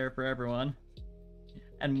be fair for everyone.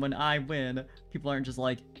 And when I win, people aren't just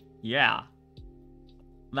like, yeah,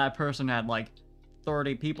 that person had like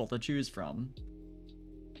 30 people to choose from.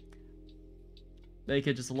 They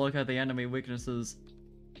could just look at the enemy weaknesses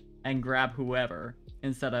and grab whoever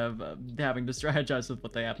instead of having to strategize with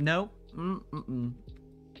what they have. No.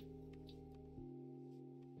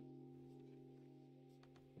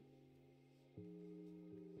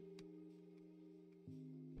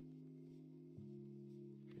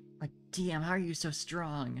 Like, damn, how are you so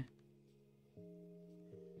strong?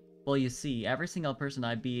 Well, you see, every single person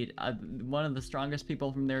I beat, one of the strongest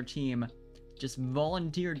people from their team just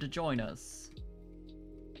volunteered to join us.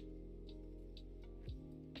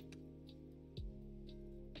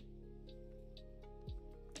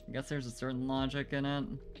 I guess there's a certain logic in it.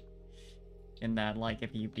 In that, like,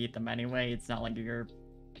 if you beat them anyway, it's not like you're...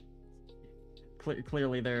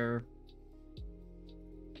 Clearly they're...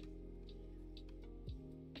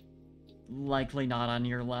 likely not on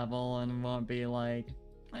your level and won't be like...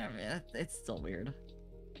 It's still weird.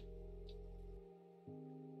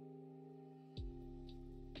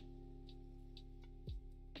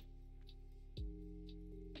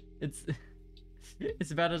 It's...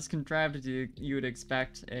 It's about as contrived as you would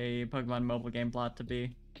expect a Pokemon mobile game plot to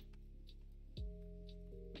be.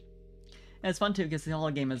 And it's fun too, because the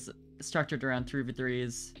whole game is structured around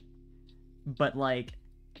 3v3s, but like,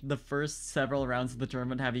 the first several rounds of the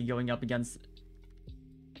tournament have you going up against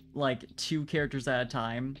like 2 characters at a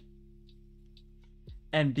time.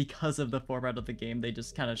 And because of the format of the game, they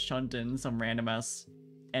just kind of shunt in some random ass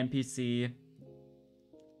NPC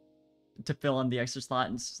to fill in the extra slot,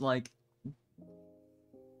 and it's just like,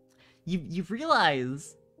 you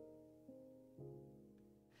realize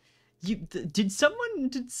did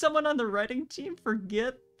someone on the writing team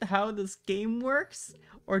forget how this game works,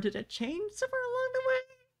 or did it change somewhere along the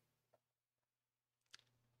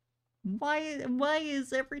way? Why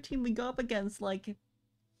is every team we go up against like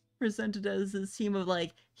presented as this team of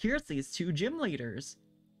like, here's these 2 gym leaders,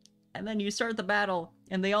 and then you start the battle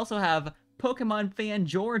and they also have Pokemon fan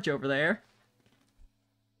George over there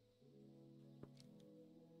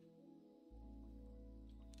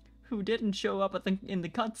who didn't show up in the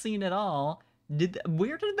cutscene at all.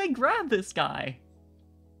 Where did they grab this guy?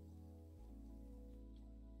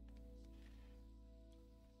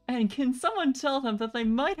 And can someone tell them that they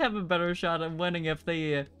might have a better shot at winning if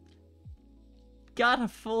they got a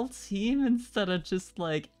full team instead of just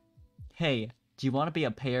like, hey, do you want to be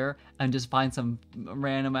a pair and just find some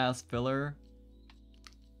random ass filler?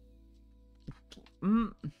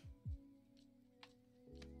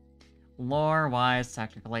 Lore-wise,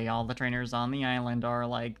 technically, all the trainers on the island are,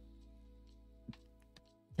 like,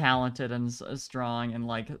 talented and strong and,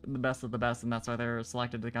 like, the best of the best, and that's why they're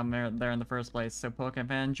selected to come there in the first place. So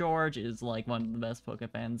Pokefan George is, like, one of the best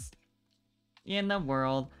Pokefans in the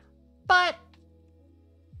world. But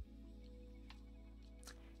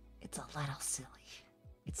it's a little silly.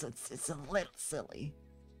 It's a little silly.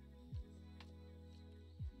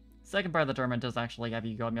 Second part of the tournament does actually have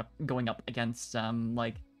you going up against,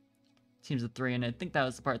 like, teams of 3, and I think that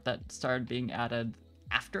was the part that started being added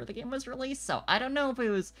after the game was released, so I don't know if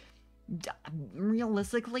it was...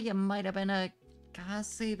 Realistically, it might have been a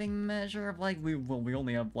cost-saving measure of, like, we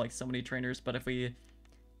only have, like, so many trainers, but if we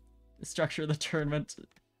structure the tournament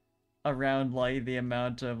around, like, the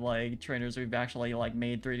amount of, like, trainers we've actually, like,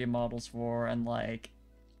 made 3D models for, and, like,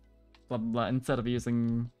 blah, blah, blah, instead of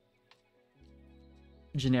using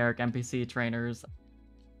generic NPC trainers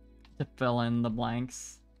to fill in the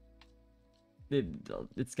blanks,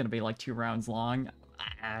 it's gonna be like 2 rounds long.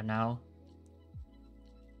 I don't know.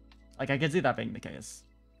 Like, I could see that being the case.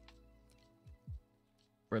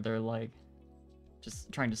 Where they're like, just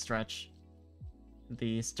trying to stretch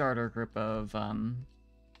the starter group of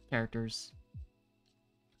characters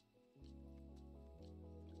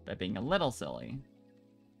by being a little silly.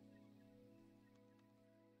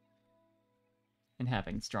 And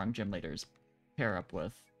having strong gym leaders pair up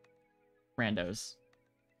with randos.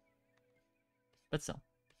 But still.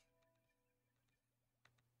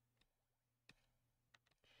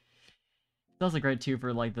 It's also great too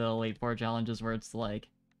for like the Elite Four challenges where it's like,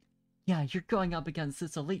 yeah, you're going up against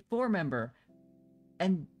this Elite Four member,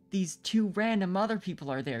 and these 2 random other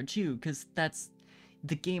people are there too, because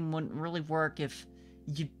the game wouldn't really work if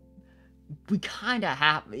we kind of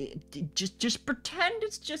have, just pretend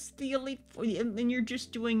it's just the Elite Four, and you're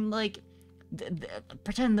just doing like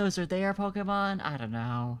Pretend those are their Pokemon? I don't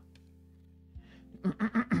know.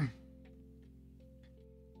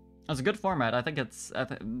 It's a good format. I think it's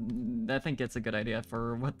I think it's a good idea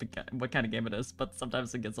for what kind of game it is, but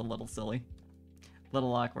sometimes it gets a little silly, a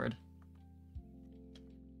little awkward.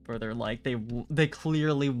 Where they're like they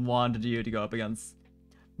clearly wanted you to go up against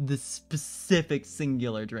the specific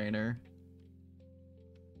singular trainer,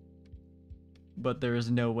 but there is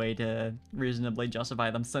no way to reasonably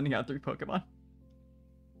justify them sending out 3 Pokemon.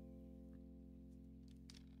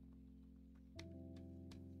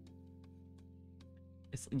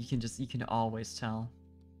 You can always tell.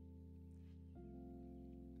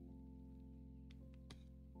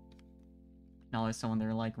 Not always someone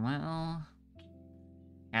they're like, well,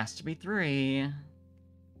 has to be 3.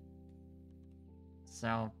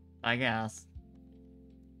 So, I guess.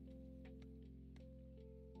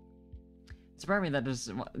 It's probably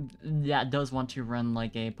that does want to run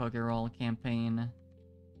like a Pokeroll campaign.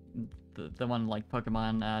 The one like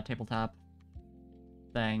Pokemon tabletop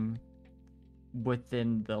thing.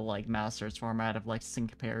 Within the like Masters format of like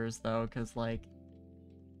sync pairs though, because like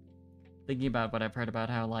thinking about what I've heard about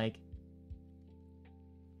how like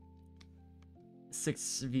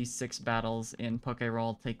 6v6 battles in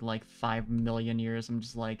Pokeroll take like 5 million years, I'm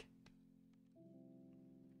just like,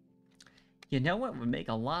 you know what would make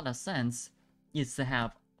a lot of sense is to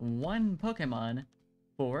have one Pokemon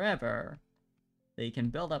forever. They can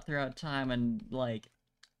build up throughout time and like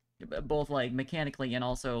both like mechanically and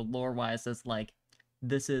also lore wise as like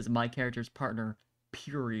this is my character's partner,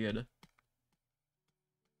 period.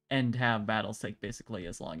 And have battles take basically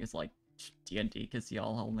as long as like D&D, because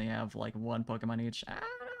y'all only have like 1 Pokemon each. I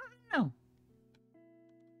don't know.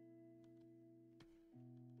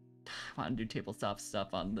 I want to do tabletop stuff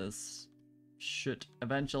on this shit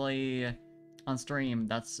eventually on stream.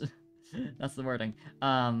 That's that's the wording.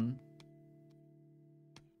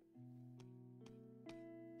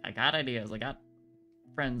 I got ideas. I got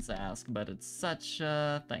friends to ask, but it's such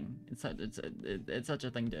a thing. It's such a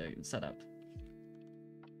thing to set up.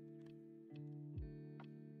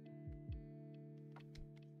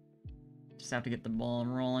 Just have to get the ball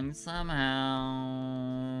rolling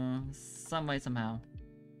somehow. Some way, somehow.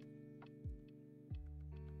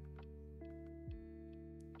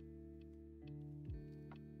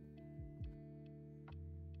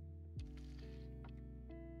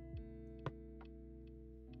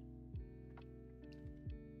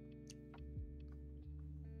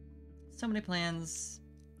 So many plans,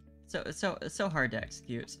 so hard to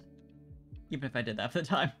execute, even if I did that for the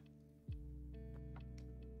time.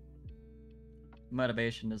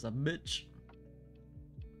 Motivation is a bitch.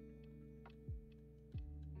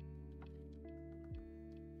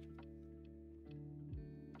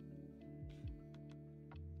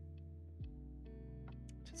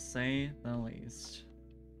 To say the least.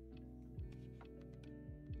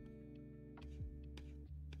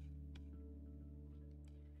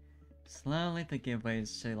 Slowly thinking of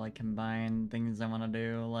ways to like combine things I want to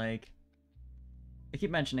do. Like, I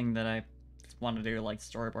keep mentioning that I want to do like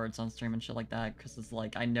storyboards on stream and shit like that, because it's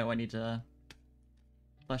like I know I need to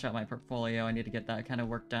flesh out my portfolio. I need to get that kind of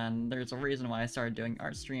work done. There's a reason why I started doing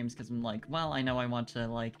art streams, because I'm like, well, I know I want to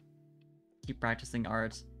like keep practicing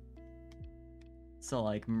art. So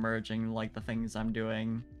like merging like the things I'm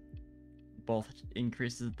doing both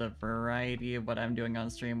increases the variety of what I'm doing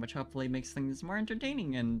on stream, which hopefully makes things more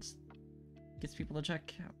entertaining and gets people to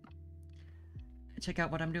check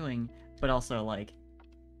out what I'm doing, but also like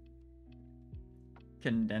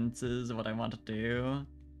condenses what I want to do,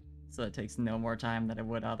 so it takes no more time than it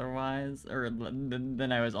would otherwise, or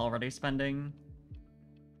than I was already spending.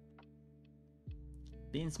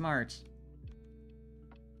 Being smart.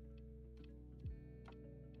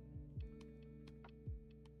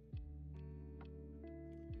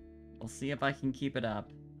 We'll see if I can keep it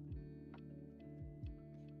up.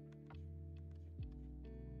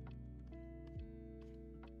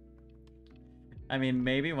 I mean,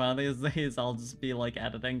 maybe one of these days I'll just be like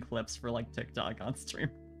editing clips for like TikTok on stream.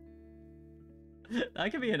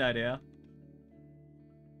 That could be an idea.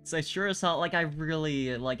 So I sure as hell, like I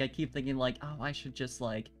really, like I keep thinking like, oh, I should just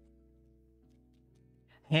like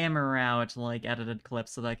hammer out like edited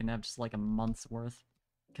clips so that I can have just like a month's worth.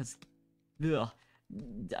 Cause, ugh,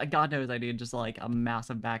 God knows I need just like a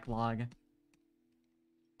massive backlog.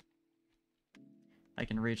 I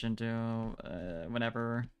can reach into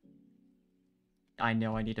whenever I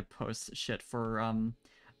know I need to post shit for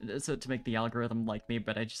so to make the algorithm like me,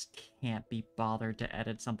 but I just can't be bothered to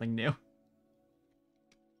edit something new.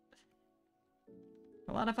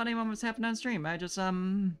 A lot of funny moments happen on stream. I just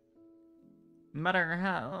no matter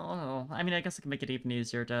how, I mean, I guess I can make it even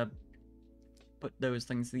easier to put those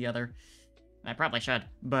things together. I probably should,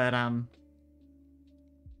 but, ugh.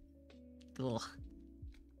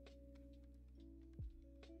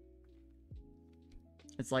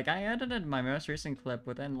 It's like, I edited my most recent clip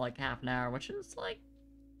within, like, half an hour, which is, like,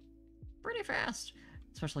 pretty fast.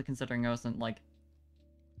 Especially considering I wasn't, like,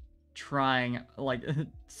 trying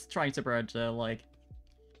super hard to, like,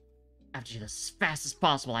 I have to do this as fast as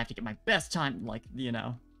possible, I have to get my best time, like, you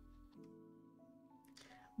know.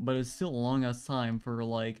 But it's still a long-ass time for,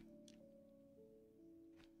 like,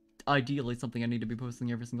 ideally something I need to be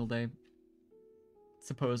posting every single day.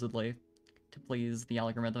 Supposedly. To please the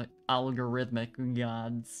algorithmic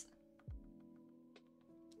gods.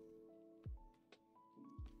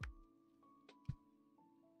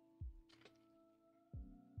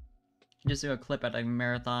 Just do a clip at a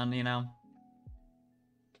marathon, you know?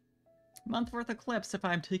 Month worth of clips if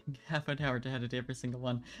I'm taking half an hour to edit every single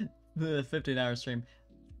one. The 15-hour stream.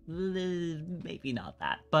 Maybe not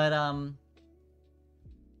that, but,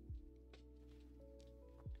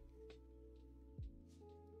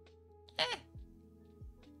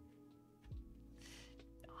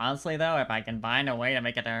 Honestly, though, if I can find a way to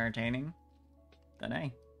make it entertaining, then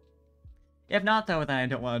hey. If not, though, then I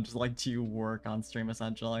don't want to just, like, do work on stream,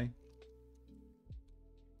 essentially.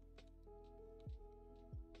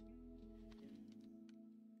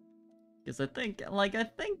 Because I think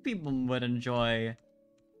people would enjoy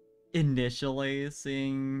initially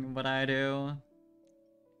seeing what I do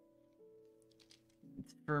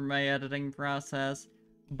for my editing process.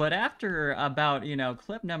 But after about, you know,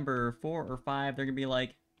 clip number 4 or 5, they're gonna be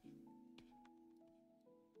like,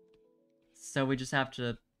 so we just have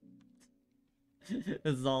to...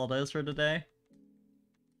 This is all it is for today?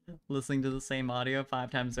 Listening to the same audio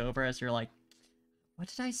 5 times over as you're like, what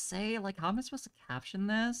did I say? Like, how am I supposed to caption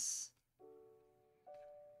this?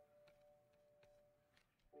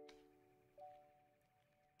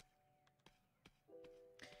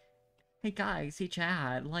 Hey guys, hey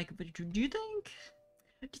Chad, like, but do you think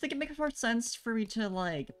it makes more sense for me to,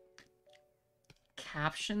 like,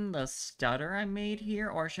 caption the stutter I made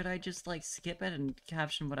here, or should I just, like, skip it and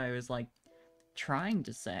caption what I was, like, trying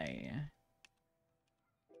to say?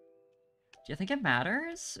 Do you think it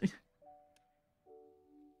matters?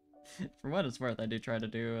 For what it's worth, I do try to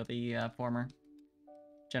do the former.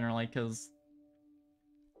 Generally, because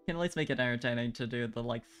it can at least make it entertaining to do the,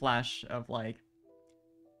 like, flash of, like,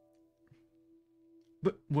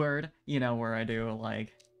 word, you know, where I do,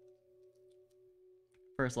 like,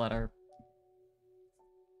 first letter,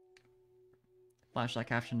 flash that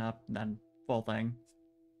caption up, then full thing.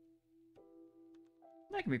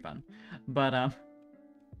 That can be fun. But,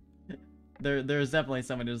 there's definitely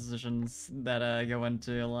so many decisions that, go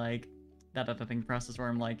into, like, that editing process where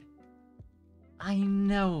I'm like, I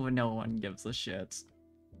know no one gives a shit.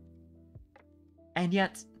 And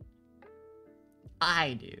yet,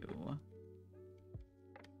 I do.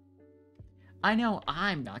 I know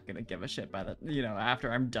I'm not gonna give a shit by that, you know,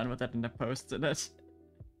 after I'm done with it and have posted it.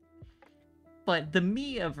 But the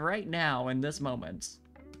me of right now, in this moment,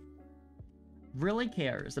 really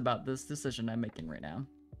cares about this decision I'm making right now.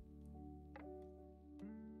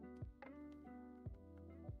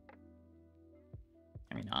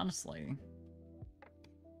 I mean, honestly,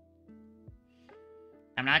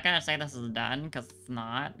 I'm not gonna say this is done, because it's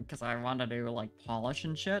not, because I want to do, like, polish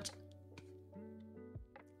and shit.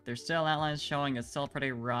 There's still outlines showing, it's still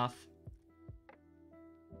pretty rough.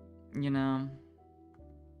 You know?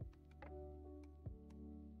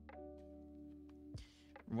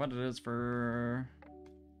 What it is for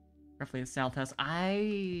roughly a South test.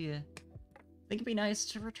 I think it'd be nice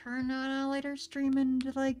to return on a later stream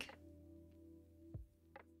and, like,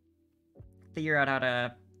 figure out how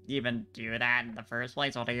to even do that in the first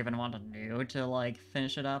place, what I even want to do to, like,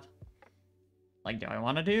 finish it up. Like, do I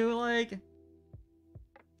want to do, like,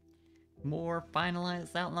 more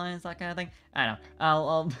finalized outlines, that kind of thing? I don't know.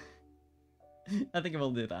 I'll I think I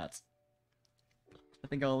will do that. I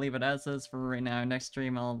think I'll leave it as is for right now. Next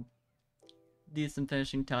stream, I'll do some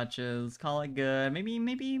finishing touches, call it good, maybe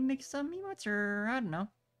make some emotes, or I don't know.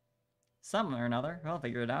 Something or another, I'll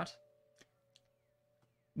figure it out.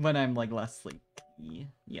 When I'm, like, less sleepy,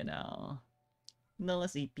 you know. No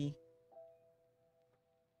less sleepy.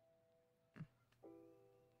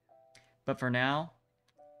 But for now,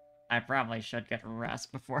 I probably should get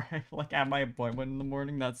rest before I, like, have my appointment in the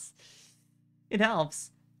morning. It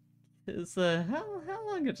helps. It's, how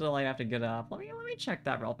long until I have to get up? Let me check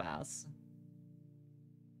that real fast.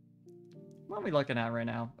 What are we looking at right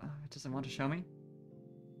now? Does it want to show me?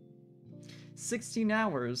 16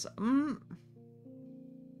 hours.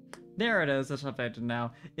 There it is, it's updated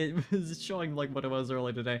now. It was showing like what it was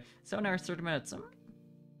earlier today. 7 hours, 30 minutes.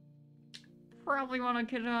 Probably want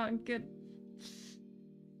to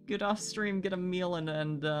get off stream, get a meal,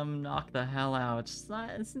 and knock the hell out. It's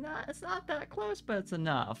not that close, but it's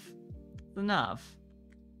enough. It's enough.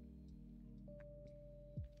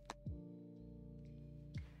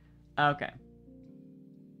 Okay.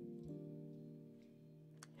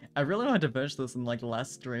 I really wanted to finish this in like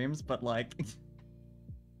less streams, but like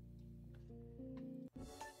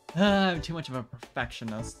I'm too much of a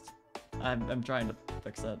perfectionist. I'm trying to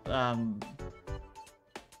fix it.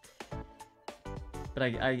 But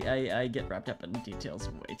I get wrapped up in details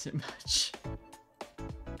way too much.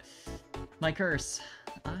 My curse.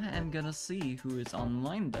 I am gonna see who is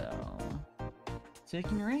online though.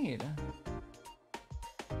 Taking raid.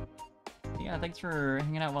 Yeah, thanks for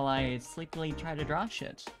hanging out while I sleepily try to draw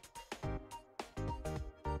shit.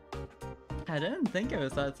 I didn't think I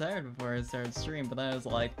was that tired before I started stream, but then I was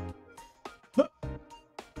like, huh!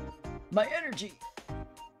 My energy!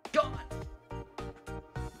 Gone!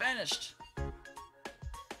 Vanished!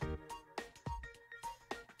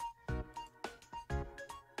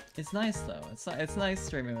 It's nice though. It's nice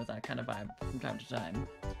streaming with that kind of vibe from time to time.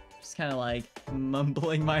 Just kind of like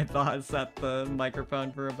mumbling my thoughts at the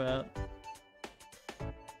microphone for a bit.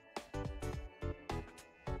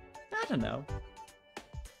 I don't know.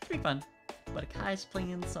 It'd be fun. But Kai's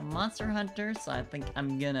playing some Monster Hunter, so I think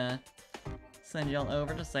I'm gonna send y'all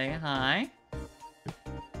over to say hi.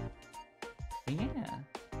 But yeah.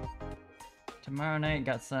 Tomorrow night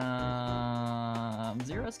got some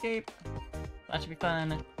Zero Escape. That should be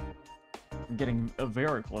fun. I'm getting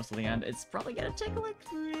very close to the end. It's probably gonna take like,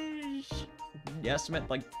 estimate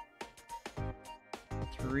like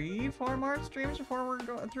 3-4 more streams before we're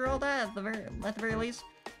going through all that at the very least.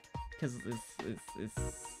 Because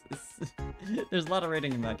there's a lot of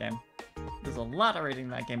rating in that game. There's a lot of rating in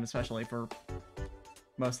that game, especially for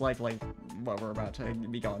most likely what we're about to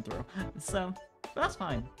be going through. So, that's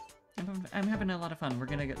fine. I'm having a lot of fun. We're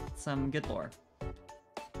gonna get some good lore.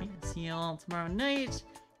 Yeah, see y'all tomorrow night.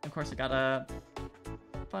 Of course, I got a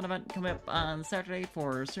fun event coming up on Saturday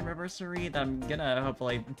for Streamiversary that I'm gonna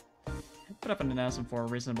hopefully put up an announcement for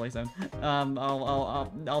reasonably soon.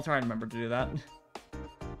 I'll try and remember to do that.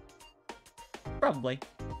 Probably.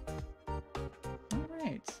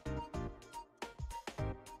 Alright.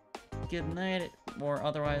 Good night, or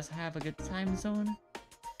otherwise have a good time zone.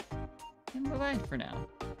 And bye-bye for now.